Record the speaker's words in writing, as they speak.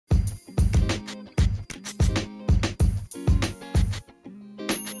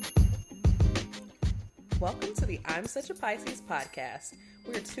Welcome to the I'm Such a Pisces podcast.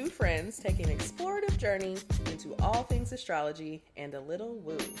 We're two friends taking an explorative journey into all things astrology and a little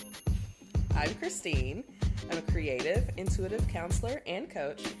woo. I'm Christine. I'm a creative, intuitive counselor and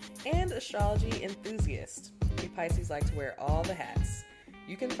coach, and astrology enthusiast. We Pisces like to wear all the hats.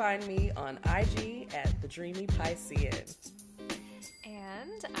 You can find me on IG at The Dreamy Piscean.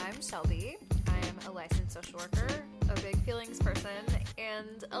 And I'm Shelby. I am a licensed social worker, a big feelings person,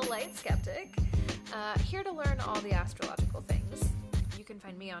 and a light skeptic. Here to learn all the astrological things. You can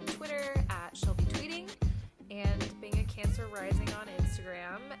find me on Twitter at Shelby Tweeting, and being a Cancer rising on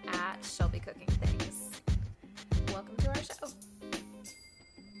Instagram at Shelby Cooking Things. Welcome to our show.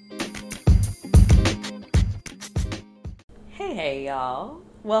 Hey y'all.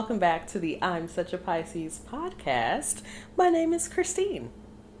 Welcome back to the I'm Such a Pisces podcast. My name is Christine.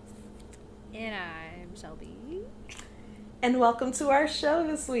 And I'm Shelby. And welcome to our show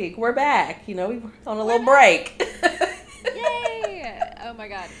this week. We're back. We were on a little break. Yay! Oh my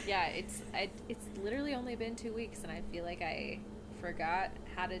god. Yeah, it's literally only been 2 weeks and I feel like I forgot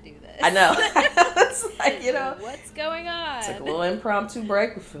how to do this. I know. It's like, what's going on? It's like a little impromptu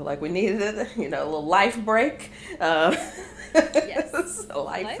break. We feel like we needed it, a little life break. Yes.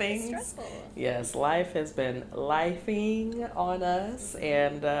 Life things. Is stressful. Yes, life has been lifing on us,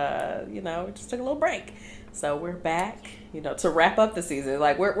 and we just took a little break. So we're back, to wrap up the season.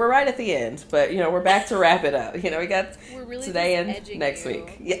 Like we're right at the end, but we're back to wrap it up. We got really today and next you.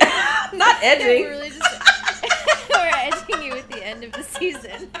 week. Yeah, not edging. We're really just we're edging you at the end of the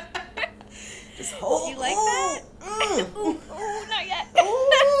season. Just hold. You like that? Ooh, not yet.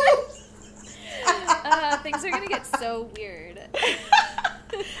 Things are gonna get so weird.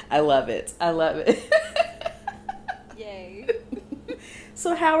 I love it. Yay.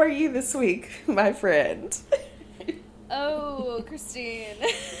 So how are you this week, my friend? Oh, Christine.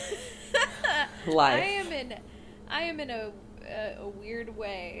 Life. I am in a weird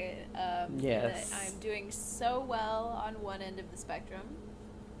way. Yes. That I'm doing so well on one end of the spectrum,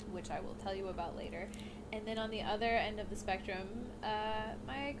 which I will tell you about later. And then on the other end of the spectrum,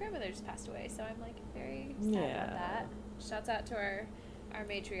 my grandmother just passed away, so I'm very sad about that. Shouts out to our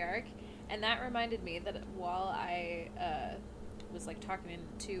matriarch. And that reminded me that while I was talking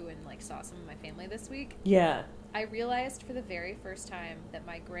to and saw some of my family this week, I realized for the very first time that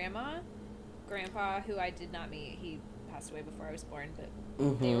my grandpa, who I did not meet, he passed away before I was born, but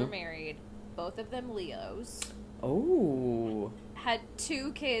they were married, both of them Leos. Oh. Had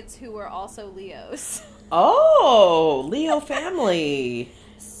 2 kids who were also Leos. Oh, Leo family.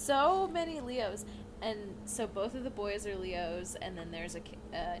 So many Leos. And so both of the boys are Leos, and then there's an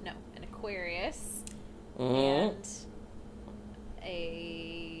Aquarius, and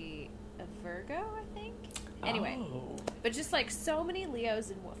a Virgo, I think. Anyway, but just so many Leos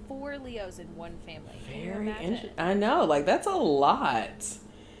and 4 Leos in one family. Very interesting. I know, that's a lot.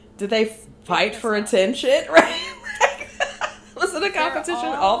 Did they fight for attention? Right? Was it a competition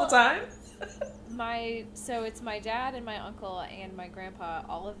all the time? So it's my dad and my uncle and my grandpa.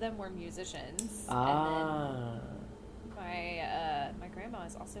 All of them were musicians. Ah. And then my grandma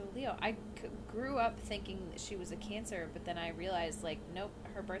is also a Leo. I grew up thinking that she was a Cancer, but then I realized nope,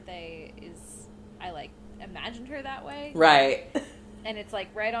 her birthday is. I imagined her that way. Right. And it's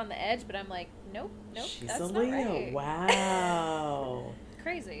right on the edge, but I'm nope, she's that's a not Leo. right. Wow.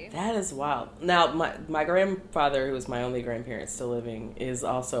 Crazy. That is wild. Now, my grandfather, who was my only grandparent still living, is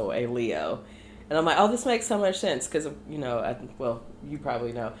also a Leo. And I'm this makes so much sense because, you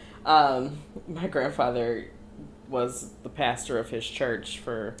probably know. My grandfather was the pastor of his church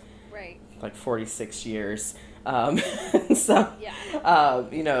for 46 years. So,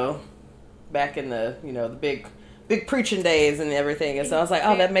 yeah. Back in the, the big preaching days and everything. And so I was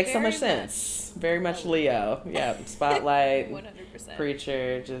that makes so much sense. Very much Leo. Yeah, spotlight. 100%.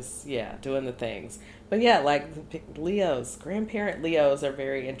 Preacher, just, doing the things. But Leos, grandparent Leos are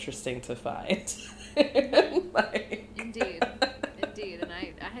very interesting to find. Indeed. And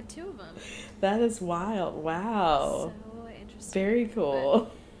I had 2 of them. That is wild. Wow. So interesting. Very cool.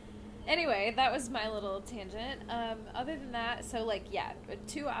 But anyway, that was my little tangent. Other than that,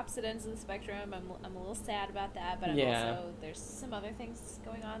 2 opposite ends of the spectrum. I'm a little sad about that, but there's some other things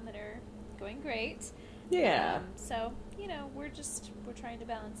going on that are going great. Yeah. We're trying to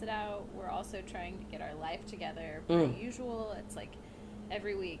balance it out. We're also trying to get our life together. Per usual, it's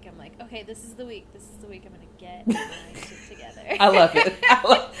every week I'm okay, this is the week I'm going to get my shit together. I love it.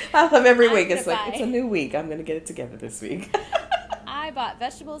 I love every week. It's it's a new week. I'm going to get it together this week. I bought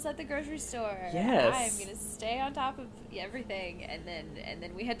vegetables at the grocery store. Yes. I am going to stay on top of everything. And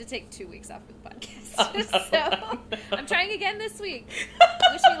then we had to take 2 weeks off of the podcast. Oh, no. So I'm trying again this week.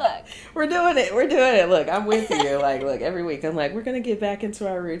 Wish me luck. We're doing it. Look, I'm with you. Like, look, every week I'm like, we're going to get back into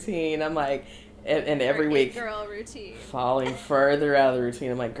our routine. I'm like, and every week, girl routine, falling further out of the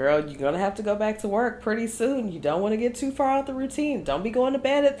routine. I'm like, girl, you're gonna have to go back to work pretty soon. You don't want to get too far out the routine. Don't be going to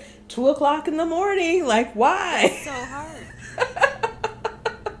bed at 2:00 in the morning. Like, why? It's so hard.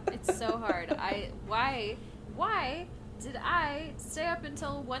 It's so hard. Why did I stay up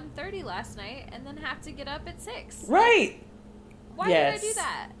until 1:30 last night and then have to get up at 6? Right. Why did I do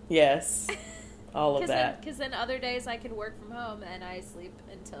that? Yes. All of that. Because then other days I can work from home and I sleep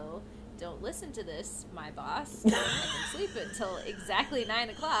until. Don't listen to this, my boss. I can sleep until exactly 9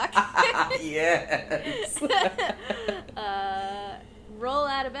 o'clock. Yes. Roll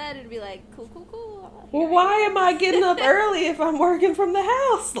out of bed and be like, cool. Well, why am I getting up early if I'm working from the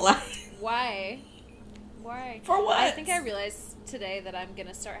house? Like, why? For what? I think I realized today that I'm going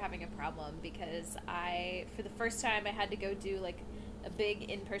to start having a problem because for the first time, I had to go do like a big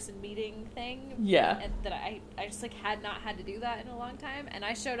in-person meeting thing. Yeah. And that I just like had not had to do that in a long time. And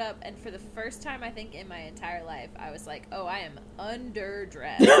I showed up, and for the first time, I think in my entire life, I was like, oh, I am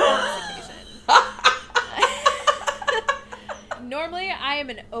underdressed on this occasion. Normally, I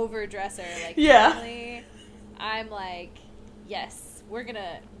am an overdresser. Like, normally, I'm like, yes, we're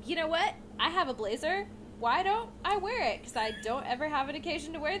gonna, you know what? I have a blazer. Why don't I wear it? Because I don't ever have an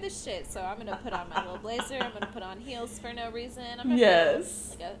occasion to wear this shit. So I'm going to put on my little blazer. I'm going to put on heels for no reason. I'm going to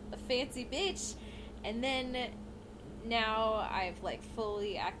feel like a fancy bitch. And then now I've like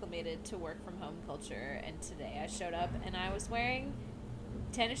fully acclimated to work from home culture. And today I showed up and I was wearing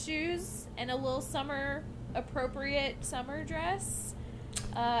tennis shoes and a little summer appropriate summer dress.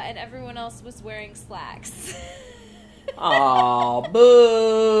 And everyone else was wearing slacks. Aw,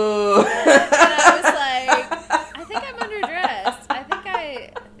 boo. And I was like, I think I'm underdressed. I think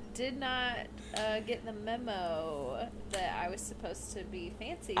I did not get the memo that I was supposed to be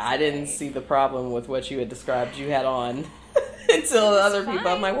fancy today. I didn't see the problem with what you had described you had on until the other people.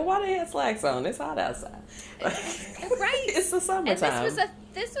 I'm like, well, why do they have slacks on? It's hot outside. Right. It's the summertime. And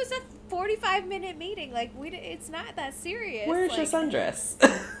this was a 45-minute meeting. Like, it's not that serious. Where's your sundress?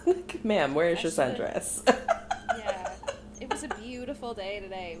 Ma'am, where's your sundress? Yeah. It was a beautiful day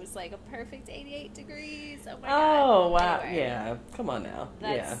today. It was like a perfect 88 degrees. Oh my god. Oh, wow. Anyway, yeah. Come on now.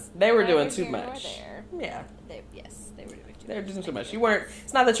 Yeah. They were doing too much. Yeah. They were doing too much. They were doing too much.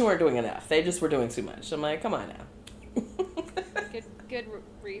 It's not that you weren't doing enough. They just were doing too much. I'm like, come on now. Good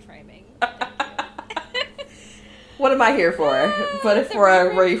reframing. What am I here for? But for a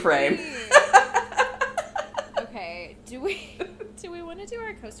reframe. Okay. Do we want to do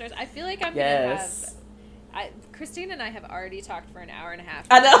our co-stars? I feel like I'm going to have... Christine and I have already talked for an hour and a half.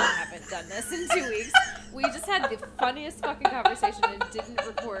 I know. We haven't done this in 2 weeks. We just had the funniest fucking conversation and didn't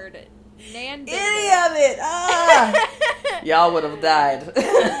record any of it. Y'all would have died.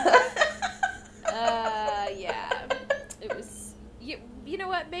 Yeah. It was... You know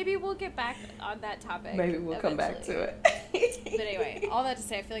what? Maybe we'll get back on that topic. Maybe we'll come back to it. But anyway, all that to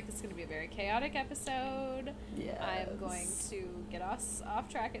say, I feel like this is going to be a very chaotic episode. Yeah. I'm going to get us off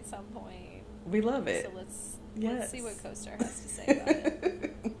track at some point. We love it. So let's see what CoStar has to say about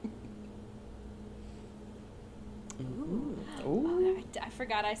it. Ooh. Oh, I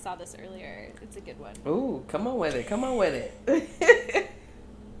forgot I saw this earlier. It's a good one. Ooh, come on with it.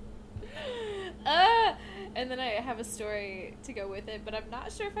 And then I have a story to go with it, but I'm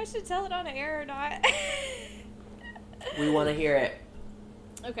not sure if I should tell it on air or not. We want to hear it.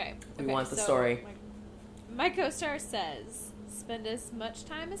 Okay. We want the story. My co-star says, spend as much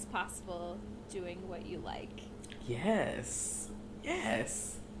time as possible doing what you like. Yes.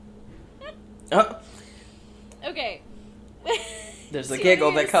 Oh. Okay. There's a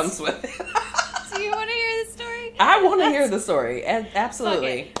giggle that comes with it. Do you want to hear the story? I want to hear the story.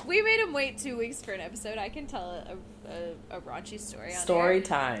 Absolutely. Okay. We made him wait 2 weeks for an episode. I can tell a raunchy story on Story air.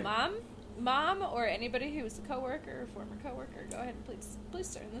 time. Mom, or anybody who's a coworker or former coworker, go ahead and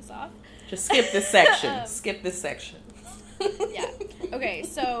please turn this off. Just skip this section. Skip this section. Yeah. Okay,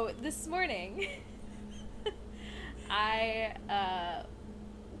 so this morning, I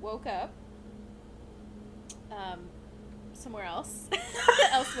woke up somewhere else,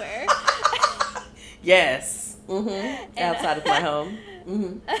 elsewhere. Yes. Mm-hmm. Outside of my home.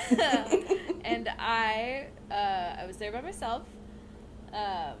 Mm-hmm. And I was there by myself,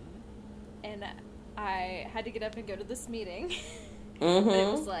 and I had to get up and go to this meeting. Mm-hmm. But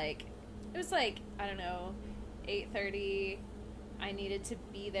it was like I don't know, 8:30. I needed to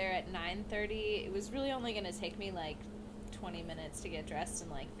be there at 9:30. It was really only going to take me like 20 minutes to get dressed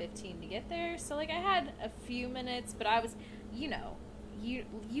and like 15 to get there. So like I had a few minutes, but I was, you know, you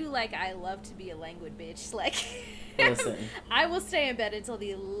like, I love to be a languid bitch. Like, listen, I will stay in bed until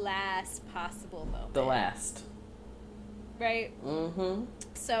the last possible moment. The last. Right? Mm-hmm.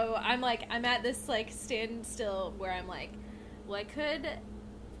 So I'm at this like standstill where I'm like, well, I could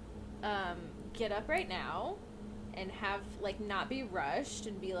get up right now and have like not be rushed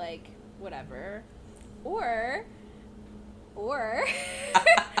and be like whatever, or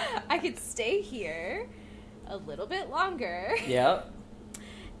I could stay here a little bit longer. Yep.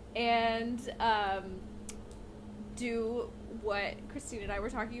 And do what Christine and I were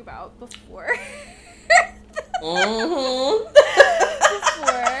talking about before. Mm-hmm.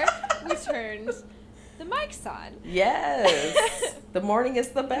 Before we turned the mics on. Yes. The morning is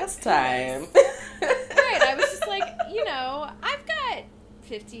the best time. Right. I was just like, you know, I've got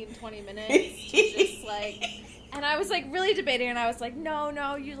 15, 20 minutes to just like, and I was like really debating, and I was like,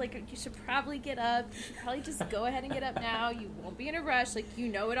 no, you should probably get up. You should probably just go ahead and get up now. You won't be in a rush. Like, you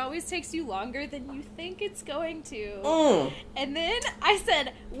know, it always takes you longer than you think it's going to. And then I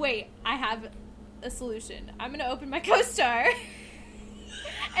said, wait, I have a solution. I'm going to open my CoStar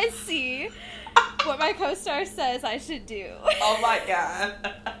and see what my CoStar says I should do. Oh my God.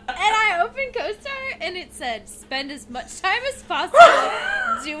 And I opened CoStar and it said, spend as much time as possible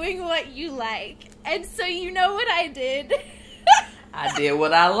doing what you like. And so you know what I did? I did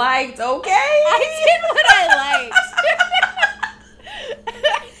what I liked, okay? I did what I liked.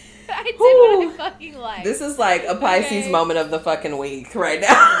 I did what I fucking liked. This is like a Pisces moment of the fucking week right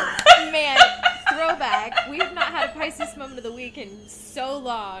now. Man, throwback. We have not had a Pisces moment of the week in so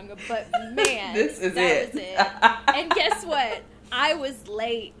long, but man, this is that was it. And guess what? I was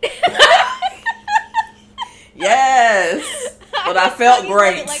late. Yes. But I felt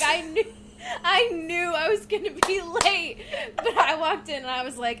great. Late. Like I knew I was going to be late, but I walked in and I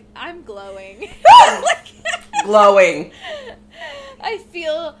was like, I'm glowing. Glowing. I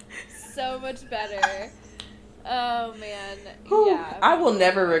feel so much better. Oh, man. Whew. Yeah. I will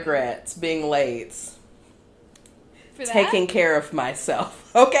never regret being late. For that? Taking care of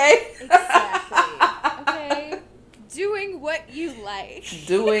myself, okay? Exactly. Okay? Doing what you like.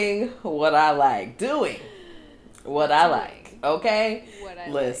 Doing what I like. Doing what I like, okay? What I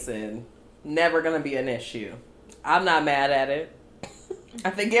Listen, never gonna be an issue. I'm not mad at it.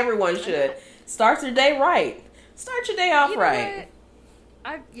 I think everyone should. Start your day right. Start your day off right.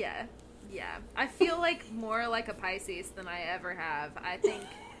 Yeah. I feel like more like a Pisces than I ever have. I think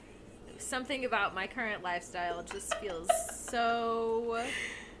something about my current lifestyle just feels so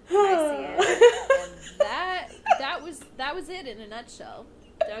Piscean. And that was it in a nutshell.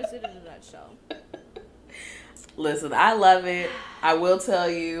 Listen, I love it. I will tell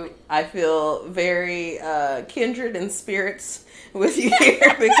you, I feel very kindred in spirits with you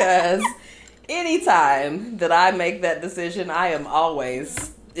here because anytime that I make that decision,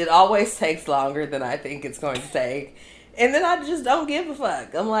 it always takes longer than I think it's going to take. And then I just don't give a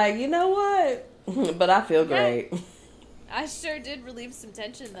fuck. I'm like, you know what? But I feel great. I sure did relieve some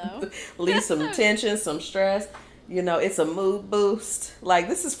tension, though. Relieve some tension, some stress. You know, it's a mood boost. Like,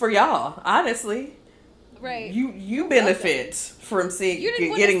 this is for y'all, honestly. Right. You benefit from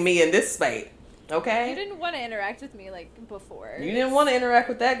getting me in this spate, okay? You didn't want to interact with me, like, before. You didn't want to interact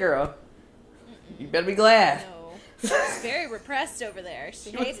with that girl. You better be glad. No. She was very repressed over there.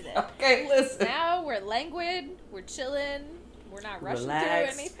 She hated it. Okay, listen. Now we're languid. We're chilling. We're not rushing through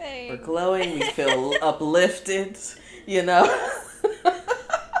anything. We're glowing. We feel uplifted, you know?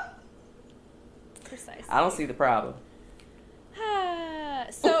 Precisely. I don't see the problem.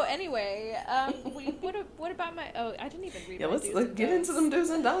 So anyway, what about my? Oh, I didn't even read. Yeah, my let's do's get into them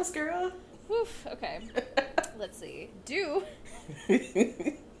do's and don'ts, girl. Woof. Okay. Let's see. Do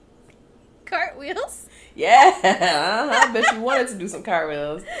cartwheels. Yeah, I bet you wanted to do some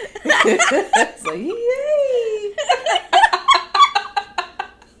cartwheels. It's like, yay!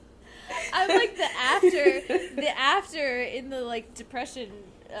 I'm like the after in the like depression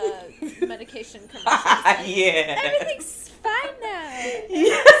medication commercials. Like, yeah. Everything's fine now.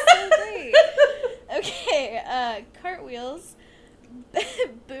 Yeah. So great. Okay, cartwheels,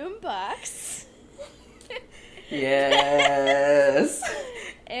 boombox. Yes.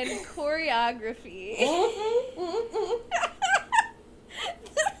 And choreography.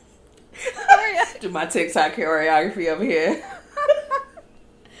 Do my TikTok choreography over here.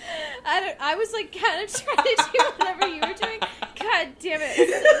 I was like kind of trying to do whatever you were doing. God damn it. We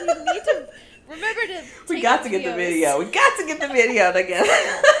need to remember to We got to get the video. We got to get the video together.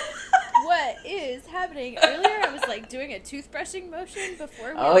 What? is happening? Earlier, I was like doing a toothbrushing motion before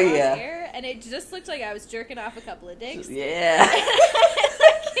we were on air, and it just looked like I was jerking off a couple of dicks. Yeah.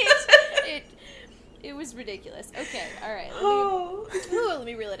 It was ridiculous. Okay, all right. Let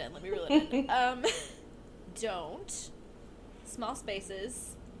me reel it in. Don't. Small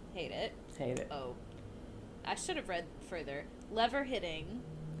spaces. Hate it. Oh. I should have read further. Lever hitting.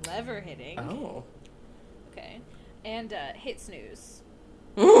 Oh. Okay. And hit snooze.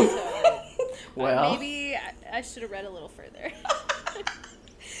 Well. Maybe I should have read a little further.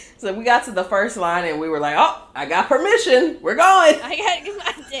 So we got to the first line and we were like, oh, I got permission. We're going. I got to give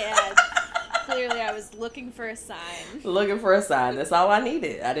my dad. Clearly, I was looking for a sign. That's all I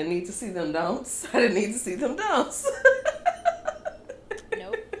needed. I didn't need to see them don'ts.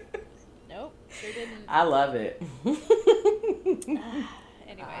 Nope. Sure didn't. I love it. Anyway,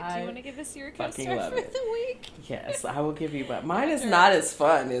 do you want to give us your co-star for the week? Yes, I will give you. But mine is not as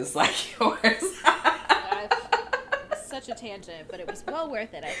fun as like yours. Such a tangent, but it was well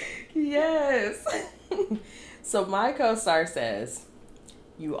worth it, I think. Yes. So my co-star says,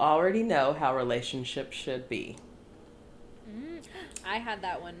 you already know how relationships should be. I had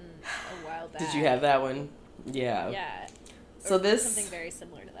that one a while back. Did you have that one? Yeah. Yeah. So this something very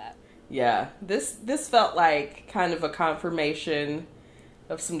similar to that. Yeah. This felt like kind of a confirmation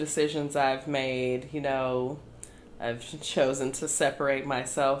of some decisions I've made. You know, I've chosen to separate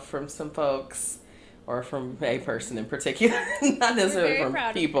myself from some folks, or from a person in particular, not necessarily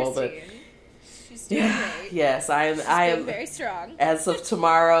from people, but she's doing great. Yes, I am very strong. As of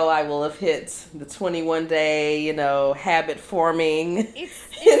tomorrow, I will have hit the 21-day, habit forming. It's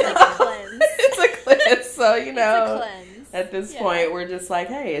like a cleanse. It's a cleanse. So, it's a cleanse. At this point, we're just like,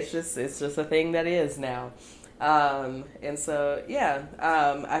 hey, it's just a thing that is now. And so,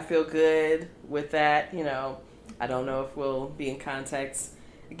 I feel good with that. I don't know if we'll be in contact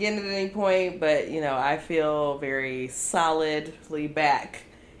again at any point, but, I feel very solidly back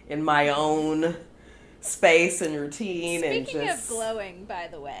in my own space and routine. Speaking of glowing, by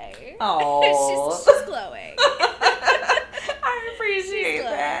the way. Oh. she's glowing. I appreciate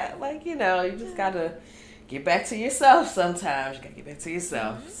that. Like, you just gotta get back to yourself sometimes. You gotta get back to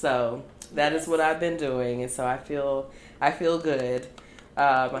yourself. Mm-hmm. So that is what I've been doing, and so I feel good.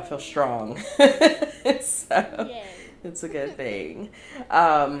 I feel strong. So it's a good thing.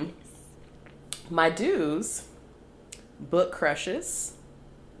 My dues, book crushes.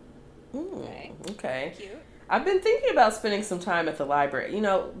 Okay. Cute. I've been thinking about spending some time at the library.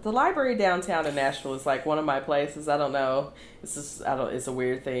 The library downtown in Nashville is like one of my places. I don't know. It's a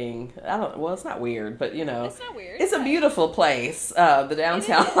weird thing. It's not weird, but It's not weird. It's a beautiful place. The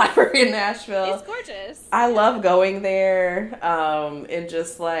downtown library in Nashville. It's gorgeous. I love going there, and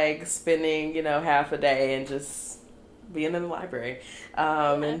just like spending, half a day and just being in the library,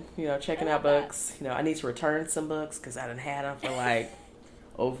 and checking out books. I need to return some books because I done had them for like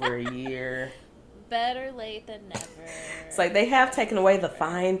over a year. Better late than never. It's like they have taken away the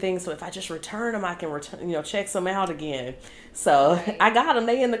fine things, so if I just return them, I can check some out again. So right. I got them.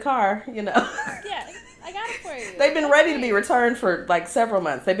 They in the car, Yeah, I got them for you. They've been ready to be returned for like several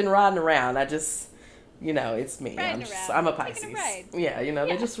months. They've been riding around. I just, it's me. I'm a Pisces. Yeah,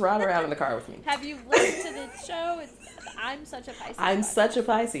 they just ride around in the car with me. Have you listened to the show? I'm such a Pisces. I'm such a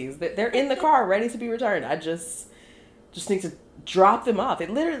Pisces. They're in the car ready to be returned. I just need to drop them off.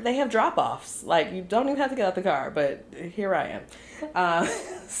 They have drop-offs. Like, you don't even have to get out the car, but here I am.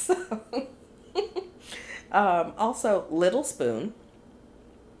 Also, Little Spoon.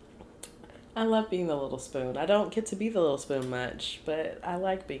 I love being the little spoon. I don't get to be the little spoon much, but I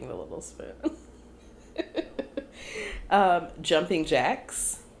like being the little spoon. Jumping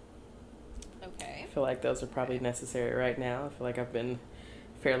jacks. Okay. I feel like those are probably necessary right now. I feel like I've been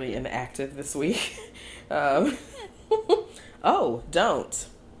fairly inactive this week. Oh, don't.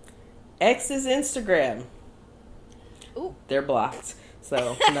 X's Instagram. Ooh. They're blocked.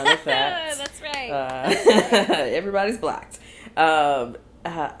 So, none of that. That's right. Everybody's blocked.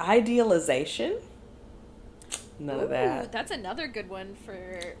 Idealization. None of that. That's another good one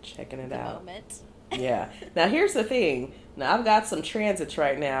for checking it out. Moment. Yeah. Now, here's the thing. Now, I've got some transits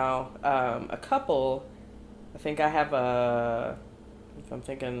right now. A couple. I think I have if I'm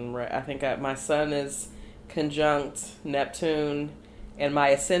thinking right, I think my sun is conjunct Neptune, and my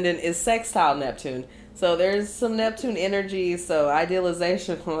ascendant is sextile Neptune. So there's some Neptune energy. So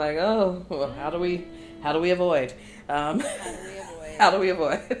idealization, I'm like, oh, well, how do we avoid? How do we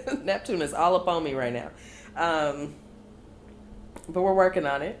avoid? Neptune is all up on me right now. But we're working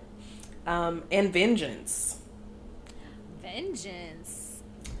on it. And vengeance. Vengeance.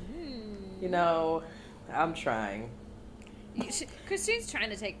 I'm trying. Christine's trying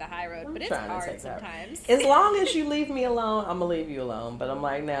to take the high road, but it's hard sometimes. As long as you leave me alone, I'm going to leave you alone. But I'm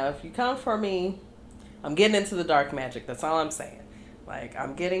like, now, if you come for me, I'm getting into the dark magic. That's all I'm saying. Like,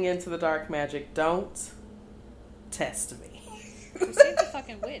 I'm getting into the dark magic. Don't test me. Christine's a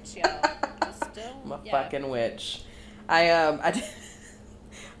fucking witch, y'all. I'm a fucking witch. I did,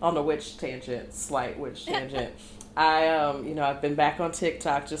 on a witch tangent, slight witch tangent. I've been back on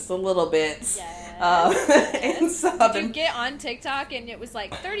TikTok just a little bit. Yes. And so Did you get on TikTok and it was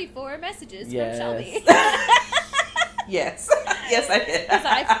like 34 messages from Shelby? Yes. Yes, I did.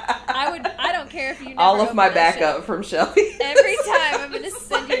 I don't care if you never all of my backup shit. From Shelby. Every time I'm going to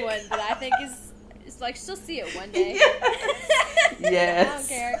send you one that I think is like, she'll see it one day. Yes. I don't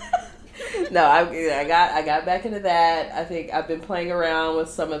care. No, I got back into that. I think I've been playing around with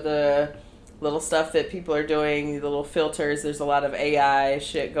some of the little stuff that people are doing, the little filters. There's a lot of AI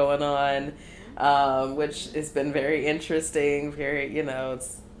shit going on, which has been very interesting. Very,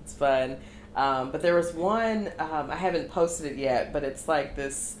 it's fun. But there was one, I haven't posted it yet, but it's like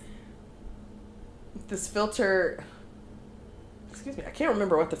this filter. Excuse me, I can't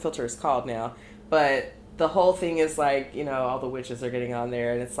remember what the filter is called now, but the whole thing is like, all the witches are getting on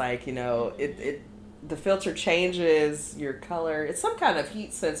there, and it's like, the filter changes your color. It's some kind of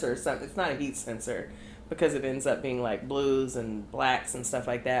heat sensor or something. It's not a heat sensor because it ends up being like blues and blacks and stuff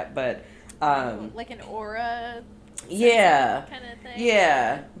like that. But like an aura. Yeah. Kind of thing.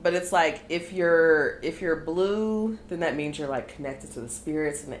 Yeah, but it's like if you're blue, then that means you're like connected to the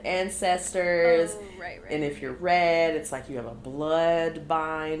spirits and the ancestors. Oh, right. And if you're red, it's like you have a blood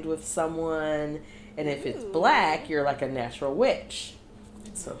bind with someone. And if it's black, you're like a natural witch.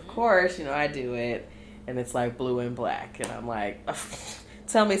 So of course, I do it, and it's like blue and black, and I'm like,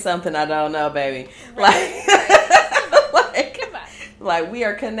 tell me something I don't know, baby. Right. Like, come on. Like we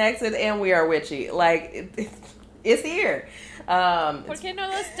are connected and we are witchy. Like it's here. ¿Por qué no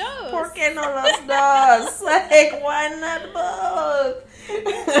los dos? ¿Por qué no los dos? Like why not both?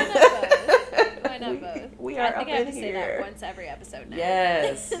 Why not both? We are I think up I have in to here. say that once every episode now.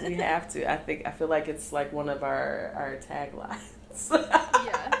 Yes, we have to. I feel like it's like one of our taglines.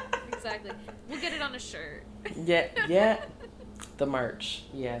 Yeah, exactly. We'll get it on a shirt. Yeah. The merch.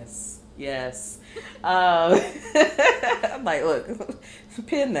 Yes. I'm like, look,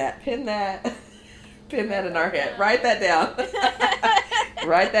 pin that in our head. Write that down.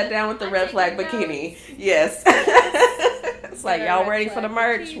 Write that down with the red flag bikini. Yes. It's like, y'all ready for the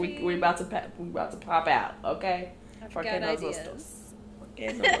merch? We about to pop out. Okay. I've got ideas.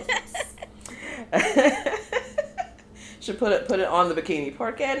 Should put it on the bikini.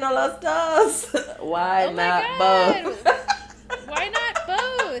 ¿Por qué no los dos? Why not both? Why not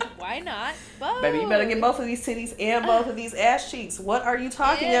both? Why not both? Baby, you better get both of these titties and both of these ass cheeks. What are you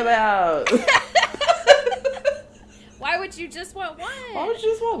talking about? Why would you just want one? Why would you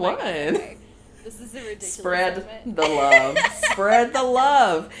just want one? Okay. This is a ridiculous Spread segment. the love. Spread the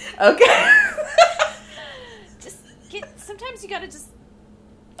love. Okay. Sometimes you gotta just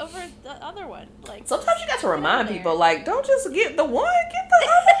over the other one. Like sometimes you got to remind people, like, don't just get the one, get the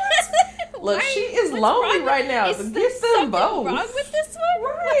other one. Look, she is lonely right now. Is So there get them something both. wrong with this one?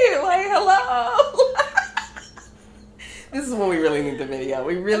 Right. Like, hello. This is when we really need the video.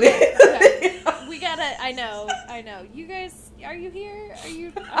 We really need the video. We gotta, I know. You guys, are you here?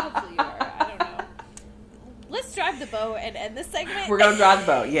 Hopefully you are. I don't know. Let's drive the boat and end this segment. We're going to drive the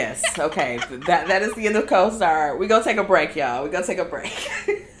boat, yes. Okay. That is the end of CoStar. We're going to take a break, y'all. We're going to take a break.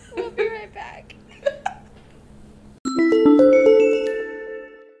 We'll be right back.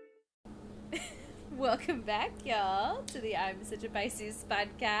 Welcome back, y'all, to the I'm Such a Pisces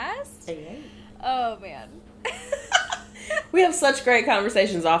podcast. Hey. Oh, man. We have such great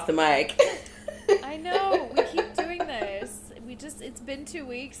conversations off the mic. I know. We keep doing this. It's been 2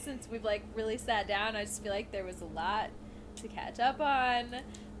 weeks since we've, really sat down. I just feel like there was a lot to catch up on.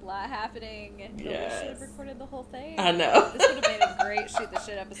 A lot happening. But we should have recorded the whole thing. I know. This would have made a great Shoot the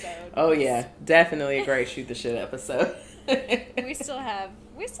Shit episode. Oh, yeah. Definitely a great Shoot the Shit episode. We still have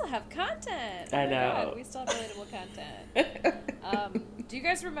content. Oh I know. God, we still have relatable content. Do you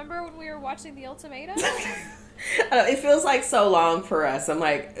guys remember when we were watching The Ultimatum? It feels like so long for us. I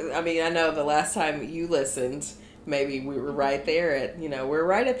know the last time you listened, maybe we were right there at, we're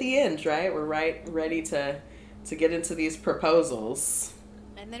right at the end, right? We're right ready to get into these proposals.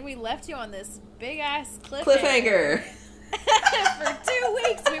 And then we left you on this big-ass cliffhanger. For 2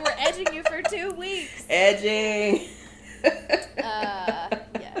 weeks. We were edging you for 2 weeks. Edging.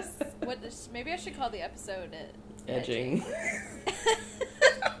 Yes. Maybe I should call the episode Edging.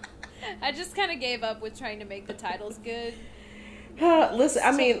 I just kind of gave up with trying to make the titles good. Listen,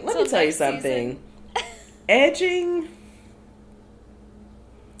 let me tell you something. Edging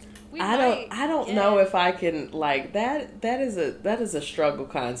I don't know if I can, like, that is a struggle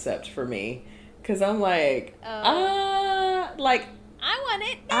concept for me. Because I'm like, like, I want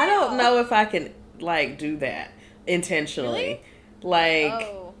it now. I don't know if I can, like, do that intentionally. Really? Like,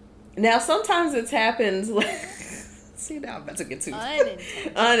 now sometimes it's happened, like, see, now I'm about to get too like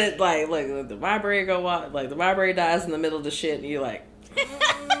the vibrator go off, like the vibrator dies in the middle of the shit, and you're like,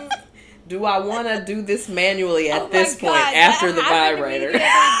 do I want to do this manually at this point after the vibrator?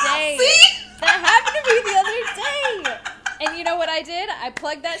 That happened to me the other day. And you know what I did? I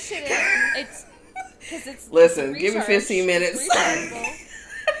plugged that shit in. Listen, give me 15 minutes.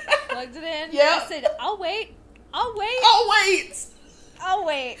 Plugged it in. Yep. I said, I'll wait.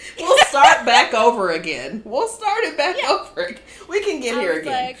 We'll start back over again. We'll start it back over again. We can get here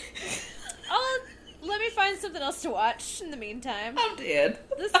again. Like, let me find something else to watch in the meantime. I'm dead.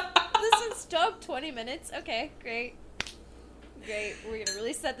 This one's took 20 minutes. Okay, great. We're gonna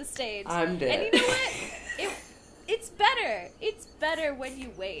really set the stage. I'm dead. And you know what? It's better. It's better when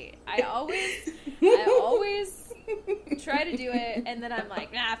you wait. I always try to do it, and then I'm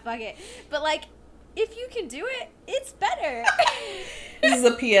like, nah, fuck it. But like, if you can do it, it's better. This is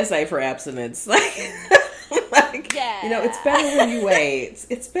a PSA for abstinence. Like, you know, it's better when you wait.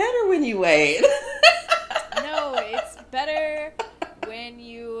 It's better when you wait. No, it's better when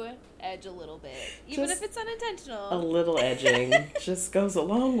you edge a little bit. Even if it's unintentional. A little edging just goes a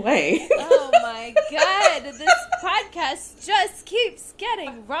long way. Oh my god, this podcast just keeps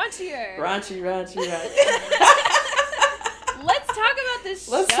getting raunchier. Raunchy. Let's talk about this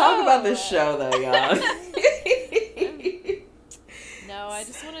show. Let's talk about this show, though, y'all. No, I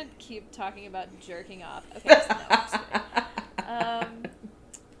just want to keep talking about jerking off. Okay, so no, I'm just kidding.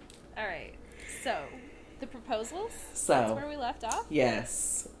 All right. So, the proposals? That's where we left off?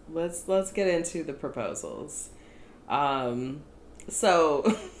 Yes. Let's get into the proposals.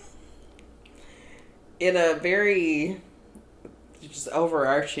 So, in a very just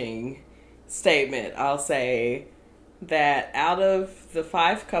overarching statement, I'll say that out of the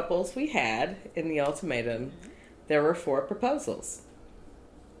 5 couples we had in the ultimatum, there were 4 proposals.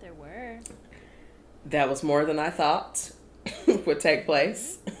 There were. That was more than I thought would take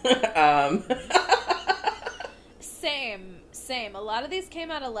place. Same. A lot of these came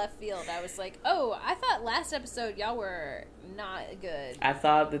out of left field. I was like, oh, I thought last episode y'all were not good. I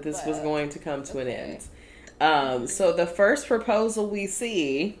thought that this was going to come to an end. So the first proposal we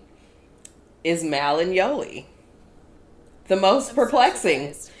see is Mal and Yoli. The most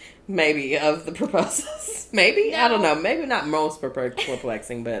perplexing, maybe, of the proposals. Maybe? No. I don't know. Maybe not most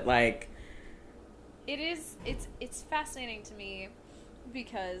perplexing, but like... It's fascinating to me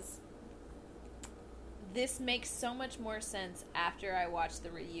because this makes so much more sense after I watched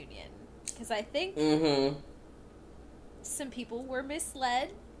the reunion. Because I think some people were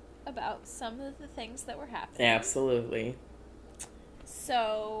misled about some of the things that were happening. Absolutely.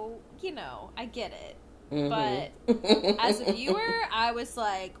 So, you know, I get it. But as a viewer, I was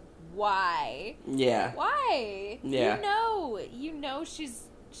like, why? Yeah. Why? Yeah. You know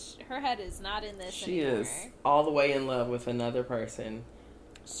her head is not in this anymore. She is all the way in love with another person.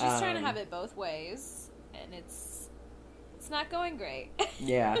 She's trying to have it both ways, and it's not going great.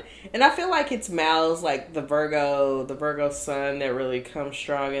 Yeah. And I feel like it's Mal's, like, the Virgo sun that really comes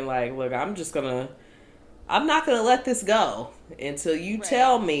strong and like, look, I'm not going to let this go until you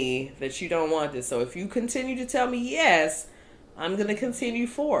tell me that you don't want this. So if you continue to tell me yes, I'm going to continue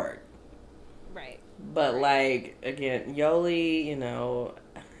forward. Right. But, like, again, Yoli, you know,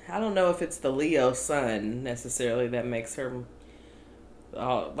 I don't know if it's the Leo sun necessarily that makes her,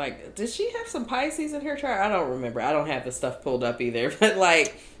 like, did she have some Pisces in her chart? I don't remember. I don't have the stuff pulled up either. But,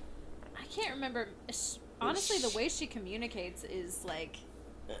 like, I can't remember. Honestly, the way she communicates is, like...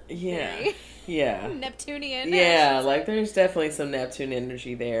 Yeah. Neptunian. Yeah, like there's definitely some Neptune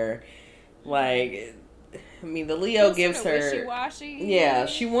energy there. Like, I mean, the Leo gives her wishy-washy. Yeah,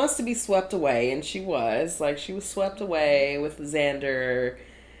 she wants to be swept away, and she was. Like, she was swept away with Xander.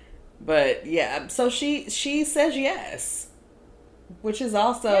 But yeah, so she says yes, which is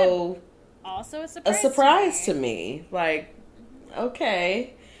also a surprise to me. Like,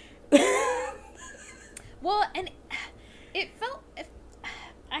 okay. Well, and it felt.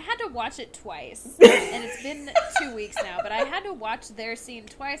 I had to watch it twice, and it's been 2 weeks now, but I had to watch their scene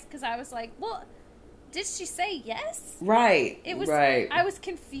twice because I was like, well, did she say yes? Right. Right. I was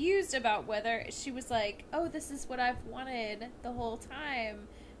confused about whether she was like, oh, this is what I've wanted the whole time,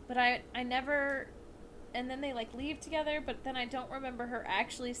 but I never, and then they like leave together, but then I don't remember her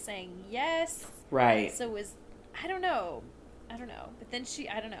actually saying yes. Right. So I don't know, but then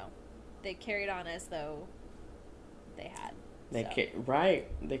I don't know, they carried on as though they had.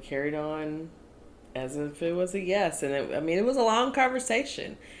 They carried on as if it was a yes, and it was a long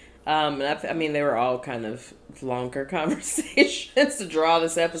conversation. They were all kind of longer conversations to draw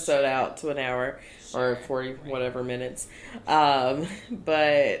this episode out to an hour or 40 whatever minutes.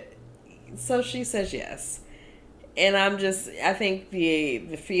 But so she says yes. And I think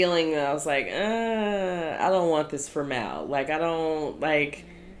the feeling, I was like, I don't want this for Mal. Like, I don't, like...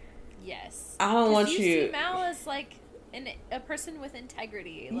 Yes. I don't want you you... see Mal as, like, a person with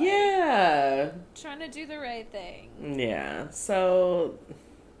integrity. Like, yeah. Trying to do the right thing. Yeah. So...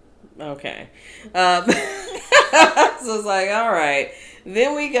 Okay. So it's like, all right.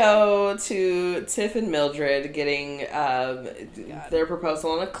 Then we go to Tiff and Mildred getting their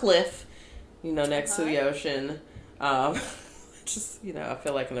proposal on a cliff, next to the ocean. Just, I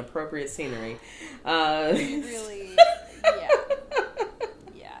feel like an appropriate scenery. Really,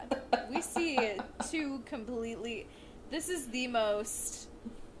 yeah. We see two completely... This is the most...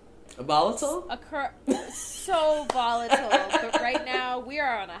 Volatile? So volatile. But right now, we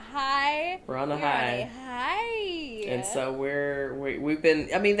are on a high. We're on a high. And so we've been...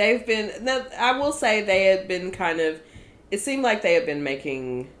 they've been... I will say they had been kind of... It seemed like they had been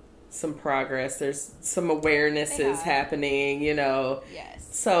making some progress. There's some awarenesses happening, Yes.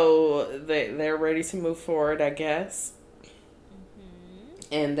 So they're ready to move forward, I guess.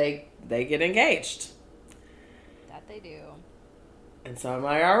 Mm-hmm. And they get engaged. That they do. And so I'm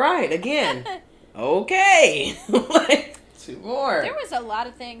like, all right, again. Okay. Like, two more. There was a lot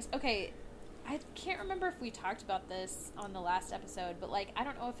of things. Okay, I can't remember if we talked about this on the last episode, but, like, I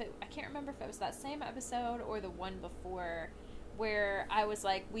don't know if I can't remember if it was that same episode or the one before where I was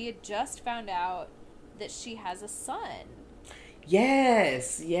like, we had just found out that she has a son.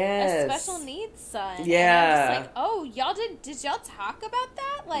 Yes. A special needs son. Yeah. And I was like, oh, y'all did y'all talk about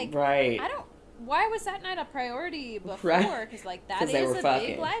that? Like, right. Why was that not a priority before? Right. Because, like, that is a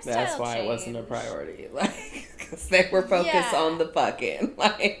big lifestyle That's why change. it wasn't a priority. Like, because they were focused on the fucking.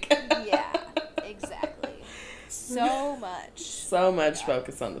 Like. Yeah, exactly. So much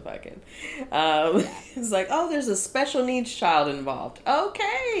focus on the fucking. It's like, oh, there's a special needs child involved.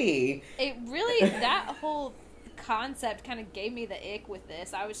 Okay. It really, that whole concept kind of gave me the ick with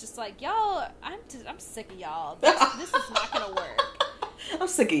this. I was just like, y'all, I'm sick of y'all. This is not going to work. I'm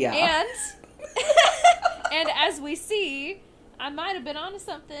sick of y'all. And as we see, I might have been onto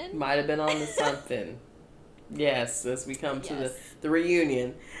something. Yes, as we come to the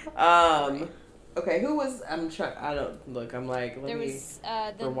reunion. Okay, who was... I'm like, let me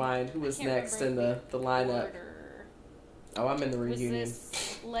rewind. Who was next in the lineup? Order. Oh, I'm in the reunion. Was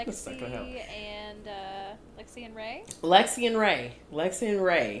this Lexi and Ray? Lexi and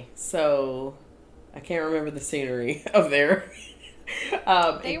Ray. So, I can't remember the scenery of their...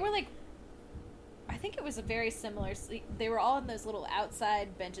 They were like... I think it was a very similar... They were all in those little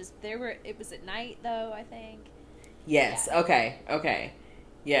outside benches. It was at night, though, I think. Yes, yeah. Okay.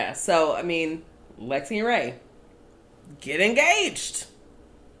 Yeah, so, Lexi and Ray get engaged.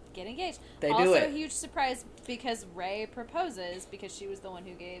 They do it. Also, a huge surprise because Ray proposes because she was the one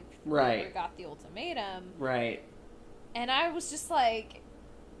who got the ultimatum. Right. And I was just like,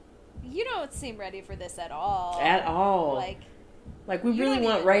 you don't seem ready for this at all. Like we really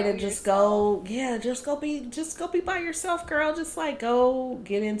want Ray to just go be by yourself, girl. Just like go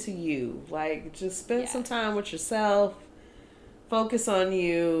get into you. Like just spend some time with yourself. Focus on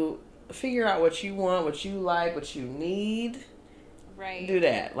you. Figure out what you want, what you like, what you need. Right. Do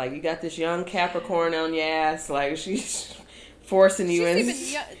that. Like you got this young Capricorn on your ass. Like she's forcing you in.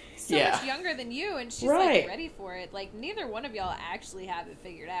 She's even much younger than you, and she's like ready for it. Like neither one of y'all actually have it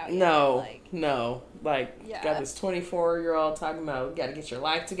figured out yet. No. Got this 24-year-old talking about we got to get your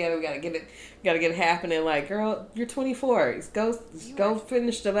life together. We got to get it happening. Like girl, you're 24. Go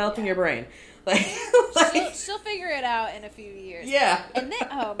finish developing your brain. Like she'll figure it out in a few years. Yeah. And then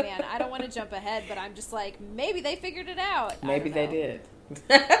oh man, I don't want to jump ahead, but I'm just like maybe they figured it out. Maybe they did.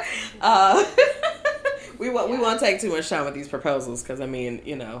 We won't take too much time with these proposals because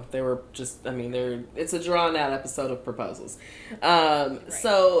they were just it's a drawn out episode of proposals.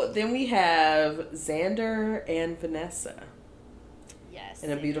 So then we have Xander and Vanessa. Yes.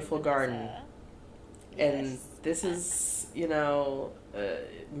 In a beautiful garden. Yes. And this is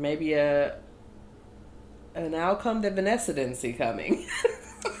maybe an outcome that Vanessa didn't see coming.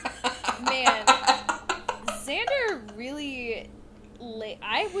 Man, Xander really...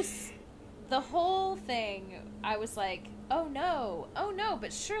 The whole thing, I was like, oh no,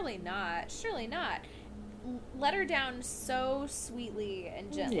 but surely not. Let her down so sweetly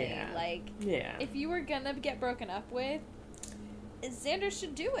and gently. If you were gonna get broken up with, Xander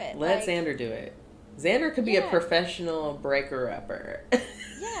should do it. Let Xander do it. Xander could be a professional breaker-upper.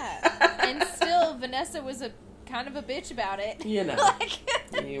 Yeah. And still, Vanessa was a kind of a bitch about it. You know.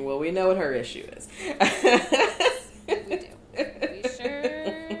 Well, we know what her issue is. We do. We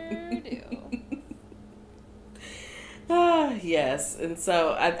sure do. Yes. And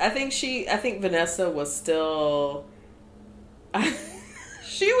so I think Vanessa was still...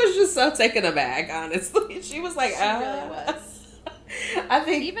 she was just so taken aback, honestly. She was like, she really was. I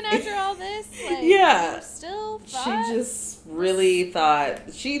think even after all this, like, yeah, you still thought she just really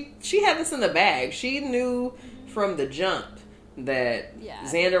thought she had this in the bag. She knew from the jump that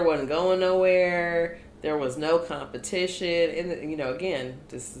Xander wasn't going nowhere. There was no competition, and again,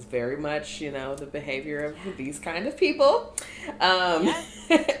 this is very much the behavior of these kind of people, and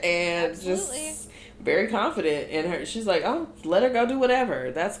absolutely. Just very confident in her. She's like, oh, let her go do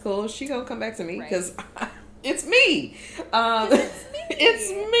whatever. That's cool. She gonna come back to me because. It's me.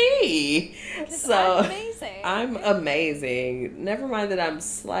 It's me. So I'm amazing. I'm amazing. Never mind that I'm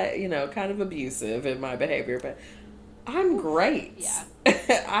kind of abusive in my behavior, but I'm great. Yeah.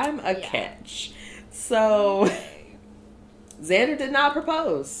 I'm a catch. So Xander did not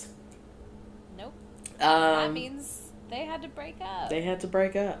propose. Nope. That means they had to break up. They had to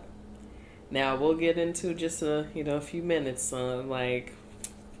break up. Now we'll get into just a few minutes on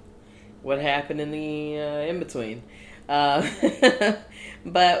what happened in the in between. But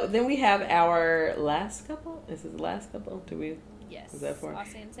then we have our last couple. Is it the last couple? Yes. Is that for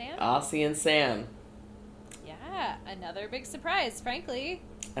Aussie and Sam? Aussie and Sam. Yeah, another big surprise, frankly.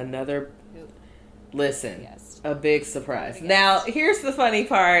 Listen, a big surprise. Now, here's the funny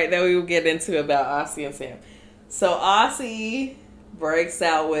part that we will get into about Aussie and Sam. So Aussie breaks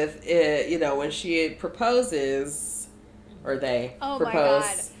out with it, when she proposes, or they propose. My God.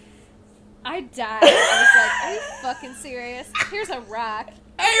 I died. I was like, are you fucking serious? Here's a rock.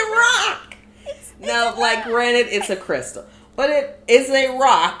 A rock! Now, granted, it's a crystal. But it is a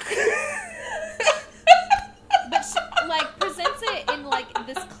rock. But she, presents it in,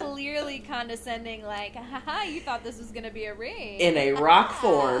 this clearly condescending, haha, you thought this was going to be a ring. In a rock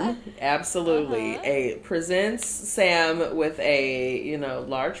form. Absolutely. Presents Sam with a,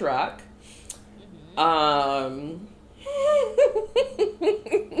 large rock.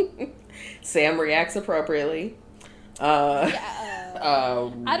 Sam reacts appropriately.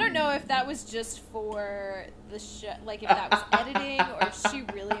 I don't know if that was just for the show, if that was editing or if she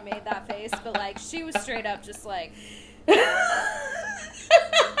really made that face, but she was straight up just so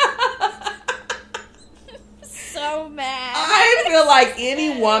mad. I feel like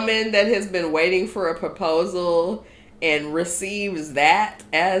any woman that has been waiting for a proposal and receives that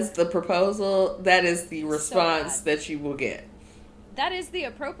as the proposal, that is the response that you will get. That is the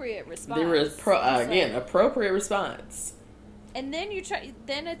appropriate response. Appropriate response. And then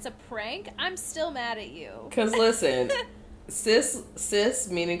then it's a prank. I'm still mad at you. Because listen, sis,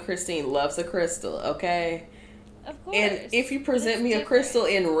 meaning Christine, loves a crystal, okay? Of course. And if you present me a crystal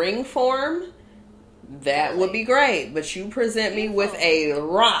in ring form, that would be great. But you present me with a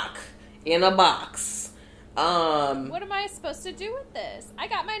rock in a box. What am I supposed to do with this? I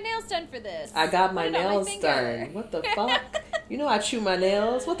got my nails done for this. I got my nails done. What the fuck? I chew my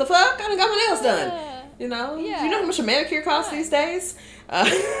nails. What the fuck? I done got my nails done. Yeah. You know how much a manicure costs these days?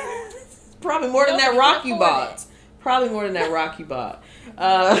 Probably more than that rock you bought. Probably more than that rock you bought.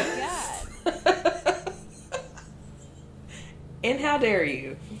 God. And how dare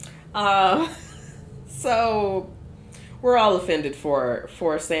you? So we're all offended for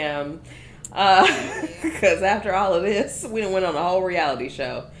Sam. Because after all of this, we went on a whole reality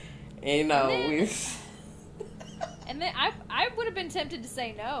show. And, and then I would have been tempted to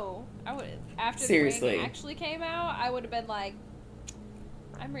say no. I would after Seriously. the ring actually came out. I would have been like,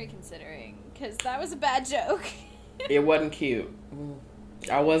 I'm reconsidering because that was a bad joke. It wasn't cute.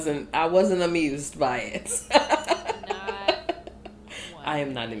 I wasn't amused by it. I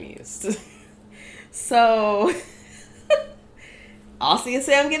am not amused. So Aussie and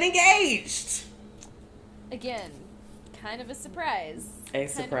Sam get engaged. Again, kind of a surprise. A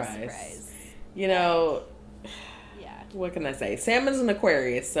surprise. Yeah. What can I say? Sam is an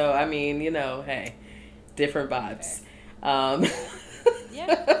Aquarius, so I mean, hey, different vibes. Yeah,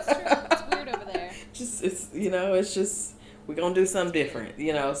 that's true. It's weird over there. It's just we're gonna do something different,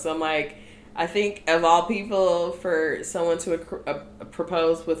 So I'm like, I think of all people, for someone to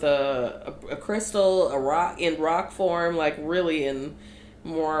propose with a crystal, a rock in rock form, really in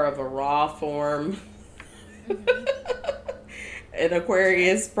more of a raw form. Mm-hmm. An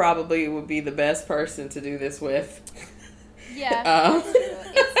Aquarius probably would be the best person to do this with. Yeah, that's true.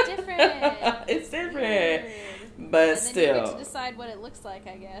 It's different. It's different. But and still. then you get to decide what it looks like,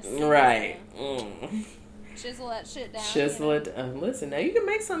 I guess. Right. Chisel that shit down. Chisel it. Listen, now you can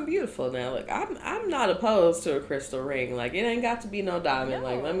make something beautiful. Now, look, I'm not opposed to a crystal ring. Like, it ain't got to be no diamond. No.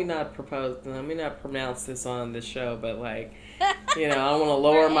 Like, let me not pronounce this on the show. But like, I don't want to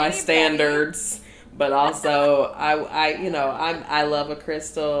lower my standards. But also, I love a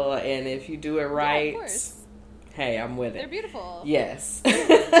crystal, and if you do it right, of course. Hey, I'm with it. They're beautiful. Yes.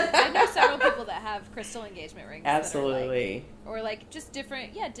 I know several people that have crystal engagement rings. Absolutely. Or just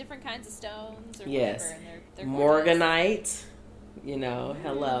different kinds of stones or yes. whatever. And they're Morganite.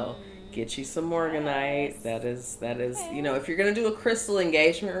 Hello. Get you some morganite. Yes. That is. If you're gonna do a crystal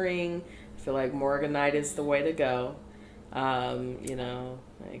engagement ring, I feel like morganite is the way to go.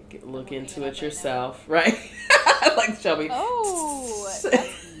 Look into it yourself, right? Like Shelby. Oh,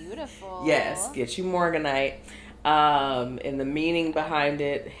 that's beautiful. Yes, get you morganite. And the meaning behind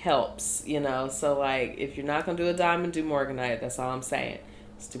it helps, So like, if you're not gonna do a diamond, do morganite. That's all I'm saying.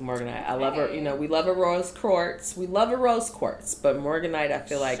 Let's do morganite. I love her. We love a rose quartz. We love a rose quartz, but morganite, I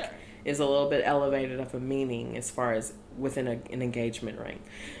feel like, is a little bit elevated of a meaning as far as within an engagement ring.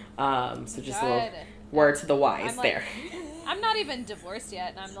 So just a little word to the wise there. I'm not even divorced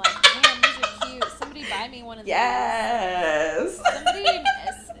yet, and I'm like, man, these are cute. Somebody buy me one of these. Yes. Somebody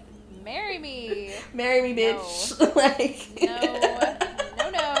marry me. Marry me, bitch. No.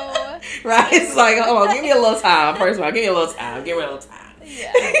 No. Right? It's like, hold on, give me a little time. First of all, give me a little time. Give me a little time.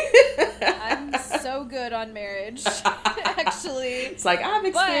 Yeah. I'm so good on marriage, actually. It's like, I've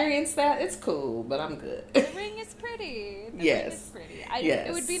experienced that. It's cool, but I'm good. The ring is pretty. The ring is pretty.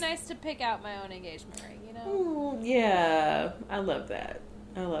 It would be nice to pick out my own engagement ring, Ooh, yeah. I love that.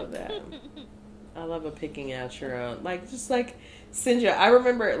 I love a picking out your own. Send you. I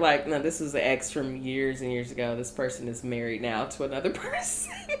remember, this was an ex from years and years ago. This person is married now to another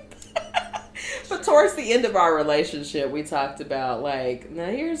person. But towards the end of our relationship, we talked about, now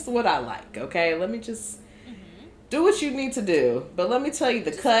here's what I like, okay? Let me just do what you need to do. But let me tell you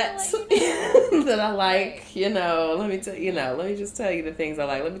the cuts that I like, Let me just tell you the things I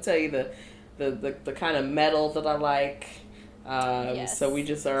like. Let me tell you the kind of metal that I like. So we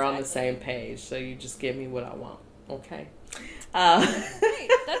just are on the same page. So you just give me what I want, okay? Right.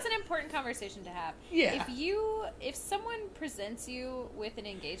 That's an important conversation to have. Yeah. If someone presents you with an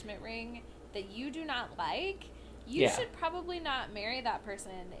engagement ring that you do not like, you should probably not marry that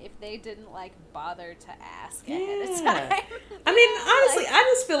person if they didn't bother to ask ahead of time. I mean, honestly, I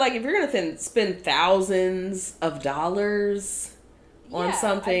just feel like if you're gonna spend thousands of dollars on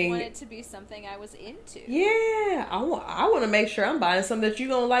something, I want it to be something I was into. Yeah, I want to make sure I'm buying something that you're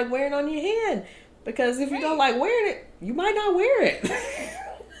gonna like wearing on your hand. Because if you don't like wearing it, you might not wear it.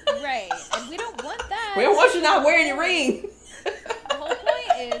 Right. And we don't want that. We don't want you not wearing your ring. The whole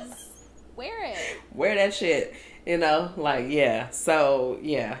point is wear it. Wear that shit. Yeah. So,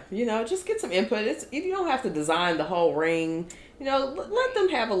 yeah. Just get some input. You don't have to design the whole ring. Let them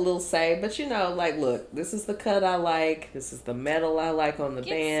have a little say. But, look, this is the cut I like. This is the metal I like on the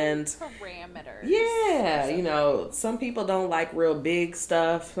band. Some parameters. Yeah. Some people don't like real big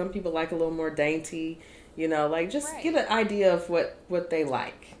stuff. Some people like a little more dainty. Get an idea of what they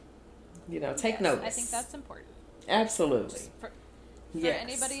like. Take notice. I think that's important. Absolutely. For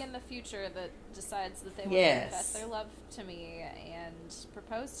anybody in the future that decides that they want to confess their love to me and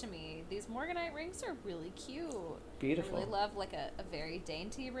propose to me, these morganite rings are really cute. Beautiful. I really love a very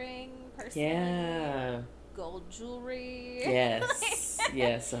dainty ring, personally. Yeah. Gold jewelry. Yes.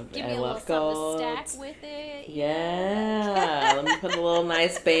 Yes. Give I me a love little gold. something to stack with it. Yeah. Let me put a little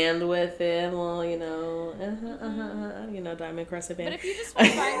nice band with it. A little, diamond crescent band. But if you just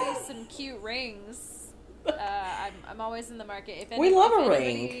want to buy me some cute rings, I'm always in the market. We love a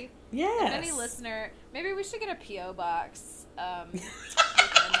ring. Yes. If any listener, maybe we should get a P.O. box with our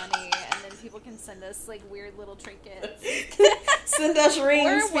money, and then people can send us weird little trinkets. Send us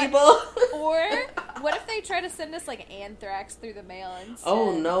rings, people. Or what if they try to send us anthrax through the mail instead?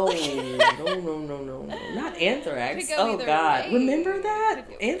 Oh no. No. Not anthrax. Oh God. way. Remember that?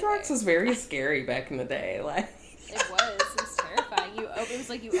 Anthrax was very scary back in the day. It was terrifying. It was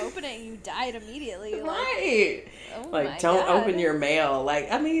you open it and you died immediately. Right. Don't open your mail.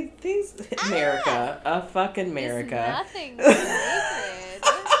 Things. America. Fucking America. Nothing sacred.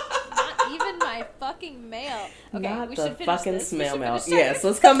 Not even my fucking mail. Okay, Not we the should finish fucking this. smell mail. Yes,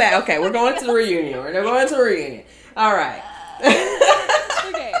 let's come back. Okay, we're going to the reunion. We're going to the reunion. All right.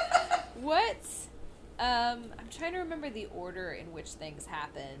 Okay. I'm trying to remember the order in which things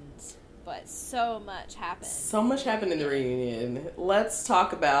happened. But so much happened. So much happened in the reunion. Let's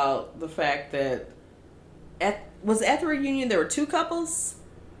talk about the fact that at the reunion there were two couples.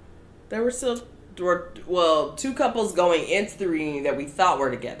 There were still two couples going into the reunion that we thought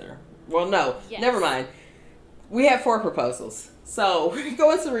were together. Well, no, never mind. We had 4 proposals. So,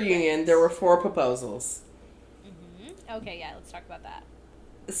 going to the reunion, there were 4 proposals. Mm-hmm. Okay, yeah, let's talk about that.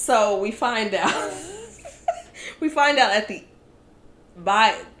 So, we find out...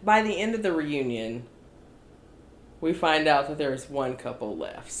 by the end of the reunion, we find out that there's 1 couple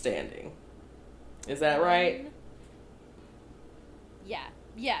left standing. Is that right? Yeah.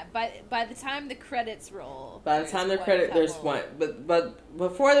 Yeah, by the time the credits roll... there's 1. But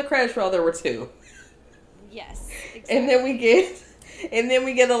before the credits roll, there were 2. Yes, exactly. And then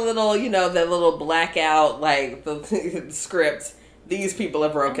we get a little, that little blackout, like, the script. These people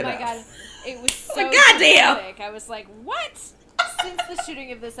have broken up. Oh my god, it was so goddamn! dramatic. I was like, what? Since the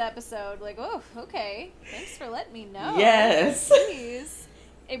shooting of this episode, like, oh, okay. Thanks for letting me know. Yes. Please.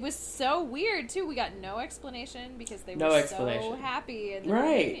 It was so weird, too. We got no explanation because they were so happy in the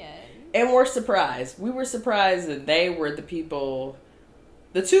reunion. And we're surprised. We were surprised that they were the people...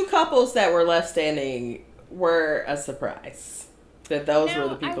 The 2 couples that were left standing were a surprise. That those were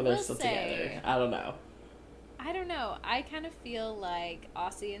the people that are still together. I don't know. I kind of feel like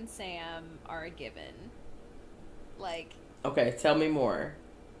Aussie and Sam are a given. Like... Okay, tell me more.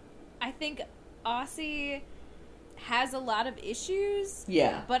 I think Aussie has a lot of issues.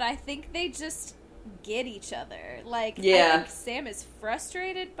 Yeah. But I think they just get each other. Like, yeah. I think Sam is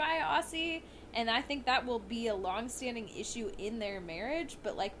frustrated by Aussie, and I think that will be a long-standing issue in their marriage,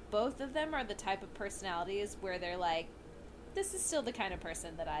 but, like, both of them are the type of personalities where they're like, this is still the kind of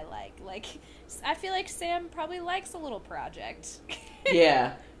person that I like. Like, I feel like Sam probably likes a little project.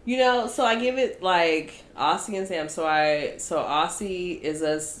 Yeah. So I give it, like, Aussie and Sam. So Aussie is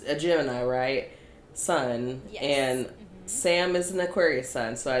a Gemini, right? Sun. Yes. And Sam is an Aquarius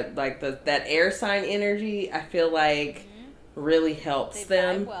sun. So I like that air sign energy, I feel like really helps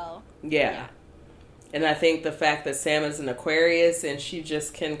them. Vibe well. Yeah. And I think the fact that Sam is an Aquarius and she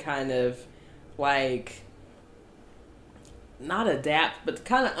just can kind of, like, not adapt, but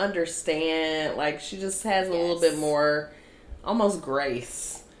kind of understand. Like, she just has a little bit more, almost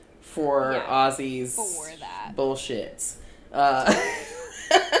grace for Aussie's bullshits.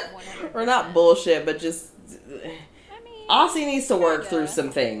 Or not bullshit, but just... Aussie needs to work through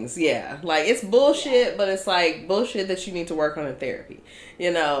some things. Yeah. Like, it's bullshit, but it's like bullshit that you need to work on in therapy.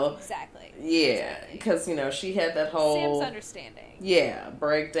 Exactly. Yeah. Because, she had that whole... Sam's understanding. Yeah.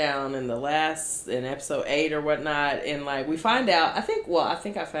 Breakdown in episode 8 or whatnot. And, like, we find out... I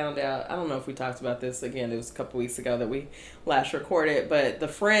think I found out... I don't know if we talked about this again. It was a couple weeks ago that we last recorded. But the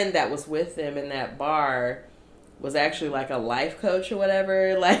friend that was with them in that bar was actually, like, a life coach or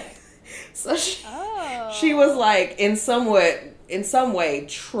whatever. Like... So she was like in some way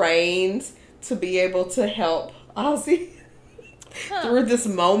trained to be able to help Aussie through this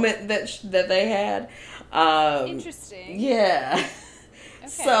moment that they had. Interesting. Yeah. Okay.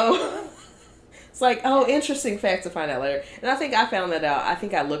 So it's like, interesting fact to find out later. And I think I found that out. I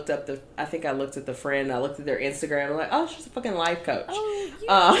think I looked at the friend. I looked at their Instagram. I'm like, oh, she's a fucking life coach.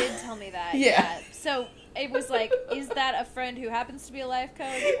 Oh, you did tell me that. Yeah. So. It was like, is that a friend who happens to be a life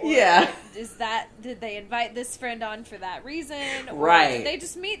coach? Or did they invite this friend on for that reason? Or did they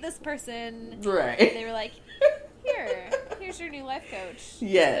just meet this person? Right. And they were like, here's your new life coach.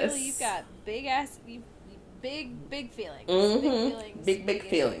 Yes. Literally, you've got big feelings. Mm-hmm. Big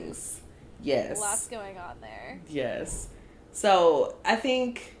feelings. Yes. Lots going on there. Yes. So, I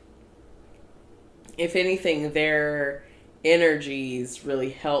think, if anything, their energies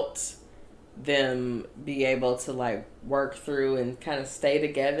really helped them be able to, like, work through and kind of stay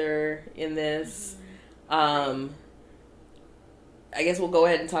together in this. I guess we'll go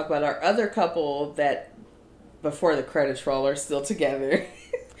ahead and talk about our other couple that before the credits roll are still together.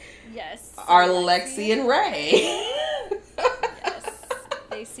 Yes. Are Lexi and Ray. Yes.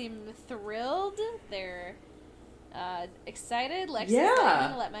 They seem thrilled. They're excited. Lexi's like, I'm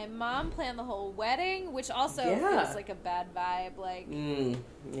gonna let my mom plan the whole wedding, which also feels like a bad vibe. Like,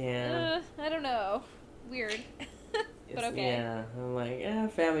 I don't know, weird, but okay. Yeah, I'm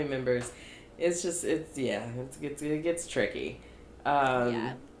like, family members. It's just, it gets tricky.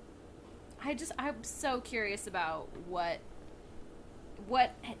 I'm so curious about what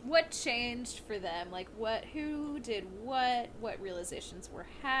changed for them, like who did what realizations were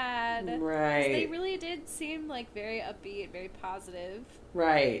had, right? They really did seem like very upbeat, very positive,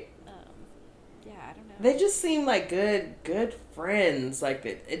 right? I don't know, they just seem like good friends. Like,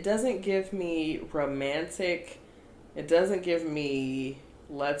 it doesn't give me romantic, it doesn't give me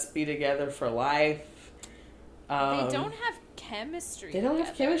let's be together for life. They don't have chemistry. They don't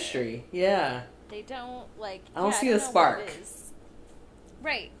have chemistry. Yeah, they don't, like, I don't see the spark.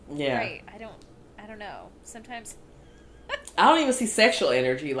 Right. Yeah. Right. I I don't know. Sometimes I don't even see sexual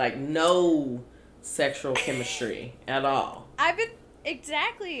energy, like no sexual chemistry at all.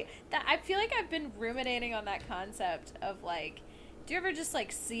 Exactly. That I feel like I've been ruminating on that concept of like, do you ever just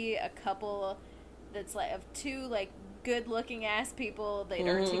like see a couple that's like of two like good looking ass people that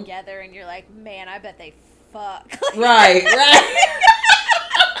are together and you're like, man, I bet they fuck. Right.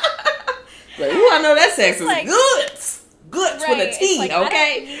 Like, ooh, I know that sex is like, good. Good with a T, like,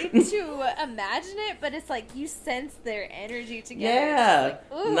 okay? I don't need to imagine it, but it's like you sense their energy together. Yeah.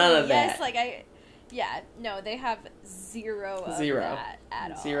 Like, ooh, none of yes, that. Like no, they have zero of that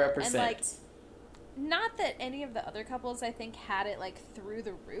at all. 0%. And like, not that any of the other couples I think had it like through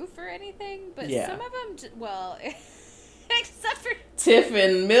the roof or anything, but some of them, well, except for Tiff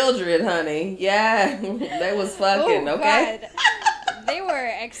and Mildred, honey. Yeah, they was fucking, okay? God. They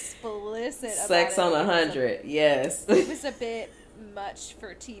were explicit about Sex it. on 100, yes. It was a bit much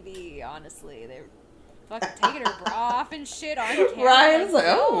for TV, honestly. They were fucking taking her bra off and shit on camera. Right, it's like,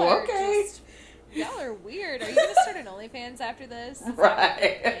 oh, okay. Y'all are weird. Are you gonna start an OnlyFans after this?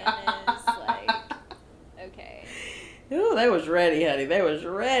 Right. Like, okay. Ooh, they was ready, honey. They was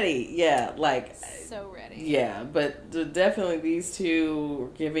ready. Yeah, like. So ready. Yeah, but definitely these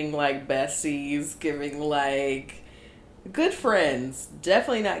two giving, like, besties, giving, like, good friends.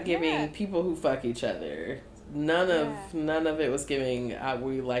 Definitely not giving people who fuck each other. None of it was giving,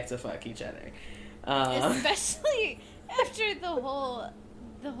 we like to fuck each other. Especially after the whole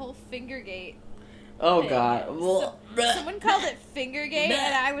Fingergate. Oh, thing. God. Someone called it Fingergate,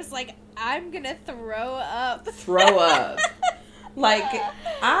 and I was like, I'm gonna throw up. Like,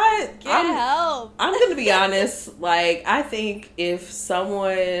 help. I'm gonna be honest, like, I think if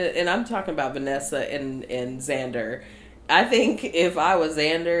someone, and I'm talking about Vanessa and Xander, I think if I was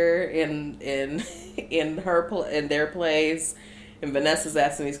Xander in their place, and Vanessa's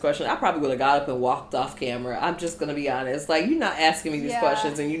asking these questions, I probably would have got up and walked off camera. I'm just going to be honest. Like, you're not asking me these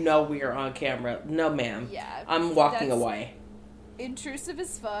questions and you know we are on camera. No, ma'am. Yeah. I'm walking away. Intrusive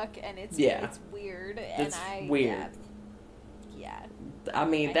as fuck, and it's weird. It's and weird. Yeah. I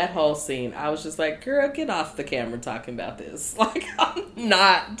mean, that whole scene, I was just like, girl, get off the camera talking about this. Like, I'm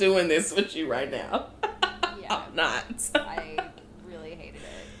not doing this with you right now. Yeah. I'm not. I really hated it.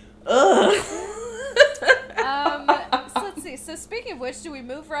 Ugh. So let's see. So speaking of which, do we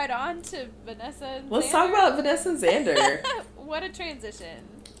move right on to Vanessa and Let's Xander? talk about Vanessa and Xander. What a transition.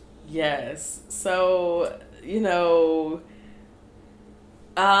 Yes. So,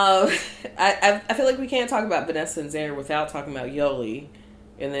 I feel like we can't talk about Vanessa and Xander without talking about Yoli,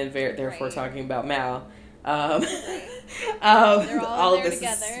 and then therefore talking about Mal. They're all of this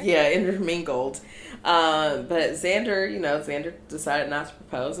together. Is, intermingled. But Xander, Xander decided not to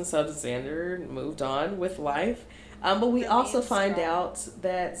propose, and so Xander moved on with life. But we also find out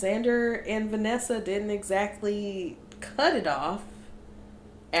that Xander and Vanessa didn't exactly cut it off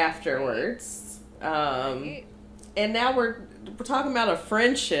afterwards. And now we're talking about a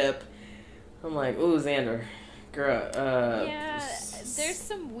friendship. I'm like, ooh, Xander, girl. There's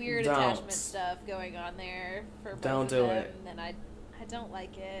some weird attachment stuff going on there for both of them, and I don't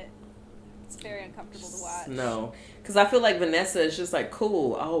like it. It's very uncomfortable to watch. No, because I feel like Vanessa is just like,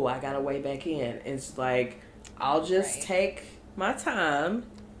 cool. Oh, I got a way back in. It's like, I'll just take my time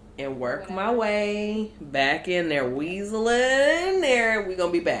and work my way back in there, weaseling in there. We're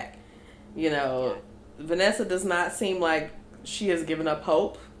gonna be back. Vanessa does not seem like she has given up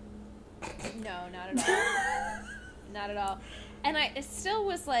hope. No, not at all. Not at all. And it still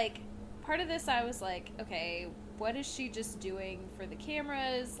was like, part of this I was like, okay, what is she just doing for the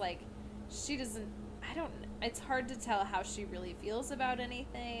cameras? Like, she doesn't, it's hard to tell how she really feels about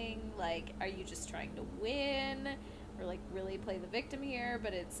anything. Like, are you just trying to win? Or, like, really play the victim here?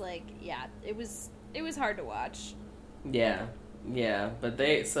 But it's like, it was hard to watch. Yeah. But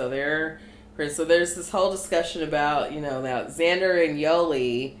so there's this whole discussion about, now Xander and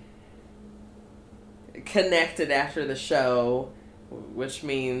Yoli connected after the show, which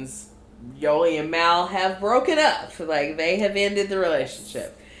means Yoli and Mal have broken up. Like, they have ended the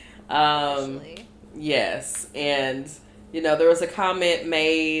relationship. Yes. And, there was a comment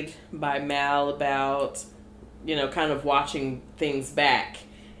made by Mal about, kind of watching things back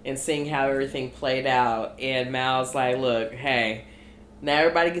and seeing how everything played out. And Mal's like, look, hey, now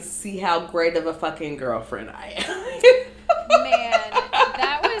everybody gets to see how great of a fucking girlfriend I am. Man,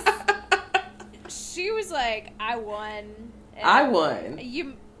 she was like, I won. I won.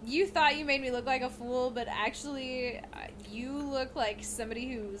 You thought you made me look like a fool, but actually, you look like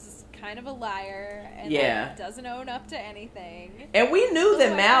somebody who's kind of a liar and doesn't own up to anything. And we knew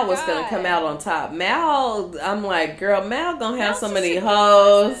that Mal was going to come out on top. Mal, I'm like, girl, Mal gonna have so many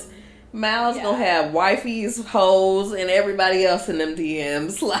hoes. Mal's gonna have wifey's, hoes, and everybody else in them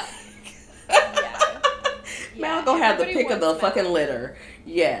DMs. Like, Mal gonna have the pick of the fucking litter.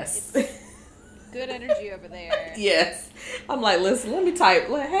 Yes. It's good energy over there. Yes. I'm like, listen, let me type.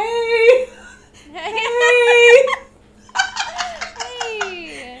 Like, hey. Hey.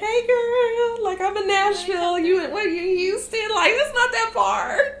 Hey, girl. Like, I'm in Nashville. You in Houston? Like, it's not that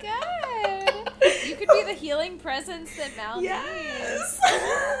far. God. You could be the healing presence that Mal needs.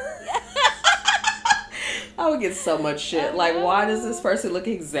 I would get so much shit. Like, why does this person look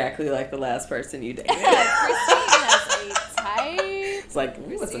exactly like the last person you dated? Christine has a type. It's like,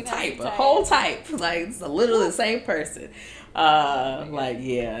 what's a type? A whole type. Like, it's literally the same person. Like,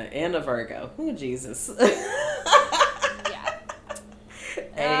 yeah, and a Virgo. Oh, Jesus. Yeah.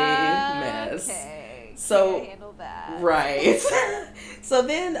 A mess. Okay. So, can't handle that. Right. So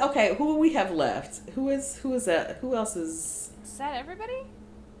then, okay, who we have left? Who is that? Who else is? Is that everybody?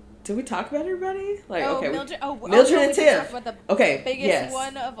 Did we talk about everybody? Like, oh, okay, Mildred. Mildred and we Tiff. About the biggest biggest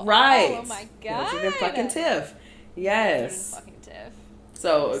one of all. Right. Oh my god. Mildred and fucking Tiff. Yes. Mildred and fucking Tiff.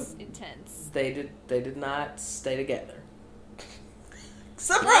 So it's intense. They did not stay together.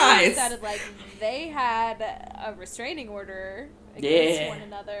 Surprise! It sounded like they had a restraining order against one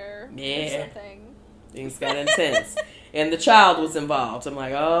another or something. Things got intense. And the child was involved. I'm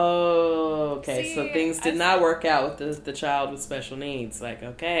like, oh, okay. See, so things did not work out with the child with special needs. Like,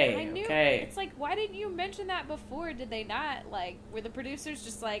 okay, okay. It's like, why didn't you mention that before? Did they not? Like, were the producers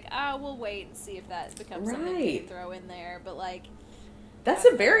just like, we'll wait and see if that becomes something we can throw in there? But, like... That's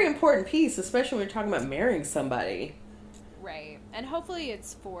a very important piece, especially when you're talking about marrying somebody. Right. And hopefully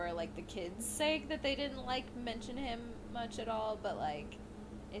it's for, like, the kids' sake that they didn't, like, mention him much at all. But, like,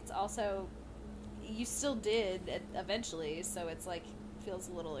 it's also... You still did eventually, so it's like feels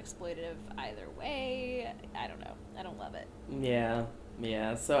a little exploitative either way. I don't know. I don't love it. Yeah.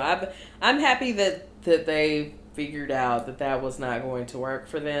 So I'm happy that they figured out that was not going to work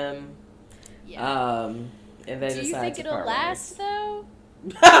for them. Yeah. And they decided to part ways. Do you think it'll last though?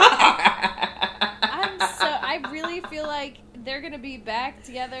 I really feel like they're gonna be back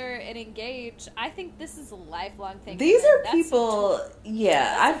together and engaged. I think this is a lifelong thing. These are people.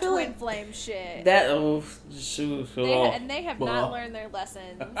 I feel twin like flame shit. That they have not learned their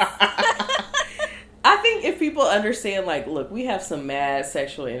lessons. I think if people understand, like, look, we have some mad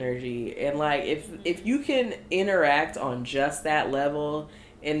sexual energy, and like if you can interact on just that level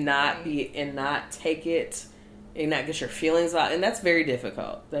and not take it. And not get your feelings out, and that's very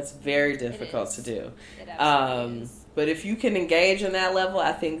difficult. That's very difficult to do. It absolutely is. But if you can engage in that level,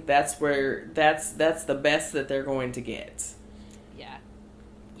 I think that's the best that they're going to get. Yeah,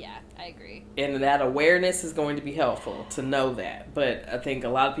 I agree. And that awareness is going to be helpful to know that. But I think a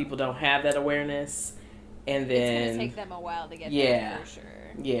lot of people don't have that awareness, and then it's gonna take them a while to get there for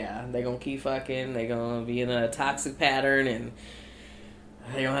sure. Yeah, they're gonna keep fucking. They're gonna be in a toxic pattern, and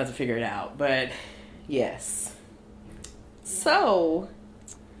they're gonna have to figure it out. But yes. So,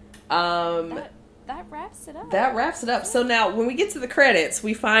 that wraps it up. That wraps it up. So now, when we get to the credits,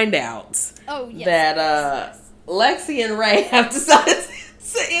 we find out that Lexi and Ray have decided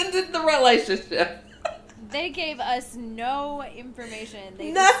to end the relationship. They gave us no information.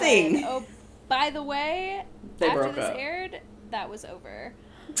 They Nothing. Just said, by the way, after this aired, that was over.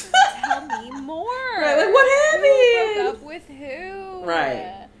 Tell me more. Right, like, what happened? Who broke up with who?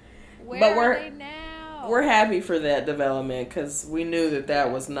 Right. Where are they now? We're happy for that development because we knew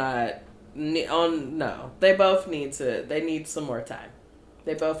that was not on. No, they both need to. They need some more time.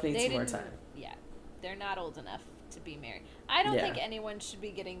 They both need some more time. Yeah, they're not old enough to be married. I don't think anyone should be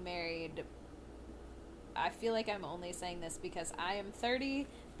getting married. I feel like I'm only saying this because I am 30,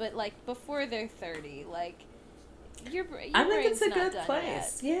 but like before they're 30, like your I think it's a not good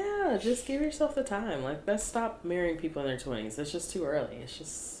place. Yet. Yeah, just give yourself the time. Like, let's stop marrying people in their 20s. It's just too early.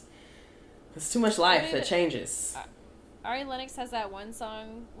 It's too much life that changes. Ari Lennox has that one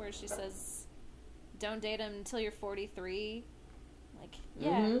song where she says, "Don't date him until you're 43." Like,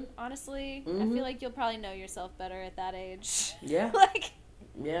 honestly, I feel like you'll probably know yourself better at that age. Yeah. Like,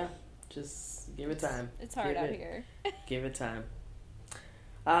 yeah, just give it time. It's hard out here. Give it time.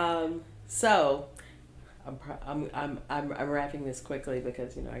 So I'm wrapping this quickly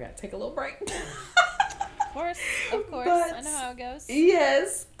because I got to take a little break. Of course. But, I know how it goes.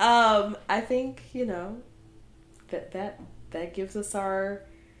 Yes. I think, that gives us our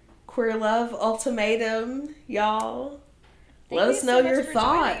queer love ultimatum, y'all. Let us know your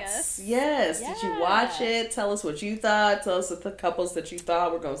thoughts. Yes. Yeah. Did you watch it? Tell us what you thought. Tell us the couples that you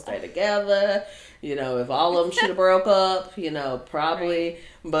thought were going to stay together. If all of them should have broke up, probably.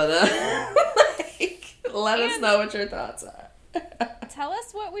 Right. But let us know what your thoughts are. Tell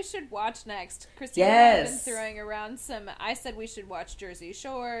us what we should watch next. Christina has been throwing around I said we should watch Jersey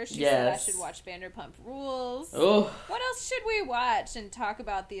Shore. She said I should watch Vanderpump Rules. Oh. What else should we watch and talk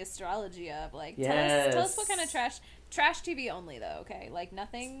about the astrology of? Like, tell us what kind of trash TV only, though, okay? Like,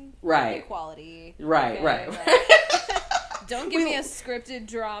 nothing quality. Right, okay? right. Like, don't give me a scripted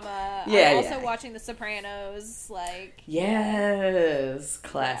drama. Yeah, I'm also watching The Sopranos. Like, yes,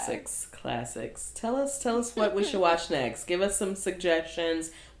 classics. Tell us what we should watch next. Give us some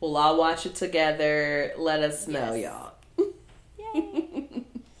suggestions. We'll all watch it together. Let us know, y'all. Yay.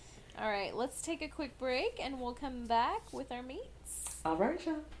 All right, let's take a quick break and we'll come back with our meats. All right,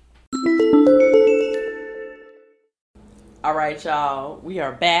 y'all. All right, y'all. We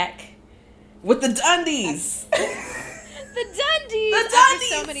are back with the Dundies. The Dundies! After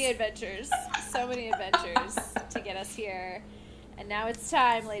so many adventures to get us here. And now it's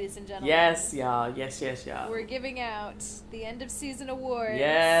time, ladies and gentlemen. Yes, y'all. Yes, y'all. We're giving out the end of season awards.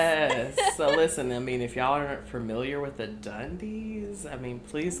 Yes. So listen, I mean, if y'all aren't familiar with the Dundies, I mean,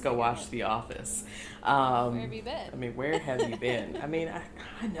 please go watch The Office. Where have you been? I mean, where have you been? I mean,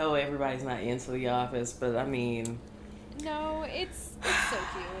 I know everybody's not into The Office, but I mean... No, it's so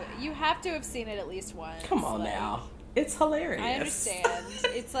cute. You have to have seen it at least once. Come on now. It's hilarious. I understand.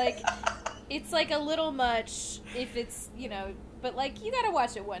 It's like a little much if it's, but like you gotta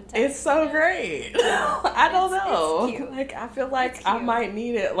watch it one time. It's so great. I don't know. It's cute. Like I feel like I might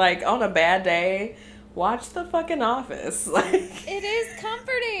need it. Like on a bad day, watch the fucking Office. Like it is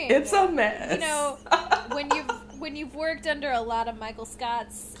comforting. It's a mess. When you've worked under a lot of Michael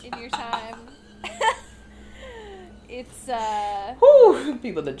Scotts in your time. It's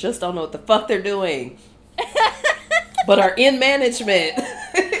people that just don't know what the fuck they're doing. But are in management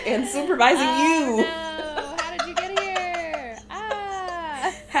and supervising you. No. How did you get here?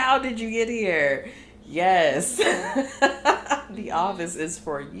 How did you get here? Yes. The Office is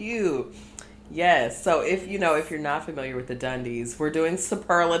for you. Yes. So if you're not familiar with the Dundies, we're doing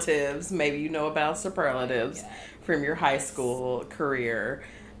superlatives. Maybe you know about superlatives from your high school career.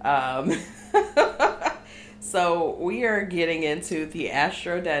 So we are getting into the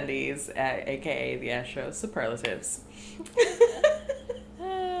AstroDundies, aka the Astro Superlatives.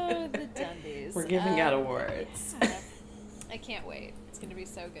 Oh, the Dundies. We're giving out awards. I can't wait. It's going to be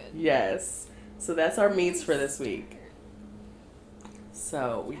so good. Yes. So that's our meets for this week.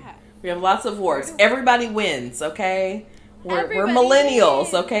 So we have lots of awards. Everybody wins, okay? We're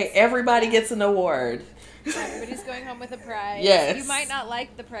millennials, okay? Everybody gets an award. Everybody's going home with a prize. Yes. You might not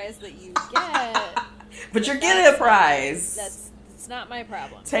like the prize that you get. But you're getting a prize. That's not my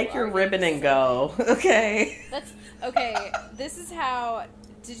problem. Take your ribbon and go, okay? Okay, this is how...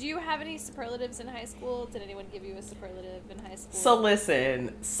 Did you have any superlatives in high school? Did anyone give you a superlative in high school? So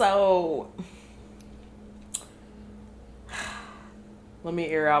listen, let me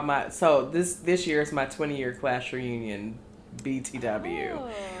air out my... So this year is my 20-year class reunion, BTW.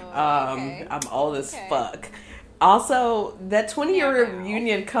 Okay. I'm old as fuck. Also, that 20-year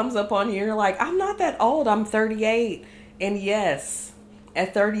reunion comes up on you, and you're like, I'm not that old, I'm 38. And yes,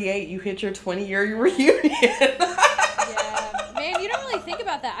 at 38, you hit your 20-year reunion. Yeah. Man, you don't really think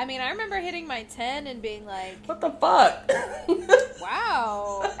about that. I mean, I remember hitting my 10 and being like... What the fuck?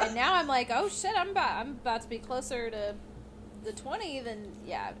 Wow. And now I'm like, oh shit, I'm about to be closer to the 20 than...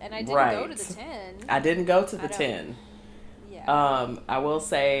 Yeah, and I didn't go to the 10. I didn't go to the 10. Yeah. I will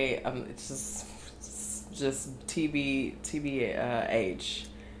say, it's just TBH.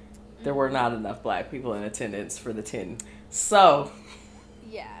 There were not enough black people in attendance for the 10. So.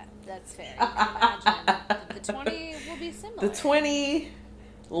 Yeah, that's fair. You can imagine. The 20 will be similar. The 20,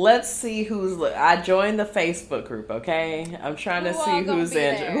 let's see who's. I joined the Facebook group, okay? I'm trying to see who's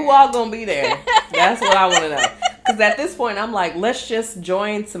in. Who all gonna be there? That's what I want to know. Because at this point, I'm like, let's just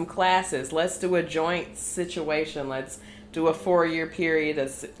join some classes. Let's do a joint situation. Let's do a 4-year period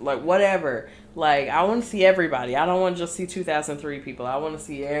of, like, whatever. Like, I want to see everybody. I don't want to just see 2003 people. I want to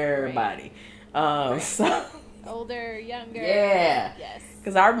see everybody. Right. So older, younger. Yeah. Yes.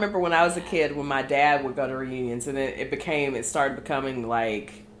 Because I remember when I was a kid, when my dad would go to reunions, and it started becoming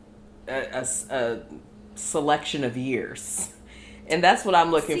like a selection of years. And that's what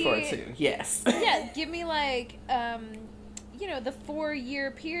I'm looking for too. Yes. Yeah, give me like, the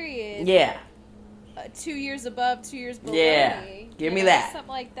 4-year period. Yeah. 2 years above, 2 years below. Yeah. Give me that. Something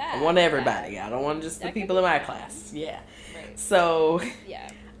like that. I want everybody. I don't want just the people in my class. Yeah. Right. So. Yeah.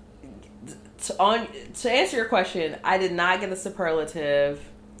 To answer your question, I did not get a superlative.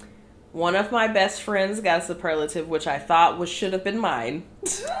 One of my best friends got a superlative, which I thought should have been mine.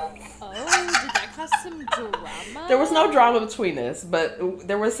 Oh, did that cause some drama? There was no drama between us, but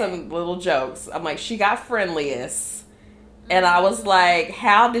there were some little jokes. I'm like, she got friendliest, And I was like,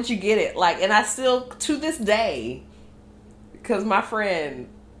 how did you get it? Like, and I still, to this day, because my friend,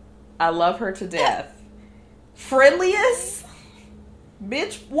 I love her to death. Friendliest?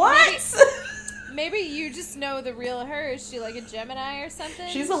 Bitch, what? Maybe you just know the real her. Is she like a Gemini or something?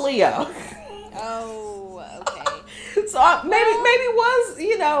 She's a Leo. Oh, okay. So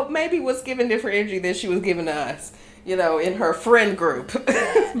maybe was giving different energy than she was giving to us, in her friend group.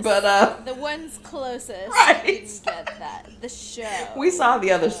 Yes. But the ones closest right. didn't get that. The show. We saw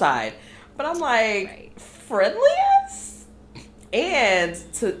the other side. But I'm like, friendliest? And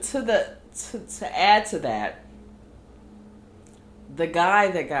to add to that, the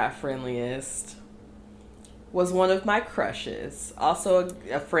guy that got friendliest was one of my crushes, also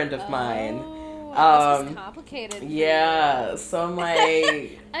a friend of mine. This was complicated. Yeah, so I'm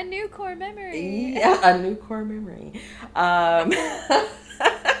like a new core memory. Yeah, a new core memory.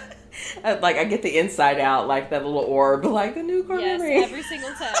 Like I get the inside out, like that little orb, like the new core memory. Yes, every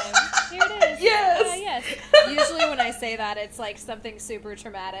single time. Here it is. Yes. Yes. Usually when I say that, it's like something super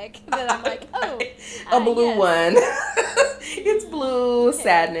traumatic that I'm like, oh, a blue yes. one. It's blue, okay.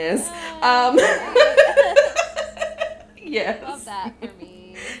 Sadness. Yes. Love that for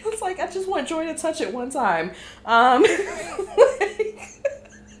me. It's like I just want Joy to touch it one time.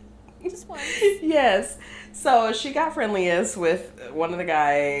 Just once. Yes. So she got friendliest with one of the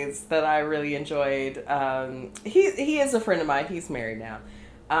guys that I really enjoyed. He is a friend of mine. He's married now.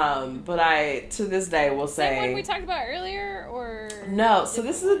 But I, to this day, will say... Same one we talked about earlier, or... No, so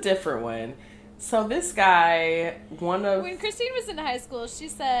this is a different one. So this guy, When Christine was in high school, she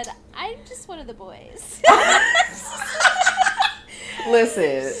said, I'm just one of the boys.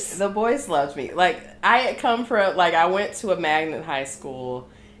 Listen, the boys loved me. Like, I had come from... Like, I went to a magnet high school,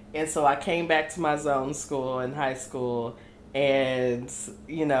 and so I came back to my zone school in high school, and,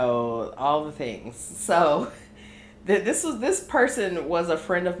 all the things. So... This person was a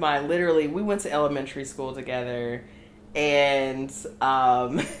friend of mine. Literally, we went to elementary school together, and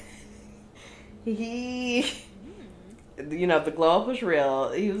he, the glow up was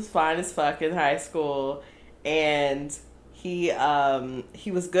real. He was fine as fuck in high school, and he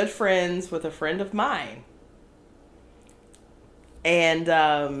was good friends with a friend of mine, and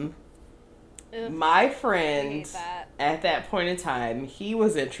my friend at that point in time, he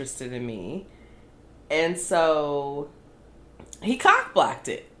was interested in me. And so he cock-blocked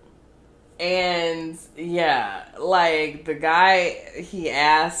it. And yeah, like the guy, he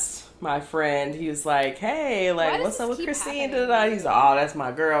asked my friend, he was like, hey, like, what's up with Christine? He's like, oh, that's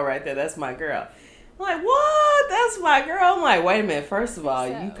my girl right there. That's my girl. I'm like, what? That's my girl? I'm like, wait a minute. First of all,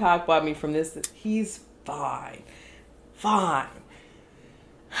 you cock-blocked me from this. He's fine. Fine.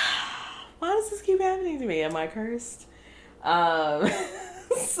 Why does this keep happening to me? Am I cursed?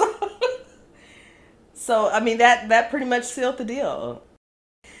 So, I mean, that pretty much sealed the deal.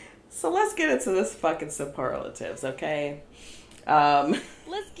 So let's get into this fucking superlatives, okay?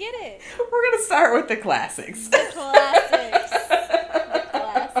 Let's get it. We're going to start with the classics. The classics.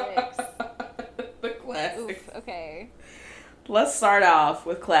 The classics. Oof, okay. Let's start off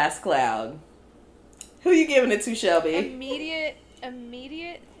with Class Cloud. Who you giving it to, Shelby?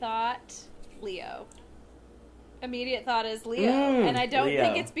 Immediate thought, Leo. Immediate thought is Leo, and I don't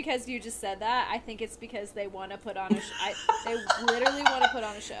think it's because you just said that. I think it's because they want to put on they literally want to put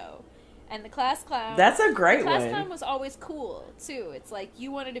on a show. And the class clown. That's a great one. The class clown was always cool too. It's like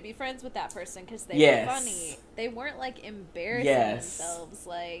you wanted to be friends with that person because they were funny. They weren't like embarrassing themselves.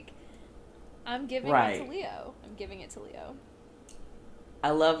 Like, I'm giving it to Leo. I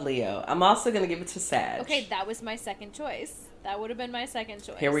love Leo. I'm also gonna give it to Sag. Okay, that was my second choice. That would have been my second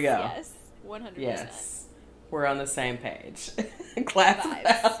choice. Here we go. Yes, 100%. Yes. We're on the same page. Class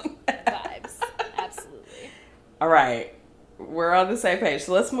Vibes. Absolutely. All right. We're on the same page.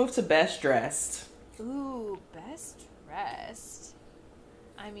 So let's move to best dressed. Ooh, best dressed.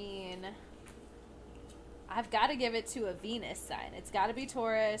 I mean, I've got to give it to a Venus sign. It's got to be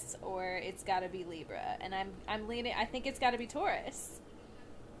Taurus or it's got to be Libra. And I'm leaning, I think it's got to be Taurus.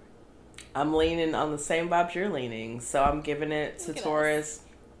 I'm leaning on the same vibes you're leaning. So I'm giving it to Taurus.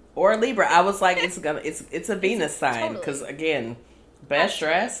 Or Libra. I was like, it's a Venus sign. Because, again, best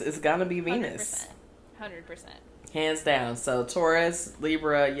dress is going to be Venus. 100%. Hands down. So, Taurus,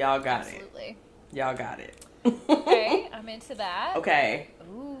 Libra, y'all got it. Absolutely. Y'all got it. Okay, I'm into that. Okay.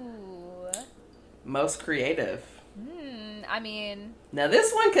 Ooh. Most creative. I mean... Now,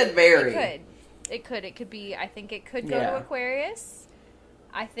 this one could vary. It could be, I think it could go to Aquarius.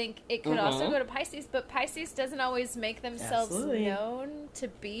 I think it could also go to Pisces, but Pisces doesn't always make themselves known to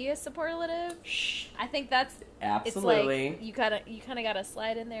be a superlative. I think that's absolutely. It's like you kind of gotta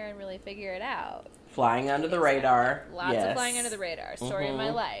slide in there and really figure it out. Flying under the radar. Lots of flying under the radar. Story of my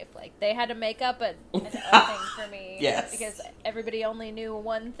life. Like, they had to make up a thing for me. Yes. Because everybody only knew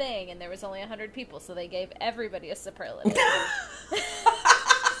one thing, and there was only 100 people, so they gave everybody a superlative.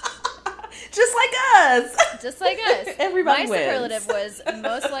 Just like us. Just like us. Everybody My wins. superlative was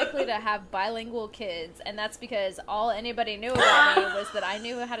most likely to have bilingual kids, and that's because all anybody knew about me was that I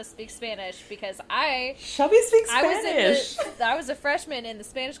knew how to speak Spanish, because Shelby speaks Spanish. I was a freshman in the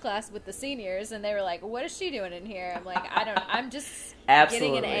Spanish class with the seniors, and they were like, "What is she doing in here?" I'm like, I'm just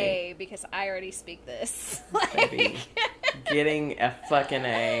getting an A because I already speak this. Baby, getting a fucking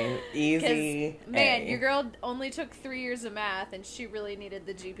A. Easy. Man, your girl only took 3 years of math, and she really needed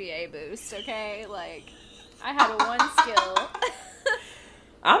the GPA boost, okay? Like, I had one skill.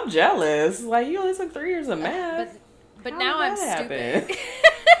 I'm jealous. Like, you only took 3 years of math. But now I'm stupid.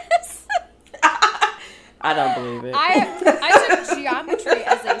 I don't believe it. I took geometry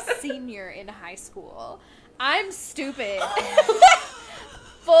as a senior in high school. I'm stupid.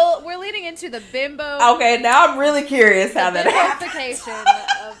 We're leading into the bimbo. Okay, now I'm really curious how that happened.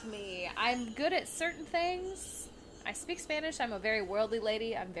 Bimbofication of me. I'm good at certain things. I speak Spanish. I'm a very worldly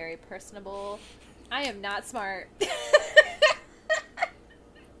lady. I'm very personable. I am not smart.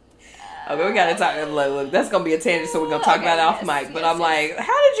 Okay, we gotta talk. Look, that's gonna be a tangent, so we're gonna talk about it off mic. But I'm like,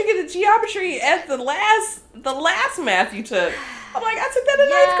 how did you get a geometry at the last math you took? I'm like, I took that in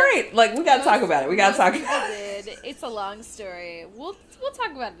 9th grade. Like, we gotta talk about it. We gotta talk about it. It's a long story. We'll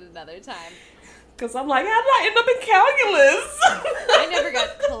talk about it another time. Because I'm like, how did I end up in calculus? I never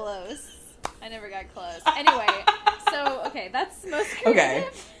got close. Anyway, so, okay, that's most creative. Okay.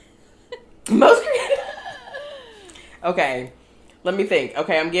 Most creative? Okay. Let me think.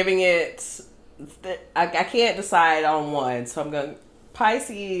 Okay, I'm giving it... I can't decide on one, so I'm going...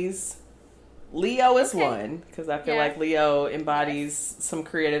 Pisces... Leo is one, because I feel like Leo embodies some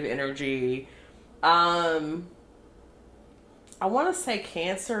creative energy. I want to say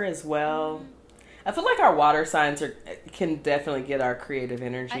Cancer as well. I feel like our water signs can definitely get our creative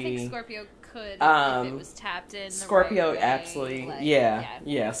energy. I think Scorpio could if it was tapped in. Scorpio, the right way. absolutely, Like,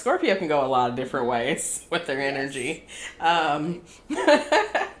 yeah. Scorpio can go a lot of different ways with their energy.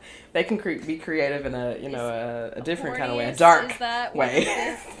 They can be creative in a different kind of way, a dark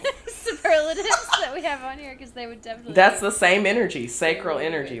way. Superlatives that we have on here, because they would definitely. That's the same energy, sacral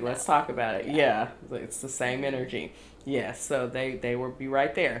energy. Let's talk about it. Yeah, it's the same energy. Yeah, so they will be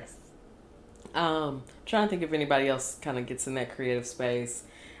right there. Trying to think if anybody else kind of gets in that creative space.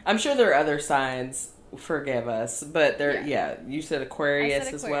 I'm sure there are other signs. Forgive us, but you said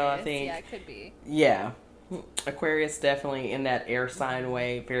Aquarius as well. I think. Yeah, it could be. Yeah, Aquarius definitely in that air sign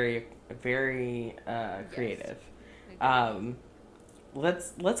way. Very, very creative.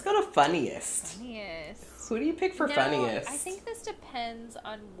 Let's go to funniest. Who do you pick for funniest? I think this depends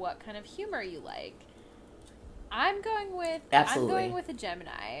on what kind of humor you like. I'm going with a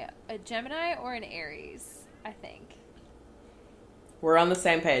Gemini or an Aries, I think. We're on the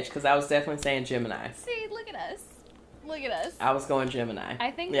same page, because I was definitely saying Gemini. See, look at us. I was going Gemini.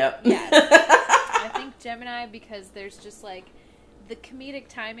 I think. Yep. Yeah. I think Gemini, because there's just like the comedic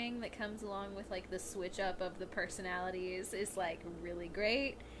timing that comes along with like the switch up of the personalities is like really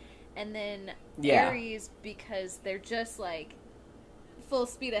great. And then Aries, because they're just like full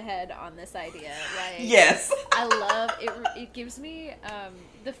speed ahead on this idea. Like, yes. I love it. It gives me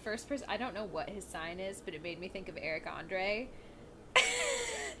the first person. I don't know what his sign is, but it made me think of Eric Andre.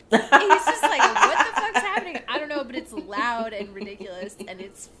 He's just like, what the fuck's happening? I don't know, but it's loud and ridiculous, and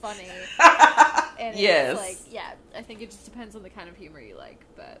it's funny. And it's like, I think it just depends on the kind of humor you like,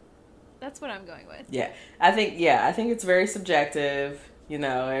 but that's what I'm going with. Yeah, I think it's very subjective.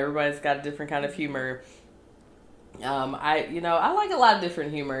 Everybody's got a different kind of humor. I like a lot of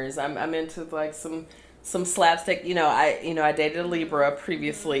different humors. I'm into like some slapstick. I dated a Libra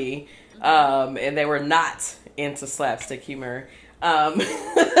previously, and they were not into slapstick humor. Sometimes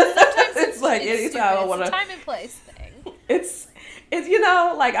it's like anytime I want to. It's a time and place thing. It's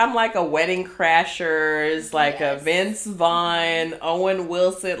like I'm like a Wedding Crashers, like a Vince Vaughn, Owen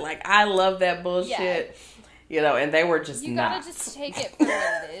Wilson. Like, I love that bullshit. Yeah. And they were just you not. You gotta just take it for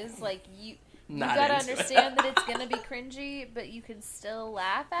what it is. Like, you gotta understand that it's gonna be cringy, but you can still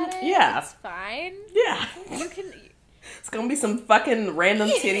laugh at it. Yeah. It's fine. Yeah. You can. It's gonna be some fucking random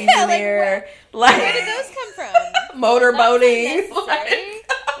titties in there. Where did those come from? Motorboating.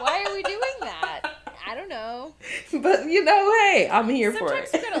 Why are we doing that? I don't know. But hey, I'm here for it.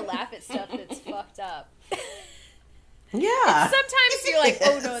 Sometimes you gotta laugh at stuff that's fucked up. Yeah. And sometimes you're like,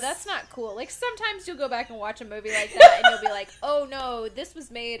 oh no, that's not cool. Like sometimes you'll go back and watch a movie like that and you'll be like, oh no, this was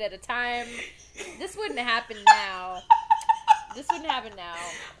made at a time. This wouldn't happen now. This wouldn't happen now.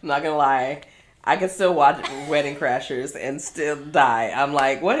 I'm not gonna lie. I can still watch Wedding Crashers and still die. I'm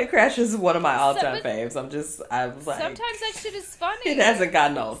like, Wedding Crashers is one of my all-time faves. I was like... Sometimes that shit is funny. It hasn't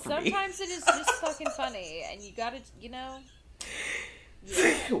gotten old for me. Sometimes it is just fucking funny. And you gotta, Yeah.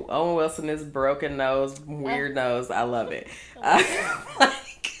 Owen Wilson is broken nose, weird nose. I love it.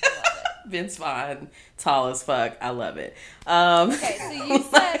 Vince Vaughn, tall as fuck. I love it. Okay, so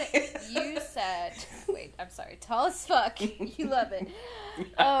you said, wait, I'm sorry, tall as fuck. You love it.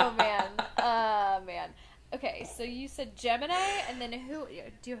 Oh man. Okay, so you said Gemini, and then who?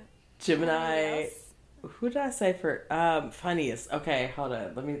 Do you? Gemini. Who did I say for funniest? Okay, hold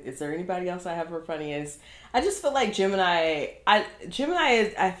on. Is there anybody else I have for funniest? I just feel like Gemini. I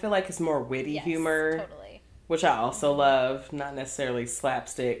feel like it's more witty humor. Totally. Which I also love. Not necessarily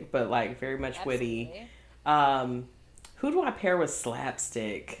slapstick, but like very much witty. Who do I pair with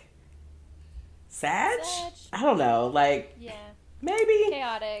slapstick? Sag? I don't know. Like, maybe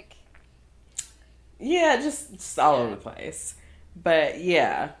chaotic. Yeah, just all over the place. But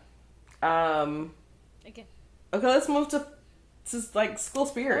yeah. Okay, let's move to like school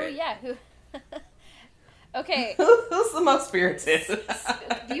spirit. Oh yeah, who? Okay. Who's the most spirited?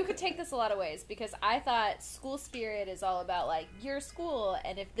 You could take this a lot of ways, because I thought school spirit is all about like your school,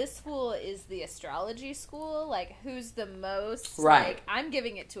 and if this school is the astrology school, like who's the most? Right. Like, I'm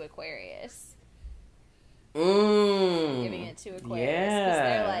giving it to Aquarius. Giving it to Aquarius because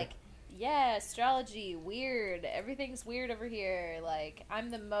they're like, yeah, astrology, weird. Everything's weird over here. Like, I'm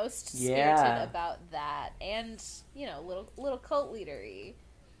the most spirited about that, and little cult leadery.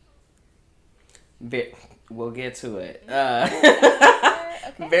 We'll get to it.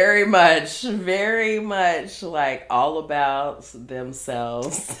 Okay. Very much like all about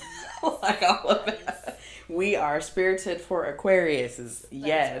themselves. Like all about. We are spirited for Aquariuses.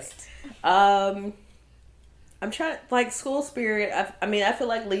 Yes. Right. I'm trying like school spirit. I feel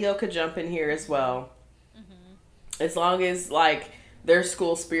like Leo could jump in here as well. Mm-hmm. As long as like their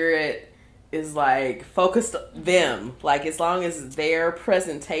school spirit is like focused them. Like as long as their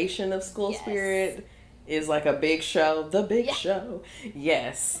presentation of school spirit is like a big show, the big show.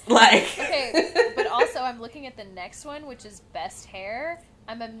 Yes. Like okay, but also I'm looking at the next one, which is best hair.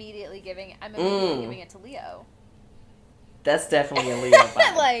 I'm immediately giving it to Leo. That's definitely a Leo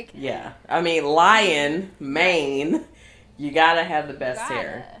vibe. Like, yeah. I mean, lion, mane, you gotta have the best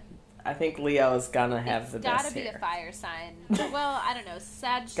hair. I think Leo is gonna have the best hair. It's gotta be a fire sign. Well, I don't know.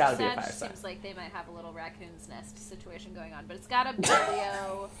 Sag seems like they might have a little raccoon's nest situation going on, but it's gotta be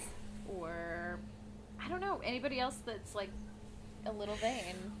Leo, or I don't know, anybody else that's like a little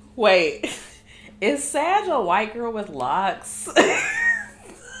vain. Wait, is Sag a white girl with locks?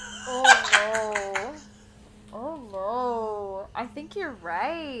 Oh no, I think you're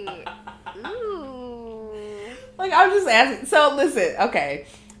right. Ooh. Like, I'm just asking. So, listen, okay.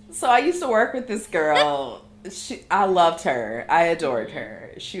 So, I used to work with this girl. I loved her. I adored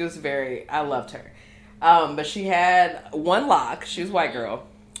her. I loved her. But she had one lock. She was a white girl.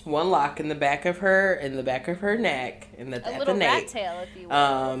 One lock in the back of her neck. A little rat tail, if you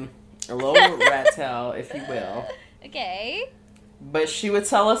will. A little rat tail, if you will. Okay. But she would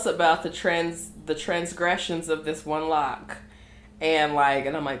tell us about the transgressions of this one lock. And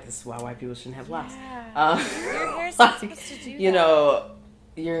I'm like, this is why white people shouldn't have locks. Your hair's not supposed to do that.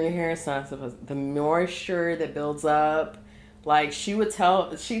 Your hair is not supposed the moisture that builds up. Like she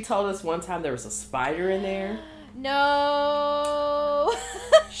told us one time there was a spider in there. No.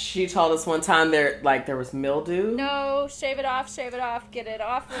 She told us one time there was mildew. No, shave it off, get it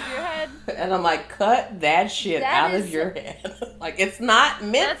off of your head. And I'm like, cut that shit out of your head. Like, it's not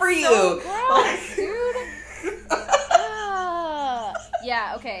meant for you. So gross, dude.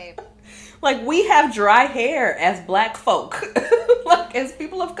 Yeah, okay. Like, we have dry hair as black folk. Like, as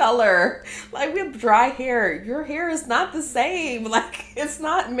people of color. Like, we have dry hair. Your hair is not the same. Like, it's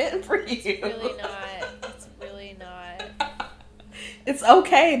not meant for you. It's really not. It's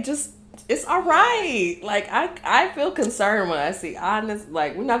okay. It's all right. Like, I feel concerned when I see honest.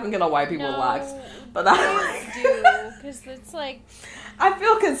 Like, we're not gonna get on white people with locks, but I do, because it's like I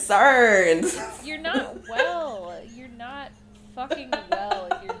feel concerned. You're not well. You're not fucking well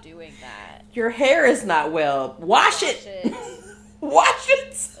if you're doing that. Your hair is not well. Wash it. Wash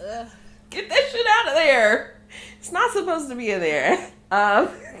it. Ugh. Get that shit out of there. It's not supposed to be in there. Yeah.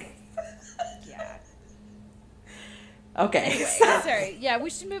 Okay. Anyway, sorry. Yeah, we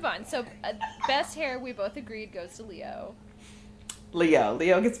should move on. So, best hair, we both agreed, goes to Leo. Leo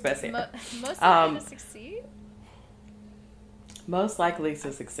gets best hair. Most likely to succeed? Most likely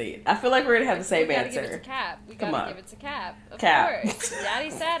to succeed. I feel like we're gonna have the same we gotta answer. Give it to Cap. We Come gotta on. give it to Cap. Of Cap. course. Daddy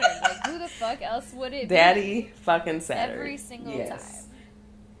Saturn. Like, who the fuck else would it Daddy be? fucking Saturn. Every single yes. time.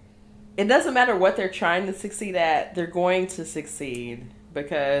 It doesn't matter what they're trying to succeed at, they're going to succeed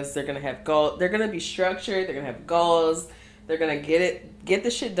because they're gonna have goals. They're gonna be structured, they're gonna have goals, they're gonna get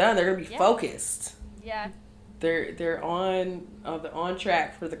the shit done, they're gonna be focused. Yeah. They're on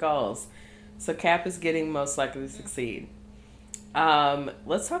track for the goals. So Cap is getting most likely to succeed.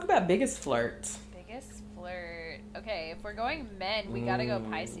 Let's talk about biggest flirt. Biggest flirt. Okay, if we're going men, we gotta go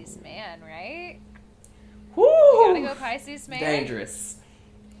Pisces man, right? Woo! We gotta go Pisces man. Dangerous.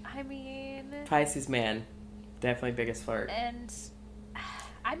 I mean, Pisces man. Definitely biggest flirt. And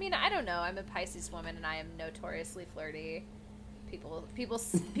I mean, I don't know. I'm a Pisces woman and I am notoriously flirty. People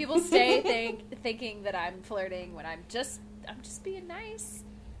stay thinking that I'm flirting when I'm just being nice.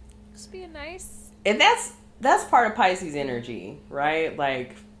 Just being nice. And that's part of Pisces energy, right?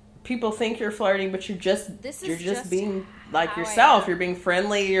 Like, people think you're flirting, but you're just being like yourself. You're being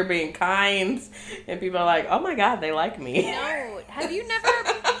friendly, you're being kind, and people are like, "Oh my god, they like me." No, have you never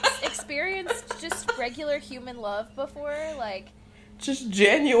experienced just regular human love before? Like, just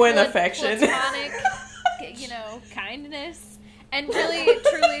genuine affection, platonic, kindness. And really,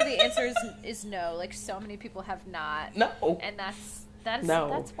 truly, the answer is no. Like, so many people have not. No, and that's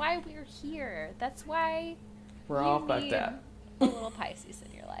why we're here. That's why we're all fucked up. A little Pisces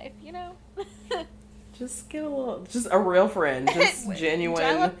in your life, you know. Just get just a real friend, just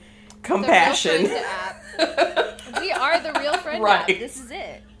genuine compassion. The Real Friend app. We are the Real Friend app. This is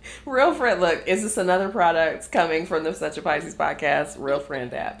it. Real Friend. Look, is this another product coming from the Such a Pisces podcast? Real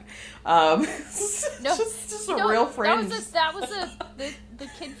Friend app. No, just a real friend. That was the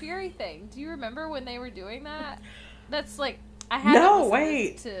Kid Fury thing. Do you remember when they were doing that? That's like. I haven't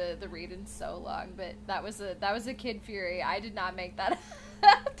listened to the read in so long, but that was a Kid Fury. I did not make that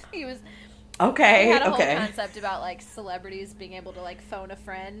up. He had a whole concept about like celebrities being able to like phone a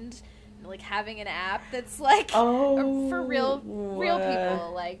friend, and, like having an app that's like for real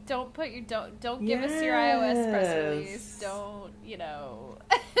people. Like don't give us your iOS press release. Don't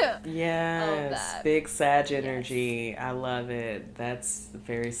Yes, big Sag energy. Yes. I love it. That's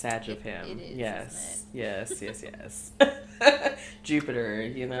very Sag of him. It is, yes. Jupiter,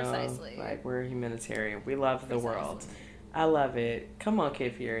 Precisely. Like we're humanitarian. We love the world. I love it. Come on,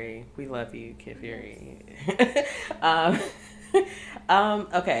 Kid Fury. We love you, Kid Fury.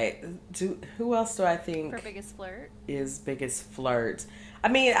 Okay. Who else do I think for biggest flirt is biggest flirt? I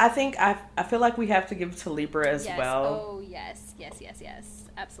mean, I feel like we have to give it to Libra as well. Oh yes.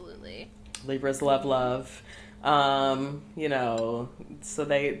 Absolutely. Libras love. So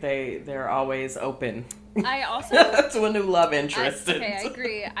they're always open. I also to a new love interest. I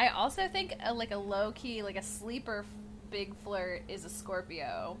agree. I also think a low key, like a sleeper big flirt is a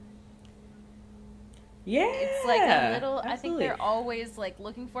Scorpio. Yeah, it's like a little. Absolutely. I think they're always like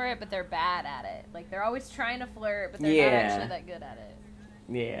looking for it, but they're bad at it. Like they're always trying to flirt, but they're not actually that good at it.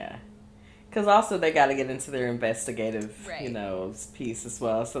 Yeah. Because also they got to get into their investigative, piece as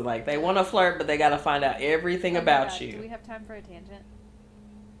well. So like they want to flirt, but they got to find out everything about you. Do we have time for a tangent?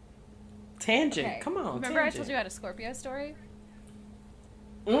 Tangent, okay. Come on. Remember I told you I had a Scorpio story?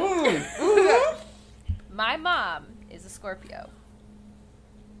 Mm-hmm. My mom is a Scorpio.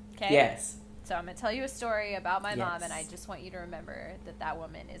 Okay? Yes. So I'm going to tell you a story about my mom, and I just want you to remember that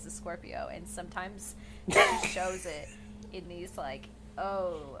woman is a Scorpio. And sometimes she shows it in these like,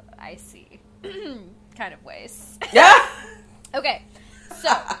 oh, I see kind of ways. Yeah. Okay. So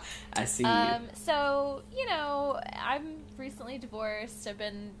I see you. So, I'm recently divorced. I've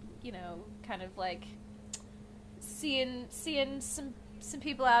been, kind of like seeing some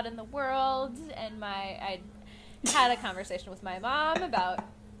people out in the world, and I had a conversation with my mom about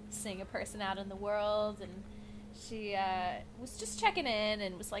seeing a person out in the world, and she was just checking in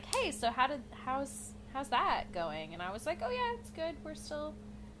and was like, "Hey, so how's that going?" And I was like, "Oh yeah, it's good. We're still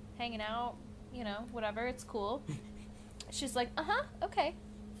hanging out, whatever. It's cool." She's like, okay,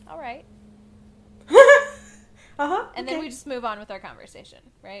 all right. And then we just move on with our conversation,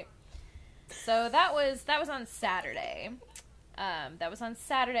 right? So that was on Saturday. That was on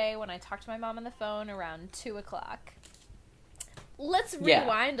Saturday when I talked to my mom on the phone around 2:00. Let's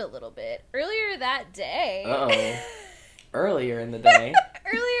rewind a little bit. Earlier that day. Earlier in the day.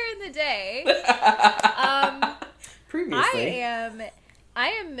 Previously. I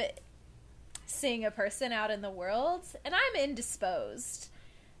am seeing a person out in the world, and I'm indisposed.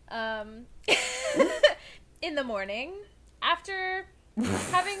 In the morning, after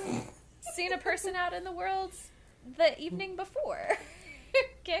having seen a person out in the world the evening before.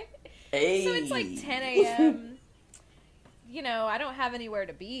 Okay? Hey. So it's like 10 a.m., you know, I don't have anywhere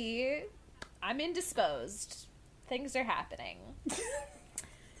to be. I'm indisposed. Things are happening.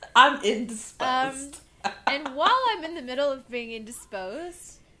 I'm indisposed. And while I'm in the middle of being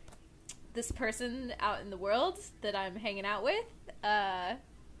indisposed, this person out in the world that I'm hanging out with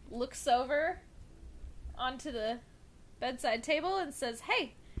looks over onto the bedside table and says,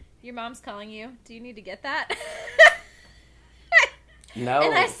 "Hey, your mom's calling you. Do you need to get that?" No.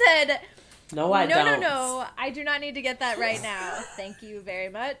 And I said, No, I don't. No, I do not need to get that right now. Thank you very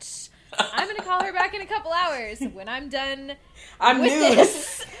much. I'm going to call her back in a couple hours when I'm done I'm with new.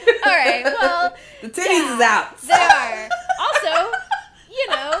 this. All right, well. The titties is out. They are. Also, you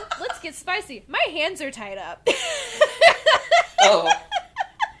know, let's get spicy. My hands are tied up. Oh.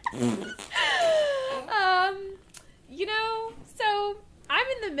 You know, so I'm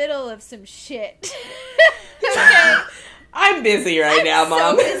in the middle of some shit. Okay. I'm busy right now, Mom.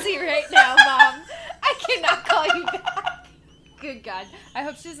 I'm so busy right now, Mom. I cannot call you back. Good God. I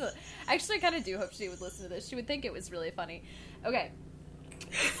hope I actually kind of do hope she would listen to this. She would think it was really funny. Okay.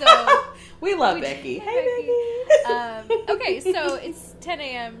 So. we love Becky. Hey, Becky. Okay, so it's 10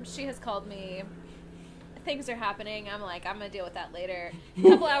 a.m. She has called me. Things are happening. I'm like, I'm going to deal with that later. A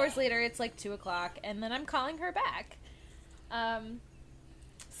couple hours later, it's like 2 o'clock, and then I'm calling her back.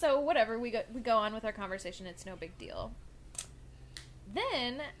 So whatever, we go on with our conversation. It's no big deal.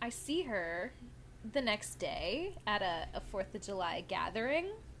 Then I see her the next day at a 4th of July gathering,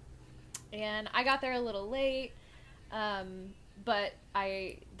 and I got there a little late, but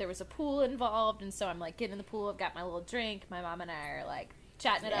there was a pool involved, and so I'm like getting in the pool. I've got my little drink. My mom and I are like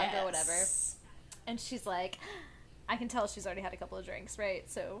chatting it up or whatever, and she's like, I can tell she's already had a couple of drinks, right?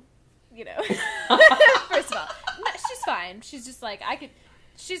 So, you know, first of all, no, she's fine. She's just like,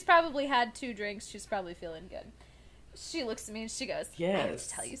 she's probably had 2 drinks. She's probably feeling good. She looks at me and she goes, yes. I have to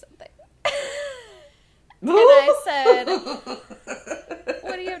tell you something. And I said,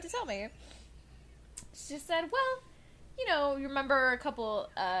 what do you have to tell me? She said, well, you know, you remember a couple,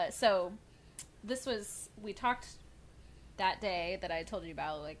 so we talked that day that I told you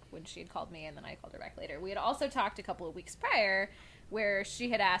about, like, when she had called me and then I called her back later. We had also talked a couple of weeks prior where she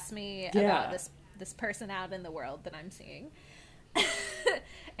had asked me about this person out in the world that I'm seeing.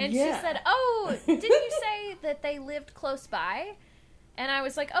 And she said, oh, didn't you say that they lived close by? And I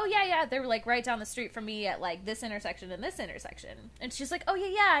was like, oh, yeah, they were, like, right down the street from me at, like, this intersection and this intersection. And she's like, oh,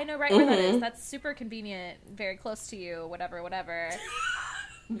 yeah, I know right where that is. That's super convenient, very close to you, whatever.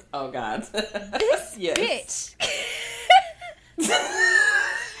 Oh, God. This bitch.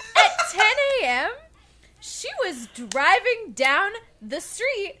 At 10 a.m., she was driving down the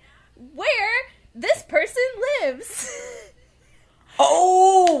street where this person lives.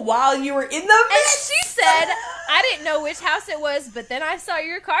 Oh, while you were in the mix? And she said, I didn't know which house it was, but then I saw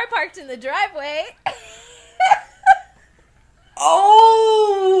your car parked in the driveway.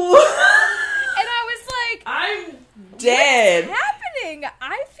 Oh! And I was like, I'm dead. What's happening?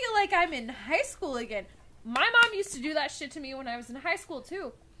 I feel like I'm in high school again. My mom used to do that shit to me when I was in high school,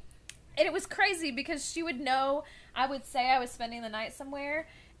 too. And it was crazy because she would know I would say I was spending the night somewhere,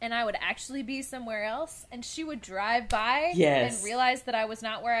 and I would actually be somewhere else, and she would drive by and realize that I was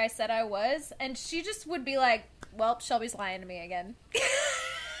not where I said I was, and she just would be like, well, Shelby's lying to me again.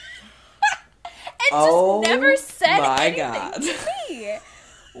 And just never said anything to me.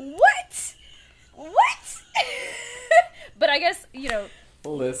 What? But I guess, you know,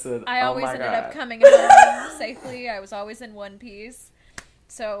 listen, I always ended up coming home safely. I was always in one piece,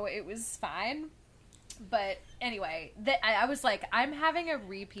 so it was fine. But anyway, I was like, I'm having a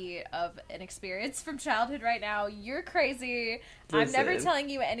repeat of an experience from childhood right now. You're crazy. Listen. I'm never telling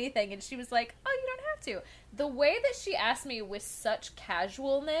you anything. And she was like, oh, you don't have to. The way that she asked me with such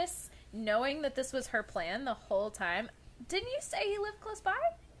casualness, knowing that this was her plan the whole time. Didn't you say he lived close by?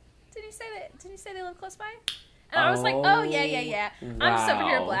 Didn't you say they live close by? And I was like, oh, yeah. Wow. I'm just over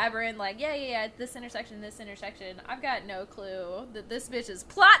here blabbering, like, yeah, this intersection. I've got no clue that this bitch is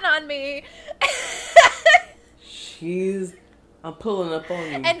plotting on me. I'm pulling up on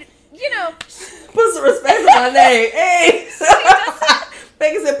you. And, you know. Put some respect on my name. Hey.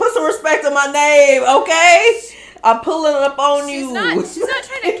 Becky said, put some respect on my name, okay? I'm pulling up on you. She's not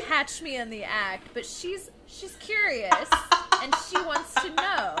trying to catch me in the act, but she's curious, and she wants to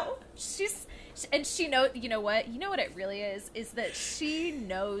know. And she knows, you know what it really is that she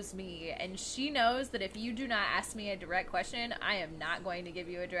knows me, and she knows that if you do not ask me a direct question, I am not going to give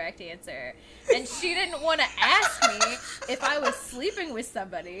you a direct answer. And she didn't want to ask me if I was sleeping with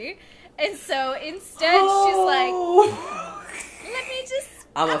somebody, and so instead she's like, let me just,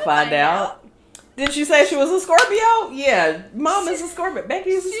 I'm gonna find out. Did she say she was a Scorpio? Yeah, Mom is a Scorpio.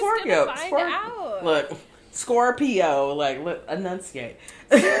 Becky is a Scorpio. She's gonna find out. Look, Scorpio, like, enunciate.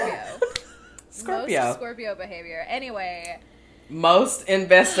 Scorpio. Most Scorpio behavior. Anyway. Most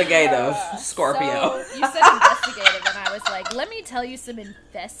investigative Scorpio. So you said investigative, and I was like, let me tell you some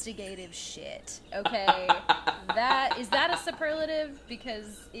investigative shit. Okay, is that a superlative?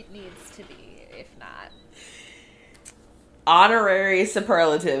 Because it needs to be. If not, honorary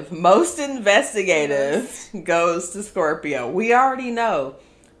superlative. Most investigative goes to Scorpio. We already know.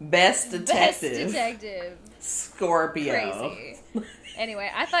 Best detective. Scorpio. Crazy. Anyway,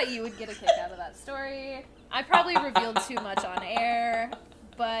 I thought you would get a kick out of that story. I probably revealed too much on air,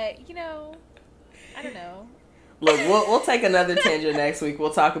 but, you know, I don't know. Look, we'll take another tangent next week.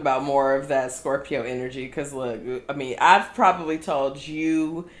 We'll talk about more of that Scorpio energy, because, look, I mean, I've probably told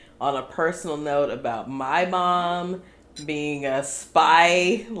you on a personal note about my mom being a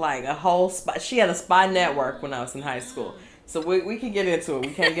spy, like a whole spy. She had a spy network when I was in high school. So we can get into it.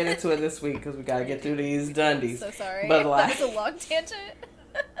 We can't get into it this week because we got to get through these Dundies. So sorry. But like, that was a long tangent.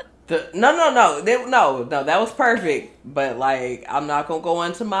 No, that was perfect. But like, I'm not gonna go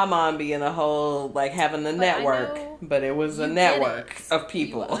into my mom being a whole like having a network. But it was a network of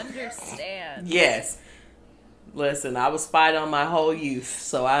people. You understand? Yes. Listen, I was spied on my whole youth,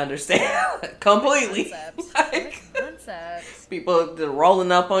 so I understand completely. Concept. People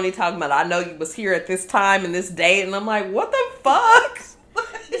rolling up on you talking about, I know you was here at this time and this date, and I'm like, what the fuck?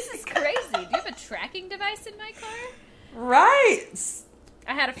 This is crazy. Do you have a tracking device in my car? Right.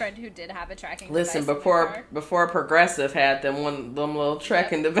 I had a friend who did have a tracking device. Listen, before Progressive had them little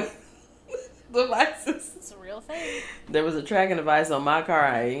tracking devices. It's a real thing. There was a tracking device on my car.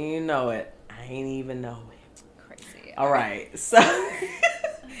 I didn't even know it. Crazy. All right. So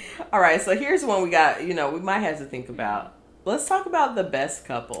here's one we got, we might have to think about. Let's talk about the best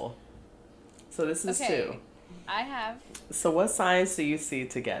couple. So this is two. I have. So what signs do you see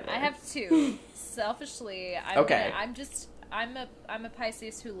together? I have two. Selfishly, I'm a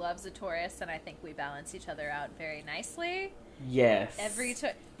Pisces who loves a Taurus, and I think we balance each other out very nicely. Yes.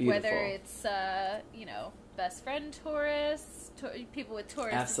 Whether it's best friend Taurus, people with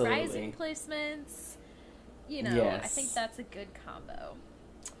Taurus rising placements, I think that's a good combo.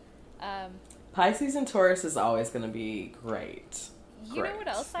 Pisces and Taurus is always going to be great. You know what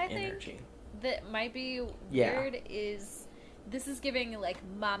else I think that might be weird is this is giving like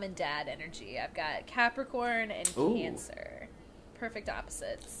mom and dad energy. I've got Capricorn and Cancer. Perfect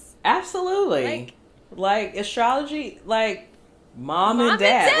opposites. Absolutely. Like astrology, like mom and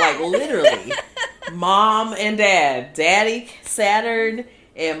dad. Like literally. Mom and dad. Daddy Saturn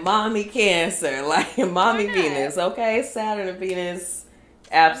and mommy Cancer. Like mommy Venus. Okay? Saturn and Venus.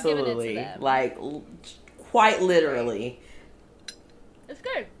 Absolutely. Like quite literally. It's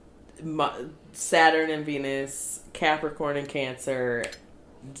good. Saturn and Venus, Capricorn and Cancer,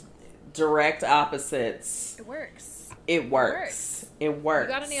 direct opposites. It works. You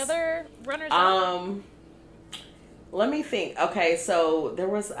got any other runners up? Let me think. Okay, so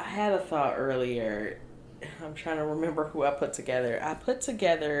I had a thought earlier. I'm trying to remember who I put together. I put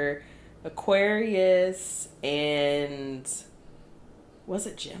together Aquarius and was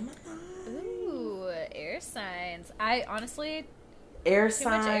it Gemini? Ooh, air signs. I honestly air too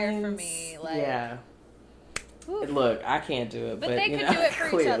signs. Much air for me. Like, yeah. Ooh. Look, I can't do it, but they can do it for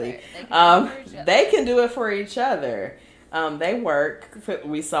clearly. each other. They can do it for each other. They work.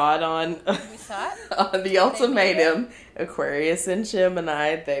 We saw it on on the ultimatum. Aquarius and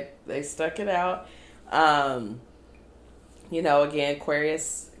Gemini. They stuck it out. Again,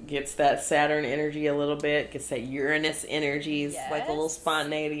 Aquarius gets that Saturn energy a little bit, gets that Uranus energy, like a little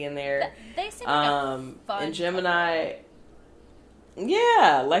spontaneity in there. They seem like a fun and Gemini,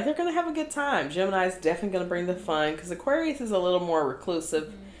 yeah, like they're gonna have a good time. Gemini is definitely gonna bring the fun because Aquarius is a little more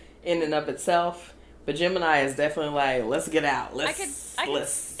reclusive in and of itself, but Gemini is definitely like, let's get out, let's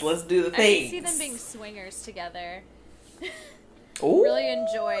do the thing. I can see them being swingers together. Ooh, really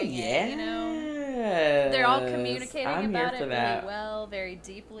enjoying it, They're all communicating about it really well, very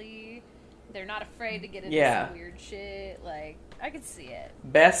deeply. They're not afraid to get into some weird shit. Like, I could see it.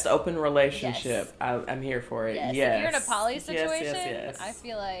 Best open relationship. Yes. I'm here for it. Yes. If you're in a poly situation, I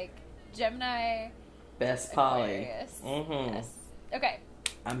feel like Gemini. Best poly. Aquarius. Mm-hmm. Yes. Okay.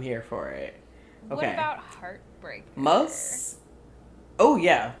 I'm here for it. Okay. What about Heartbreaker? Oh,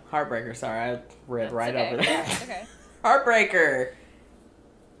 yeah. Heartbreaker. Sorry, I read over there. Okay. Heartbreaker.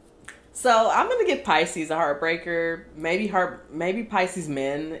 So I'm gonna give Pisces a heartbreaker. Maybe Pisces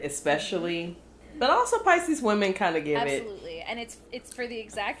men especially, but also Pisces women kind of give it. Absolutely, and it's for the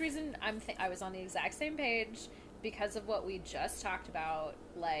exact reason I was on the exact same page because of what we just talked about.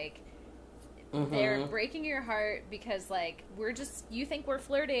 Like, they're breaking your heart because like you think we're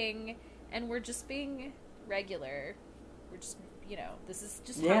flirting and we're just being regular. We're just, this is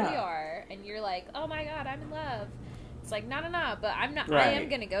just Yeah. how we are. And you're like, oh my God, I'm in love. It's like, no, but I'm not. Right. I am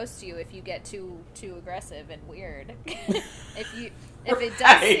gonna ghost you if you get too aggressive and weird. if it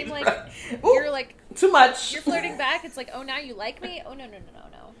does seem like you're like too much, you're flirting back. It's like, oh, now you like me. Oh, no.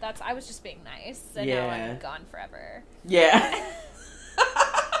 I was just being nice, and now I'm gone forever. Yeah.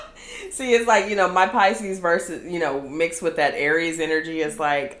 See, it's like, my Pisces versus, mixed with that Aries energy is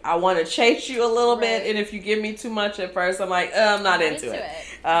like, I want to chase you a little bit, and if you give me too much at first, I'm like, I'm not into it.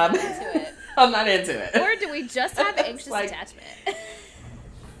 Not into it. I'm not into it. Or do we just have anxious attachment?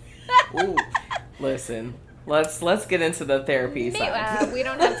 Ooh, listen, let's get into the therapy side. We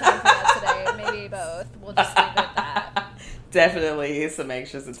don't have time for that today. Maybe both. We'll just leave it at that. Definitely some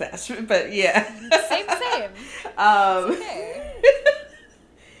anxious attachment, but yeah. Same. Okay.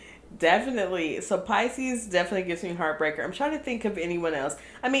 Definitely. So Pisces definitely gives me heartbreaker. I'm trying to think of anyone else.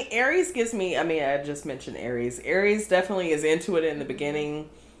 I mean, Aries gives me, I just mentioned Aries. Aries definitely is into it in the beginning,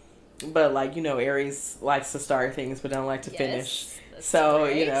 but like, Aries likes to start things but don't like to finish. So,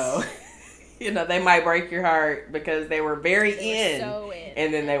 right. They might break your heart because they were very in, so in,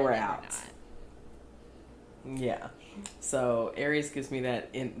 and then they were out. Yeah. So Aries gives me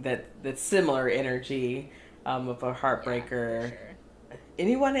that similar energy of a heartbreaker. Yeah, for sure.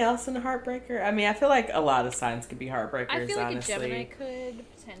 Anyone else in a heartbreaker? I mean, I feel like a lot of signs could be heartbreakers. I feel like honestly. a Gemini could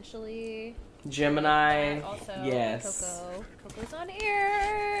potentially. Gemini, also, yes. Coco's on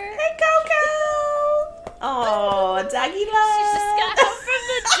air. Hey, Coco! Oh, doggy love. She just got home from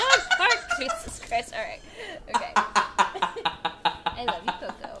the dog park. Jesus Christ! All right, okay. I love you,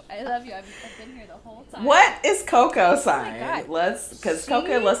 Coco. I love you. I've been here the whole time. What is Coco sign? Oh my God. Because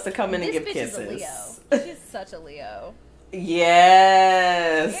Coco loves to come in and give kisses. Is a Leo. She's such a Leo.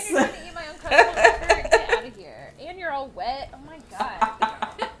 Yes. And you're gonna eat my own cup. Get out of here. And you're all wet. Oh my God.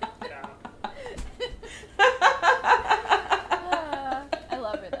 I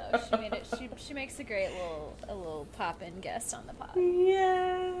love her though. She made it. She makes a great little pop-in guest on the pod.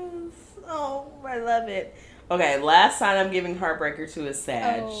 Yes. Oh, I love it. Okay, last sign I'm giving heartbreaker to is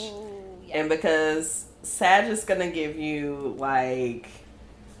Sag. Oh, yeah. And because Sag is gonna give you like,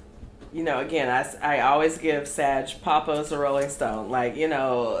 again, I always give Sag Papa's a Rolling Stone. Like,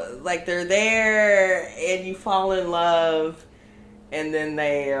 like they're there and you fall in love and then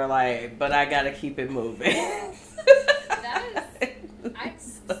they are like, but I gotta keep it moving. I'm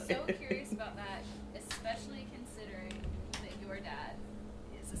so curious about that, especially considering that your dad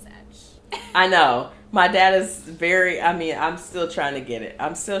is a Sag. I know. My dad is I'm still trying to get it.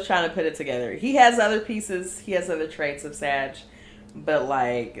 I'm still trying to put it together. He has other pieces. He has other traits of Sag. But,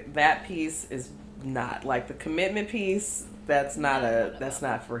 like, that piece is not. Like, the commitment piece, that's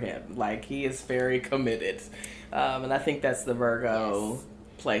not for him. Like, he is very committed. And I think that's the Virgo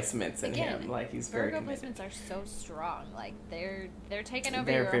placements in him. Like, he's very committed. Virgo placements are so strong. Like, they're taking over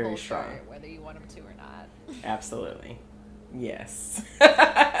They're your very whole strong. chart, whether you want them to or not. Absolutely. Yes.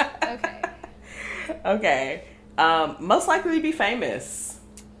 Okay. Okay. Most likely to be famous.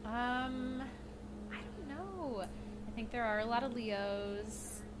 I don't know. I think there are a lot of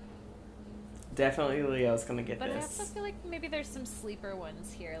Leos. Definitely Leo's gonna get But this. I also feel like maybe there's some sleeper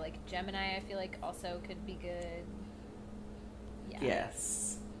ones here. Like Gemini, I feel like also could be good. Yeah.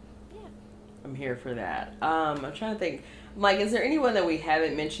 Yes. Yeah. I'm here for that. I'm trying to think. Like, is there anyone that we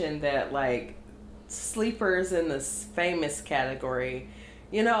haven't mentioned that, like, sleepers in this famous category?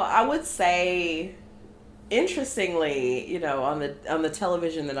 I would say, interestingly, on the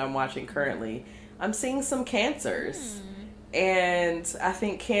television that I'm watching currently, I'm seeing some Cancers. And I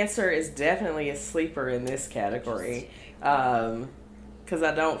think Cancer is definitely a sleeper in this category. Because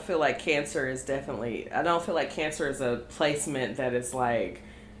I don't feel like Cancer is a placement that is like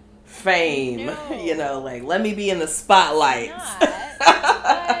fame. No. Like, let me be in the spotlight.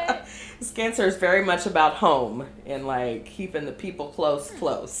 But Cancer is very much about home and like keeping the people close.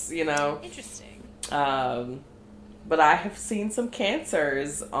 interesting. But I have seen some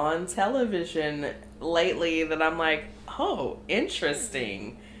Cancers on television lately that I'm like, oh,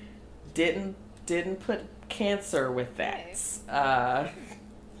 interesting. Didn't put Cancer with that.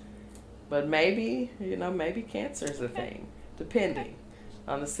 But maybe Cancer's a thing, depending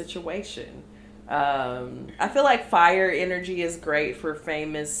on the situation. I feel like fire energy is great for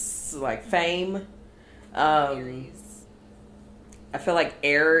famous, like fame. I feel like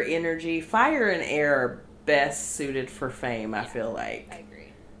air energy, fire and air are best suited for fame. I feel like I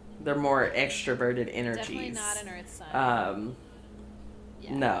agree. they're more extroverted energies. Definitely not an earth sign.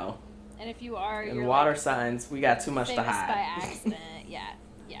 No. And if you are, In you're water like signs, we got too much to famous hide. by accident. Yeah,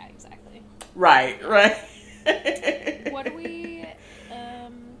 exactly. Right. What do we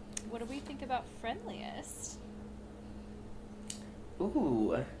think about friendliest.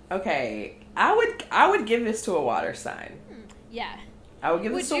 Ooh. Okay. I would give this to a water sign. Yeah. I would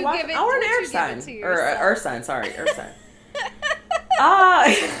give this to a Would water you give sign. it- Or an would air you give it sign. to Or yourself? earth sign, sorry, earth sign.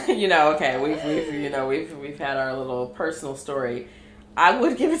 We've had our little personal story. I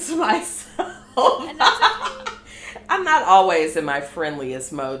would give it to myself. And that's okay. I'm not always in my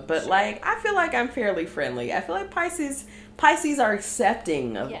friendliest mode, but like I feel like I'm fairly friendly. I feel like Pisces are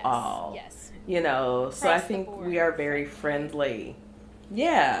accepting of all. Yes. You know, so I Across the think board. we are very friendly.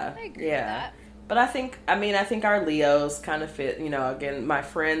 Yeah. I agree yeah. with that. But I think our Leos kind of fit. You know, again, my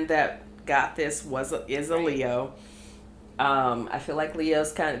friend that got this is a Right. Leo. I feel like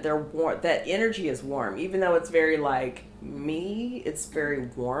Leos they're warm. That energy is warm, even though it's very like me. It's very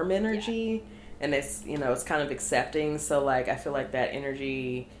warm energy, and it's it's kind of accepting. So like I feel like that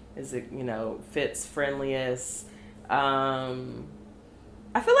energy is fits friendliest.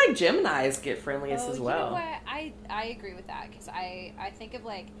 I feel like Geminis get friendliest as well. You know what? I agree with that because I think of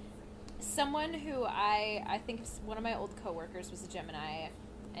like someone who I think one of my old coworkers was a Gemini,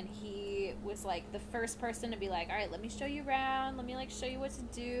 and he was like the first person to be like, all right, let me show you around, let me like show you what to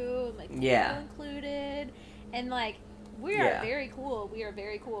do, like Yeah. people included, and like we are very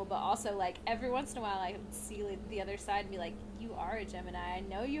cool, but also like every once in a while I would see like, the other side and be like, you are a Gemini, I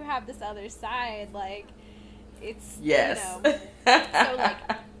know you have this other side, like it's Yes. so like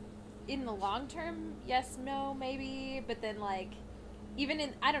in the long term, yes, no, maybe, but then like even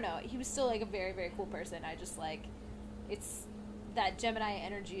in, I don't know, he was still like a very, very cool person. I just like, it's that Gemini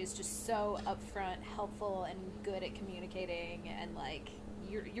energy is just so upfront, helpful, and good at communicating, and like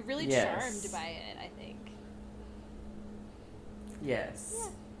you're really charmed by it, I think. Yes.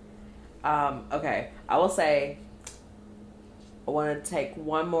 Yeah. Okay. I will say I want to take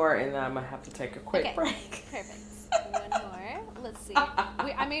one more, and then I'm gonna have to take a quick break. Perfect. One more. Let's see.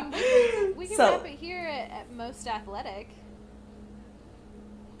 We can So- wrap it here at Most Athletic.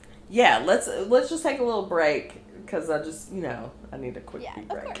 Yeah, let's just take a little break because I just I need a quick Of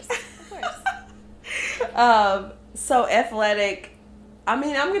break. course. So athletic. I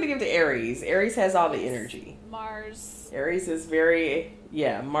mean, I'm gonna give to Aries. Aries has all the energy. Mars. Aries is very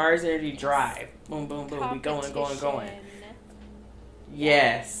Mars energy drive. Boom, boom, boom. We going. Competition.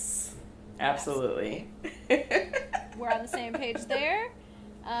 Yes, absolutely. We're on the same page there.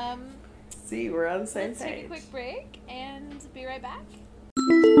 See, we're on the same Let's page. take a quick break and be right back.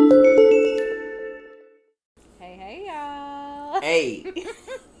 Hey, y'all. Hey.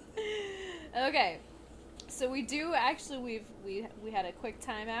 Okay, so we do actually we had a quick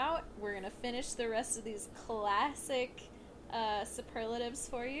timeout. We're gonna finish the rest of these classic superlatives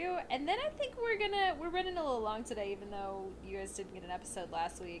for you, and then I think we're running a little long today, even though you guys didn't get an episode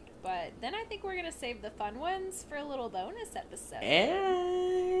last week. But then I think we're gonna save the fun ones for a little bonus episode.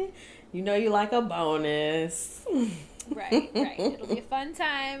 Hey, you like a bonus. Right. It'll be a fun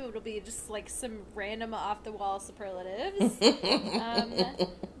time. It'll be just like some random off-the-wall superlatives.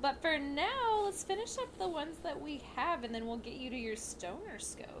 But for now, let's finish up the ones that we have, and then we'll get you to your stoner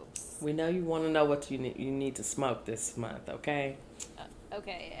scopes. We know you want to know what you need to smoke this month, okay?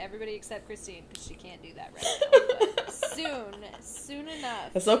 Okay, everybody except Christine, because she can't do that right now. But soon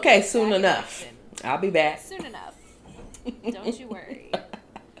enough. It's okay, Back soon in enough. action. I'll be back. Soon enough. Don't you worry.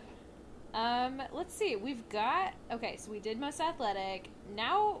 Let's see. We've got, okay, so we did most athletic.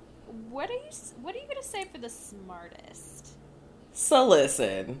 Now, what are you going to say for the smartest? So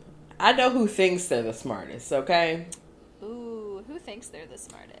listen, I know who thinks they're the smartest, okay? Ooh, who thinks they're the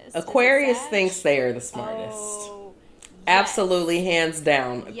smartest? Aquarius Is it Sag? thinks they are the smartest. Oh, yes. Absolutely, hands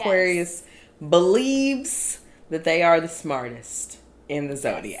down. Yes. Aquarius believes that they are the smartest in the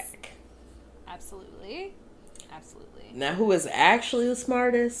zodiac. Absolutely. Now, who is actually the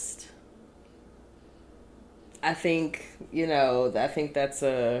smartest? I think, that's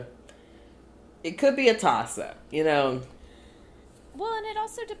it could be a toss-up, Well, and it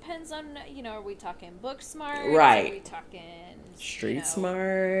also depends on, are we talking book smarts? Right. Are we talking Street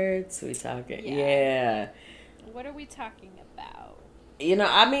smarts, we talking, yeah. What are we talking about?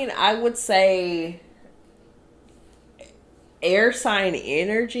 I would say air sign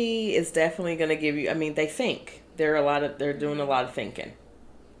energy is definitely going to give you, they think. They're doing a lot of thinking.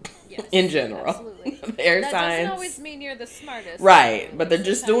 Yes, in general. Absolutely. Air that signs. doesn't always mean you're the smartest. Right, but they're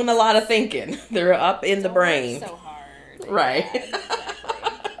just doing a lot of thinking. They're up in the Don't brain. work so hard. Right. Yeah,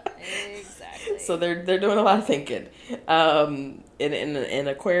 exactly. So they're doing a lot of thinking. And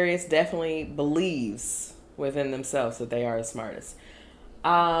Aquarius definitely believes within themselves that they are the smartest.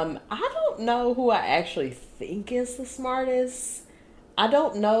 I don't know who I actually think is the smartest. I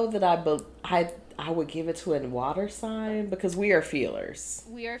don't know that I I would give it to a water sign because we are feelers.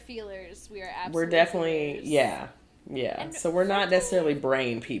 We are feelers. We are absolutely We're definitely, feelers. yeah. And so we're not necessarily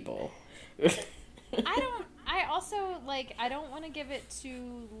brain people. I also, like, I don't want to give it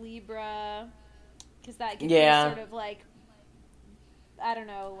to Libra because that gives Yeah. me sort of, like, I don't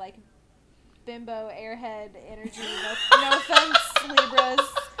know, like, bimbo airhead energy. No offense, Libras.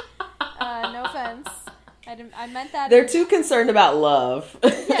 No offense. I meant that. They're too concerned about love.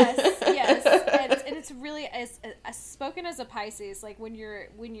 Yes. And it's really, as spoken as a Pisces, like, when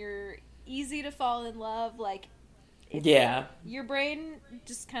you're easy to fall in love, like, your brain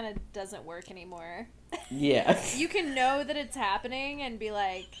just kind of doesn't work anymore. Yeah. You can know that it's happening and be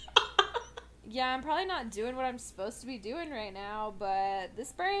like, yeah, I'm probably not doing what I'm supposed to be doing right now, but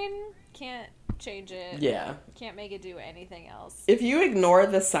this brain can't change it. Yeah. Can't make it do anything else. If you ignore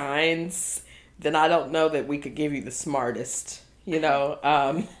the signs, then I don't know that we could give you the smartest,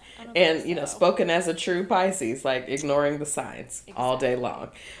 and, so. Spoken as a true Pisces, like ignoring the signs all day long.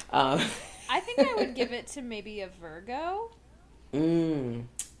 I think I would give it to maybe a Virgo.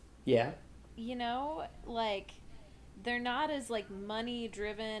 Yeah. Like, they're not as, like, money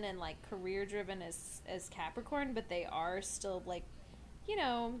driven and, like, career driven as Capricorn, but they are still, like,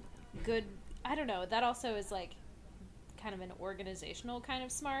 good. I don't know. That also is, like, kind of an organizational kind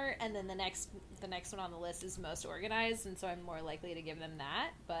of smart, and then the next one on the list is most organized, and so I'm more likely to give them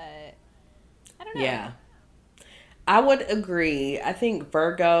that, but I don't know. Yeah. I would agree. I think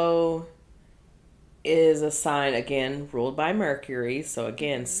Virgo is a sign, again, ruled by Mercury, so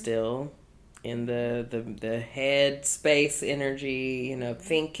again, still in the head space energy,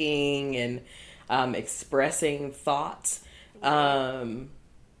 thinking and expressing thoughts. But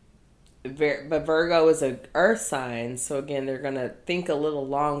Virgo is a earth sign, so again, they're going to think a little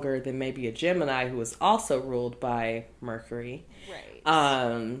longer than maybe a Gemini, who is also ruled by Mercury. Right.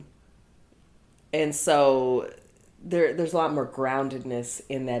 And so there's a lot more groundedness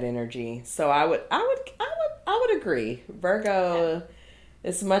in that energy. So I would agree. Virgo,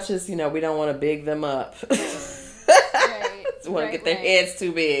 as much as, we don't want to big them up. Right. Want to get their heads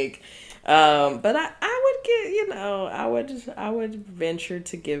too big. But I would venture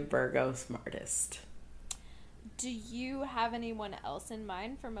to give Virgo smartest. Do you have anyone else in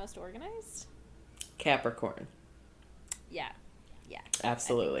mind for most organized? Capricorn. Yeah.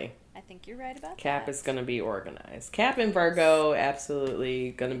 Absolutely. I think you're right about Cap that. is going to be organized. Cap and Virgo,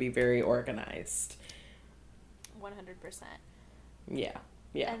 absolutely going to be very organized. 100%. Yeah.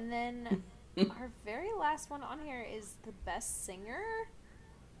 And then our very last one on here is the best singer,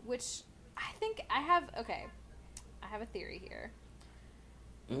 which I think I have a theory here.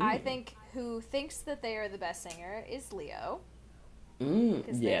 I think who thinks that they are the best singer is Leo.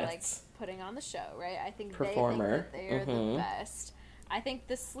 Because they like putting on the show, right? I think Performer. they think that they are the best. I think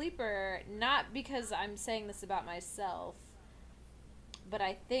the sleeper, not because I'm saying this about myself, but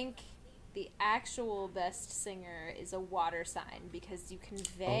I think the actual best singer is a water sign because you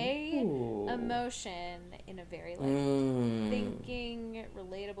convey emotion in a very thinking,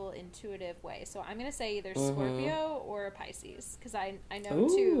 relatable, intuitive way. So I'm going to say either Scorpio or a Pisces because I know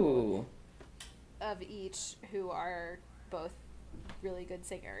two of each who are both really good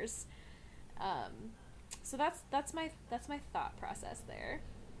singers. So that's my thought process there.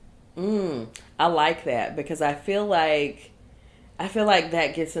 I like that because I feel like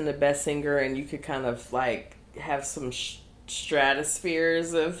that gets in the best singer, and you could kind of like have some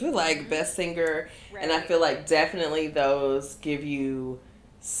stratospheres of like best singer, right. And I feel like definitely those give you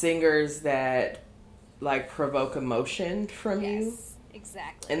singers that like provoke emotion from you,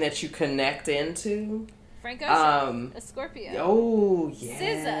 exactly, and that you connect into. Frank Ocean, a Scorpio. Oh, yes.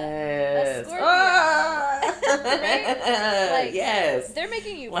 SZA, a Scorpio. Right? Like, yes. They're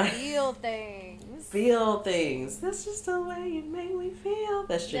making you feel things. Feel things. That's just the way you make me feel.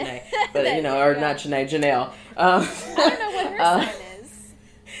 That's Janae. But, or not Janae, Janelle. I don't know what her sign is.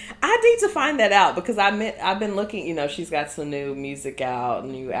 I need to find that out because I've been looking, she's got some new music out,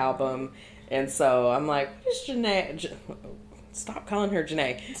 new album. And so I'm like, what is Janae? Stop calling her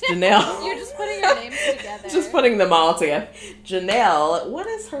Janae. Janelle. You're just putting your names together. Just putting them all together. Janelle, what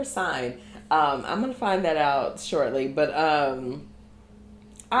is her sign? I'm going to find that out shortly. But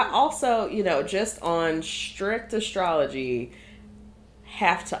I also, just on strict astrology,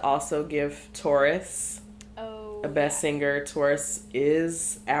 have to also give Taurus a best singer. Taurus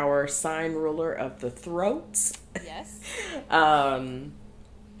is our sign ruler of the throat. Yes.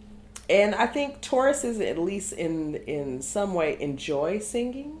 And I think Taurus is at least in some way enjoy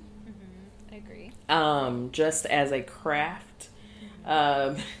singing. I agree. Just as a craft.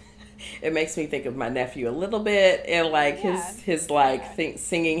 it makes me think of my nephew a little bit, and like his like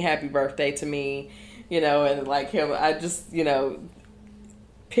singing happy birthday to me, and like him, I just,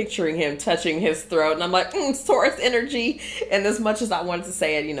 picturing him touching his throat, and I'm like, Taurus energy. And as much as I wanted to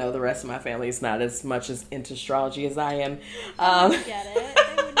say it, the rest of my family is not as much as into astrology as I am. They wouldn't get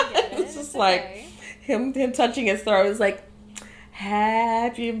it. It's just like him touching his throat is like,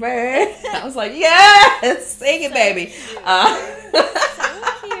 happy birthday. I was like, yes, sing it, baby. So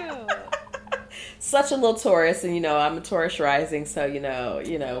cute. Such a little Taurus, and I'm a Taurus rising, so we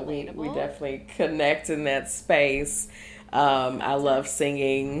definitely connect in that space. I love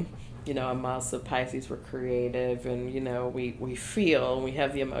singing. I'm also Pisces. We're creative, and we feel, and we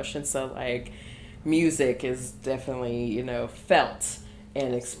have the emotion. So like, music is definitely felt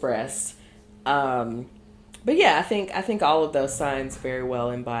and expressed. But yeah, I think all of those signs very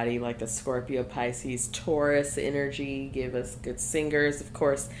well embody like the Scorpio, Pisces, Taurus energy. Give us good singers. Of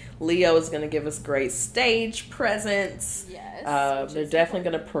course, Leo is going to give us great stage presence. Yes, they're definitely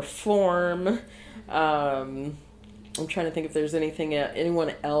going to perform. I'm trying to think if there's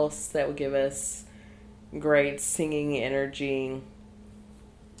anyone else that would give us great singing energy.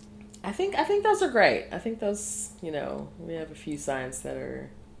 I think those are great. I think those, we have a few signs that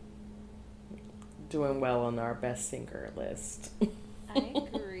are doing well on our best singer list. I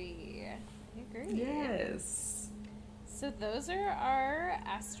agree. Yes. So those are our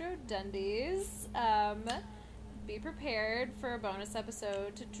AstroDundies. Be prepared for a bonus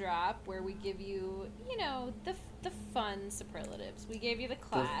episode to drop where we give you, the fun superlatives. We gave you the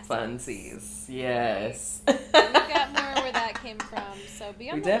classics. The funsies, yes. And we got more where that came from, so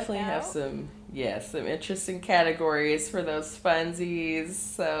be on the lookout. We definitely have some interesting categories for those funsies.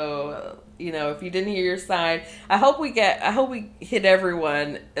 So, if you didn't hear your sign, I hope we hit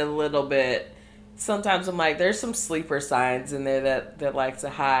everyone a little bit. Sometimes I'm like, there's some sleeper signs in there that like to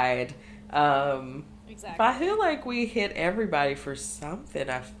hide. Exactly. But I feel like we hit everybody for something.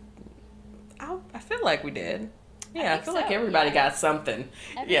 I feel like we did. Yeah, I feel like everybody got something.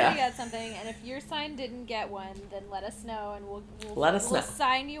 Everybody got something, and if your sign didn't get one, then let us know, and we'll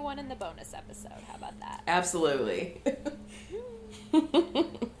assign you one in the bonus episode. How about that? Absolutely.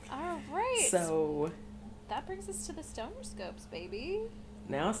 All right. So that brings us to the stoner scopes, baby.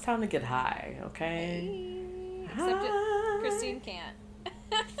 Now it's time to get high, okay? Hey. Except Christine can't.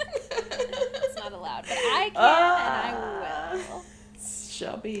 It's not allowed, but I can, and I will.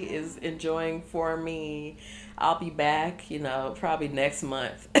 Shelby is enjoying for me. I'll be back, probably next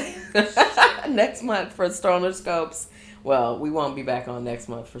month. Next month for Stoner Scopes. Well, we won't be back on next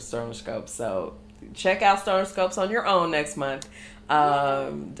month for Stoner Scopes, so check out Stoner Scopes on your own next month.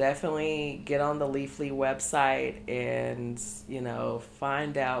 Definitely get on the Leafly website and,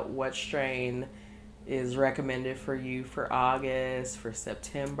 find out what strain is recommended for you for August, for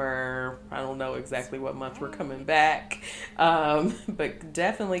September. I don't know exactly what month we're coming back. But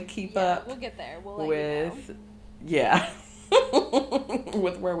definitely keep up. We'll get there. We'll with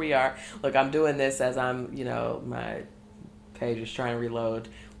with where we are. Look, I'm doing this as I'm, my page is trying to reload.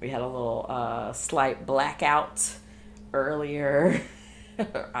 We had a little slight blackout earlier.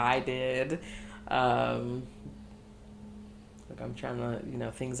 I did. Look, I'm trying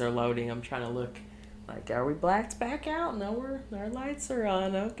to, things are loading. I'm trying to look. Like, are we blacked back out? No, our lights are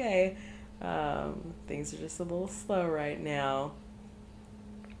on. Okay. Things are just a little slow right now.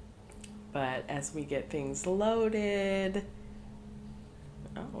 But as we get things loaded...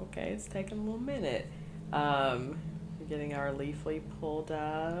 Oh, okay. It's taking a little minute. We're getting our Leafly pulled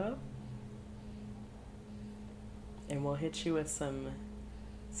up. And we'll hit you with some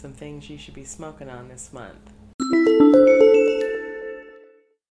things you should be smoking on this month.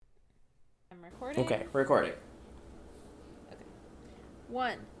 Okay, recording. Okay.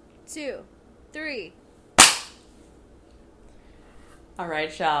 1, 2, 3. All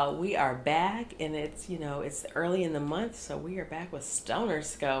right, y'all. We are back, and it's it's early in the month, so we are back with Stoner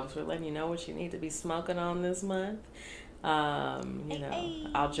Scopes. We're letting you know what you need to be smoking on this month.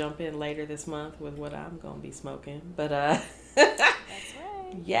 I'll jump in later this month with what I'm gonna be smoking, but That's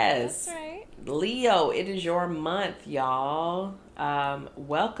right. Yes. That's right. Leo, it is your month, y'all.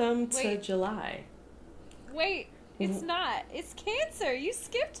 Welcome to July. Wait, it's not. It's Cancer. You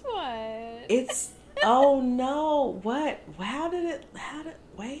skipped one. It's oh no. What?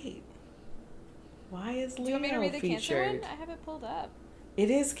 Wait. Why is Leo featured? Do you want me to read the Cancer one? I have it pulled up. It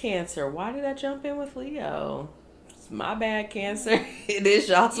is Cancer. Why did I jump in with Leo? It's my bad, Cancer. It is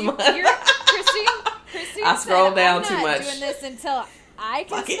y'all's month. Christine I scrolled down too much. I'm not doing this until I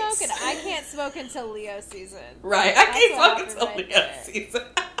can smoke, and I can't smoke until Leo season. Right, I can't smoke until Leo season.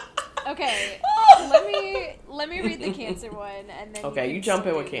 Okay, let me read the Cancer one, and then Okay, you jump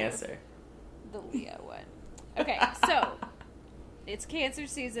in with Cancer. The Leo one. Okay, so it's Cancer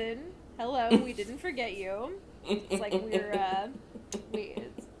season. Hello, we didn't forget you. It's like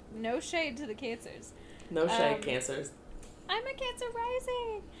it's no shade to the Cancers. No shade, Cancers. I'm a Cancer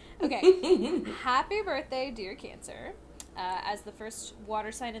rising. Okay, happy birthday, dear Cancer. As the first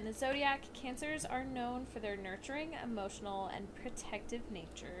water sign in the zodiac, Cancers are known for their nurturing, emotional, and protective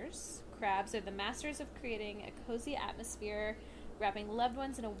natures. Crabs are the masters of creating a cozy atmosphere, wrapping loved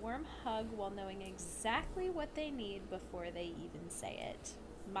ones in a warm hug while knowing exactly what they need before they even say it.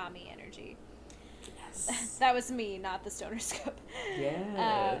 Mommy energy. Yes. That was me, not the stoner scope.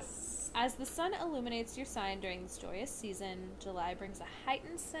 Yes. As the sun illuminates your sign during this joyous season, July brings a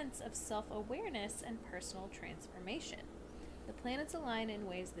heightened sense of self-awareness and personal transformation. The planets align in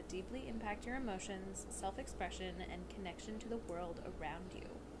ways that deeply impact your emotions, self-expression, and connection to the world around you.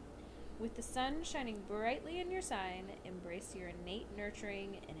 With the sun shining brightly in your sign, embrace your innate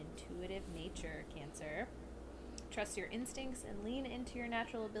nurturing and intuitive nature, Cancer. Trust your instincts and lean into your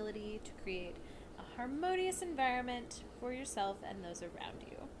natural ability to create a harmonious environment for yourself and those around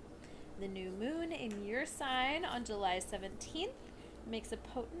you. The new moon in your sign on July 17th makes a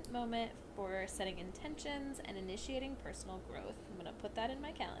potent moment for setting intentions and initiating personal growth. I'm going to put that in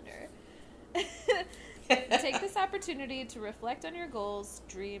my calendar. Take this opportunity to reflect on your goals,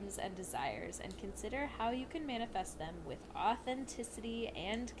 dreams, and desires, and consider how you can manifest them with authenticity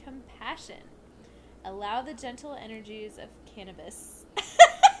and compassion. Allow the gentle energies of cannabis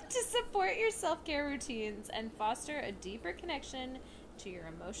to support your self-care routines and foster a deeper connection to your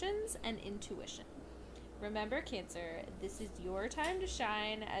emotions and intuition. Remember, Cancer, this is your time to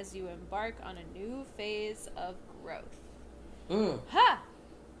shine as you embark on a new phase of growth. Ha!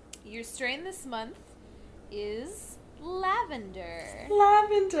 Your strain this month is Lavender.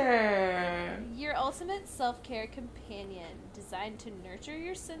 Lavender. Your ultimate self-care companion, designed to nurture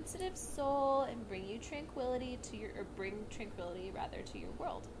your sensitive soul and bring tranquility to your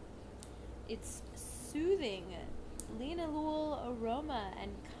world. Its soothing linalool aroma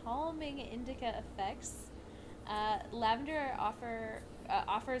and calming indica effects. Lavender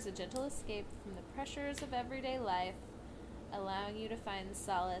offers a gentle escape from the pressures of everyday life, allowing you to find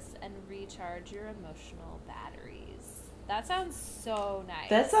solace and recharge your emotional batteries. That sounds so nice.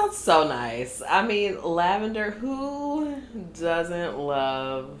 That sounds so nice. I mean, lavender, who doesn't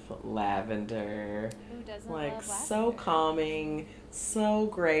love lavender? Who doesn't like, love lavender? So calming, so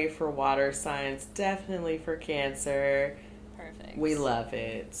great for water signs, definitely for Cancer. Perfect. We love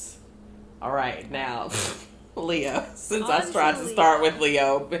it. All right, now, Leo, since On I tried to Leo. start with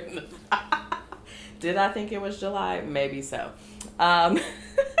Leo. Did I think it was July? Maybe so.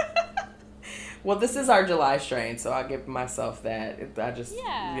 Well, this is our July strain, so I'll give myself that. I just,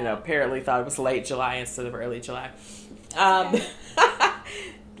 apparently thought it was late July instead of early July. Okay.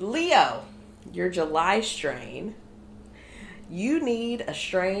 Leo, your July strain. You need a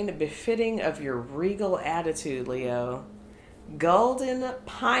strain befitting of your regal attitude, Leo. Golden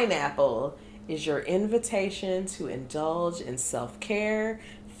Pineapple is your invitation to indulge in self-care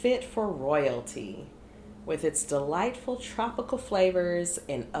fit for royalty. With its delightful tropical flavors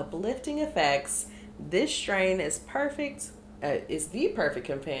and uplifting effects, this strain is the perfect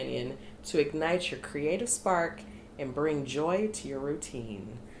companion to ignite your creative spark and bring joy to your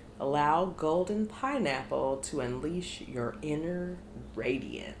routine. Allow Golden Pineapple to unleash your inner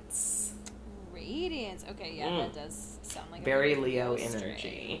radiance. Radiance. Okay, yeah, that does sound like very a Leo strain.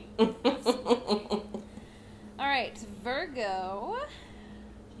 energy. All right, Virgo,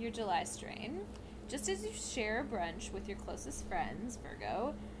 your July strain. Just as you share a brunch with your closest friends,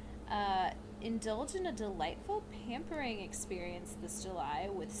 Virgo, indulge in a delightful pampering experience this July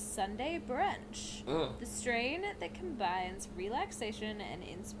with Sunday Brunch. The strain that combines relaxation and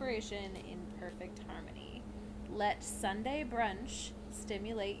inspiration in perfect harmony. Let Sunday Brunch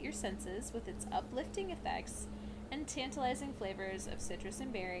stimulate your senses with its uplifting effects and tantalizing flavors of citrus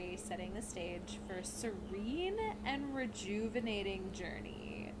and berry, setting the stage for a serene and rejuvenating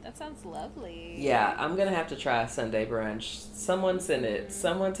journey. That sounds lovely. Yeah, I'm going to have to try Sunday Brunch. Someone send it.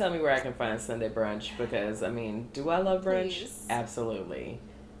 Someone tell me where I can find Sunday Brunch because, I mean, do I love brunch? Please. Absolutely.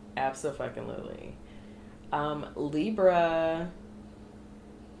 Abso-fucking-lutely. Libra,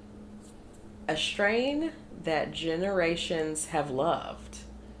 a strain that generations have loved.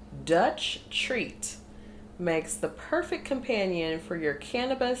 Dutch Treat makes the perfect companion for your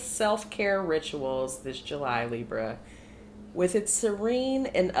cannabis self-care rituals this July, Libra. With its serene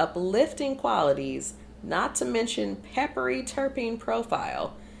and uplifting qualities, not to mention peppery terpene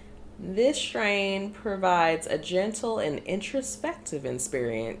profile, this strain provides a gentle and introspective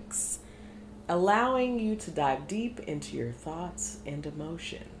experience allowing you to dive deep into your thoughts and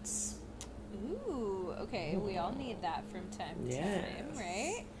emotions. Ooh, okay. We all need that from time to time,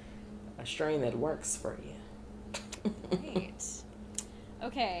 right? A strain that works for you. Right.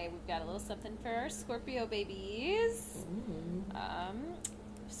 Okay, we've got a little something for our Scorpio babies.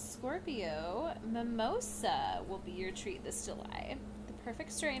 Scorpio, mimosa will be your treat this July. The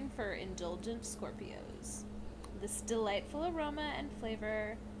perfect strain for indulgent Scorpios. This delightful aroma and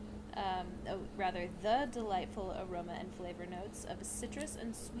flavor, the delightful aroma and flavor notes of citrus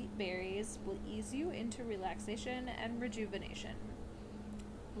and sweet berries will ease you into relaxation and rejuvenation.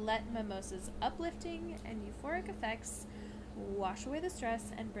 Let mimosa's uplifting and euphoric effects wash away the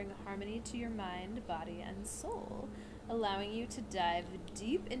stress and bring harmony to your mind, body, and soul, allowing you to dive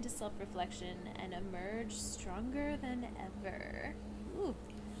deep into self-reflection and emerge stronger than ever. Ooh,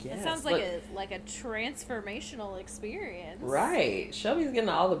 Yes, that sounds like a transformational experience. Right. Shelby's getting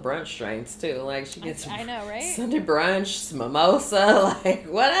all the brunch strains too. Like she gets I know, right? Sunday brunch, mimosa, like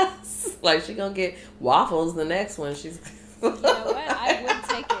what else? Like she gonna get waffles the next one. She's You know what? I would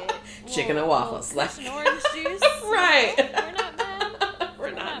take it. Chicken and waffles. Like orange juice. Right. We're not mad.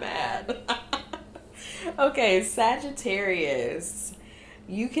 We're not mad. Okay, Sagittarius.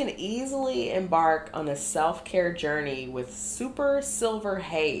 You can easily embark on a self-care journey with Super Silver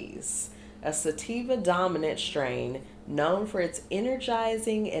Haze, a sativa-dominant strain known for its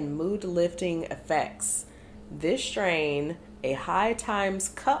energizing and mood-lifting effects. This strain, a High Times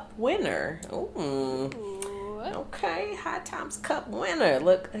Cup winner. Ooh. Okay, High Times Cup winner.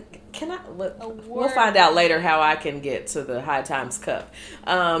 Look, can I look? We'll find out later how I can get to the High Times Cup.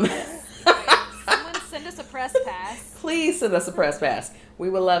 Someone send us a press pass. Please send us a press pass. We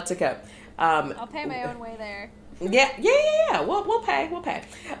would love to come. I'll pay my own way there. Yeah. We'll pay.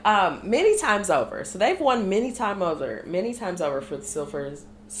 Many times over. So they've won many times over for the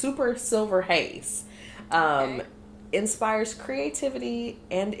Super Silver Haze. Okay. Inspires creativity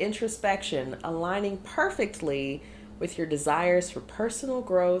and introspection, aligning perfectly with your desires for personal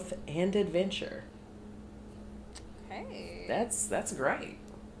growth and adventure. Okay. That's great.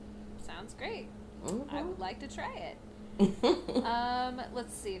 Sounds great. Mm-hmm. I would like to try it.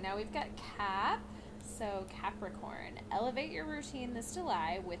 Let's see. Now we've got Cap. So Capricorn, elevate your routine this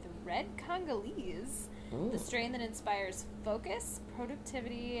July with Red Congolese, the strain that inspires focus,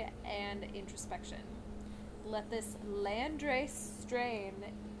 productivity, and introspection. Let this landrace strain,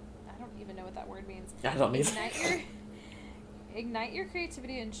 I don't even know what that word means. I don't either. Ignite your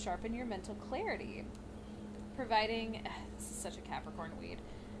creativity and sharpen your mental clarity. Providing, this is such a Capricorn weed.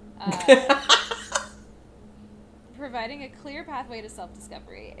 Providing a clear pathway to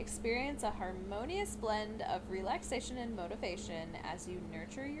self-discovery. Experience a harmonious blend of relaxation and motivation as you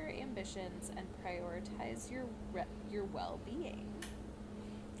nurture your ambitions and prioritize your well-being.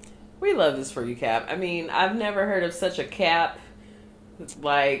 We love this for you, Cap. I mean, I've never heard of such a Cap,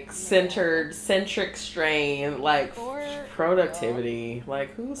 like, centric strain, like, productivity.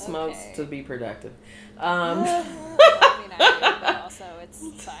 Like, who smokes to be productive? I mean, I do, but also it's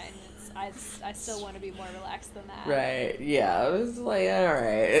fine. I still want to be more relaxed than that. Right. Yeah. I was like, all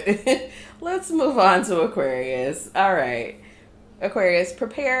right. Let's move on to Aquarius. All right. Aquarius,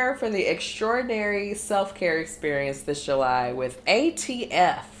 prepare for the extraordinary self-care experience this July with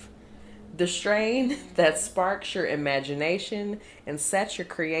ATF, the strain that sparks your imagination and sets your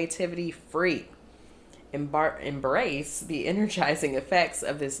creativity free. Embrace the energizing effects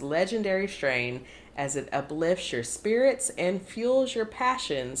of this legendary strain as it uplifts your spirits and fuels your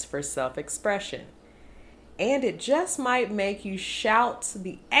passions for self-expression. And it just might make you shout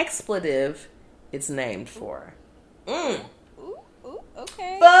the expletive it's named for. Ooh,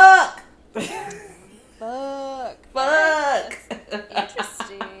 okay. Fuck! Fuck. Fuck! That's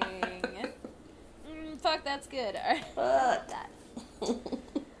interesting. Fuck, that's good. Fuck.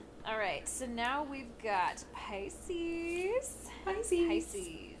 All right, so now we've got Pisces.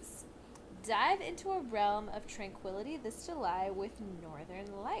 Dive into a realm of tranquility this July with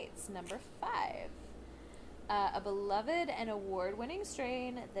Northern Lights, number 5. A beloved and award-winning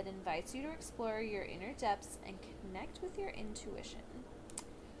strain that invites you to explore your inner depths and connect with your intuition.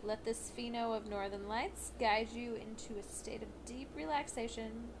 Let this pheno of Northern Lights guide you into a state of deep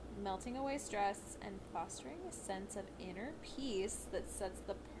relaxation, melting away stress, and fostering a sense of inner peace that sets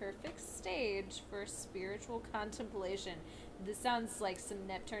the perfect stage for spiritual contemplation. This sounds like some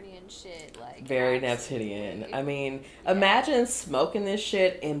Neptunian shit. Like Very absolutely. Neptunian. I mean, imagine smoking this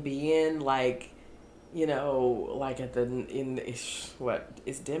shit and being like, you know, like what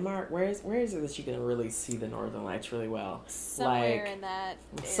is Denmark? Where is it that you can really see the Northern Lights really well? Somewhere like, in that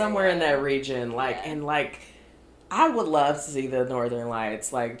area. Somewhere in that region, like, and like I would love to see the Northern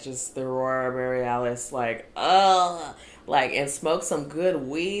Lights, like just the Aurora Borealis, like, and smoke some good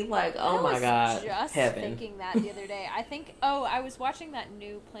weed, like, oh my God, I was just heaven. thinking that the other day. I think, I was watching that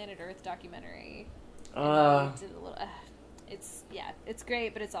new Planet Earth documentary. And did a little, it's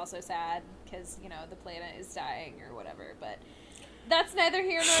great, but it's also sad because, the planet is dying or whatever, but that's neither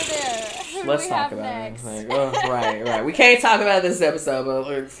here nor there. Who Let's do we talk have about next? it. Like, right. We can't talk about this episode,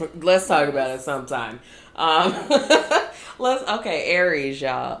 but let's talk about it sometime. Aries,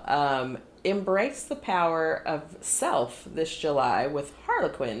 y'all. Embrace the power of self this July with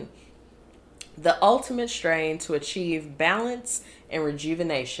Harlequin, the ultimate strain to achieve balance and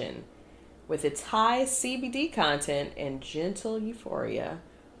rejuvenation. With its high CBD content and gentle euphoria,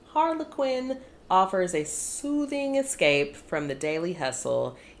 Harlequin offers a soothing escape from the daily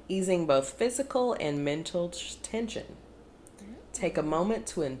hustle, easing both physical and mental tension. Take a moment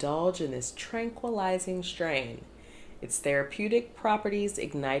to indulge in this tranquilizing strain. Its therapeutic properties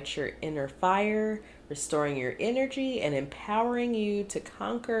ignite your inner fire, restoring your energy and empowering you to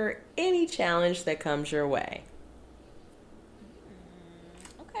conquer any challenge that comes your way.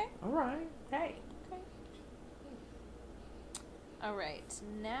 Okay. All right. Hey. Okay. All right.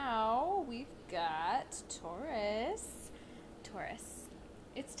 Now we've got Taurus.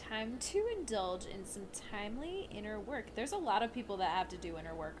 It's time to indulge in some timely inner work. There's a lot of people that have to do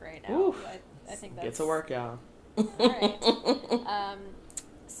inner work right now. Oof. I think that's... Get to work, y'all. All right.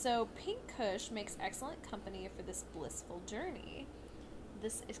 So Pink Kush makes excellent company for this blissful journey.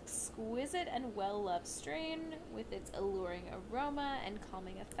 This exquisite and well-loved strain, with its alluring aroma and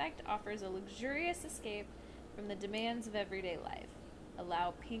calming effect, offers a luxurious escape from the demands of everyday life.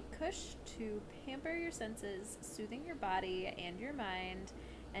 Allow Pink Kush to pamper your senses, soothing your body and your mind,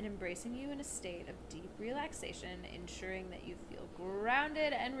 and embracing you in a state of deep relaxation, ensuring that you feel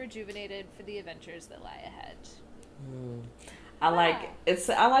grounded and rejuvenated for the adventures that lie ahead. I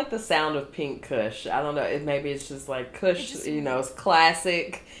like the sound of Pink Kush. I don't know. Maybe it's just like Kush, it's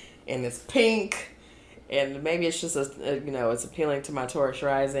classic and it's pink, and maybe it's just it's appealing to my Taurus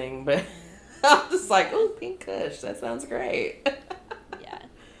rising. But I'm just like, ooh, Pink Kush. That sounds great. Yeah.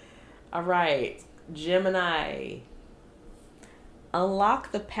 All right, Gemini.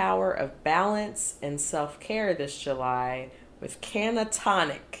 Unlock the power of balance and self-care this July with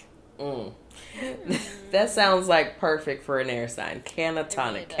Canatonic. That sounds like perfect for an air sign.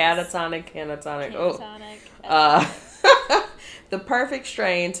 Canatonic. Really Catatonic. Canatonic. The perfect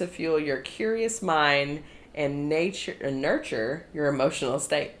strain to fuel your curious mind and nurture your emotional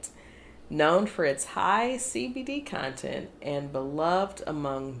state. Known for its high CBD content and beloved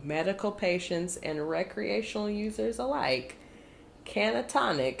among medical patients and recreational users alike,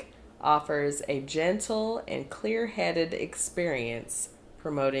 Canatonic offers a gentle and clear-headed experience,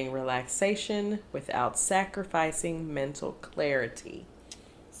 promoting relaxation without sacrificing mental clarity.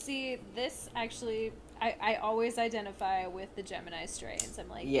 See, this actually, I always identify with the Gemini strains. I'm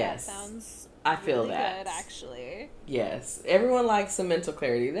like, yes, that sounds I feel really that. good, actually. Yes, everyone likes some mental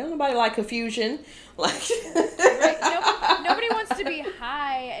clarity. Nobody like confusion. Like, right. Nobody wants to be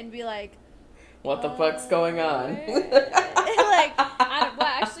high and be like, what the fuck's going on?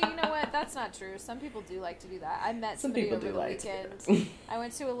 Actually, you know what? That's not true. Some people do like to do that. I met somebody over the weekend. I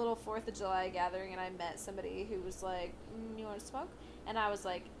went to a little 4th of July gathering, and I met somebody who was like, you want to smoke? And I was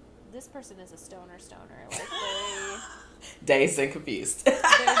like, this person is a stoner. Like, dazed and confused. They're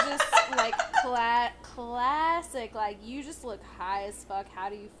just, like, classic. Like, you just look high as fuck. How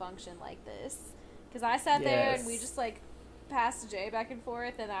do you function like this? Because I sat there, and we just, like, passed Jay back and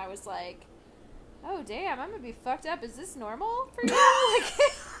forth, and I was like, oh, damn, I'm going to be fucked up. Is this normal for you?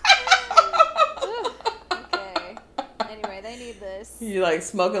 Okay. Anyway, they need this. You're like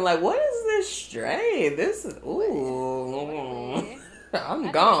smoking like, what is this strain? This is, ooh.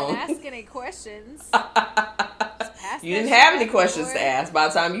 I'm gone. I didn't ask any questions. You didn't have any questions to ask by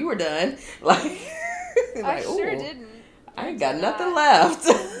the time you were done. Like, I sure didn't. I ain't got nothing left.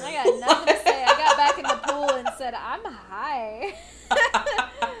 I got nothing to say. I got back in the pool and said, I'm high.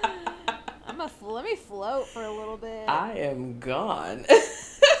 Let me float for a little bit. I am gone.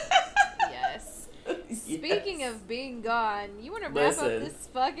 Yes. Speaking of being gone, you want to wrap up this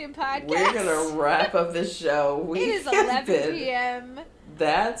fucking podcast? We're gonna wrap up this show. It is 11 p.m.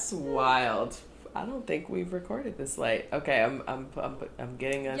 That's wild. I don't think we've recorded this late. Okay, I'm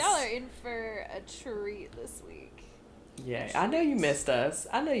getting us. Y'all are in for a treat this week. Yeah, I know you missed us.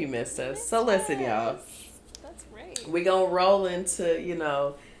 So listen, y'all. That's right. We gonna roll into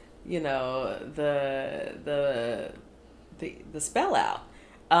the spell out.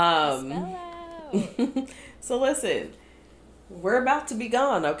 Spell out. So listen, we're about to be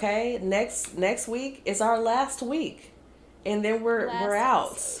gone, okay? Next week is our last week. And then we're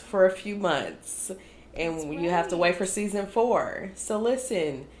out for a few months. And you have to wait for season 4. So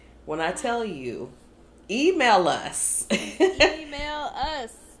listen, when I tell you, email us. Email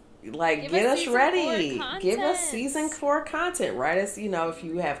us. Like, get us ready. Give us season 4 content. Write us, if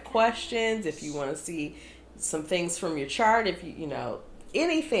you have questions, if you want to see some things from your chart, if you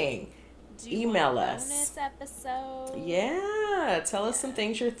anything. Email us. Bonus episode. Yeah. Tell us some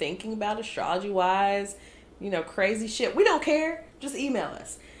things you're thinking about astrology wise. Crazy shit. We don't care. Just email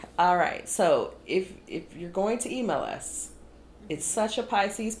us. All right. So if you're going to email us, it's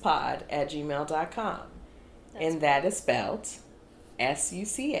suchapiscespod@gmail.com. And that is spelled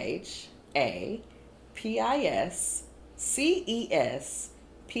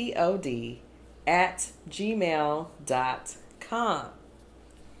SuchaPiscespod@gmail.com.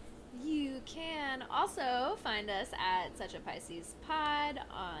 You can also find us at Such a Pisces Pod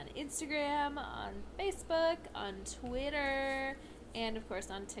on Instagram, on Facebook, on Twitter, and of course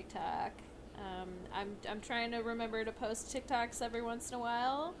on TikTok. I'm trying to remember to post TikToks every once in a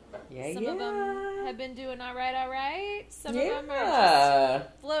while. Some of them have been doing all right. Some of them are just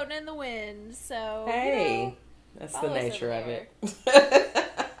floating in the wind. So hey, that's the nature of it.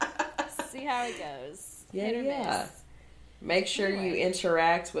 See how it goes. Hit or miss. Make sure you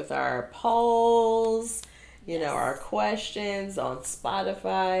interact with our polls, our questions on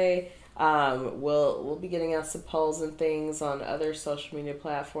Spotify. We'll be getting out some polls and things on other social media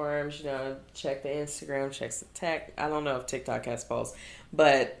platforms. Check the Instagram, check the tech. I don't know if TikTok has polls,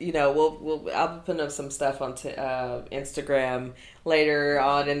 but I'll be putting up some stuff on Instagram later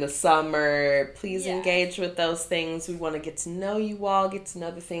on in the summer. Please engage with those things. We want to get to know you all, get to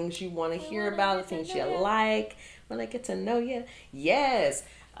know the things you want to hear about, the things you like. When I get to know you. Yes.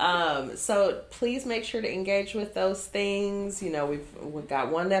 So please make sure to engage with those things. We've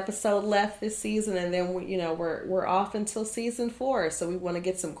got one episode left this season, and then we're off until season 4. So we want to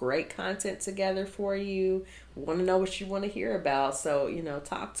get some great content together for you. We want to know what you want to hear about. So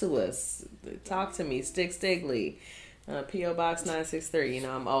talk to us. Talk to me. Stigley. P.O. Box 963.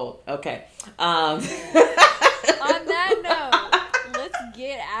 I'm old. Okay. On that note, let's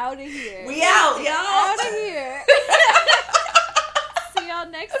get out of here. We out, y'all. Out of here. See y'all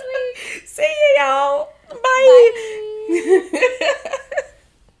next week. See you, y'all. Bye. Bye.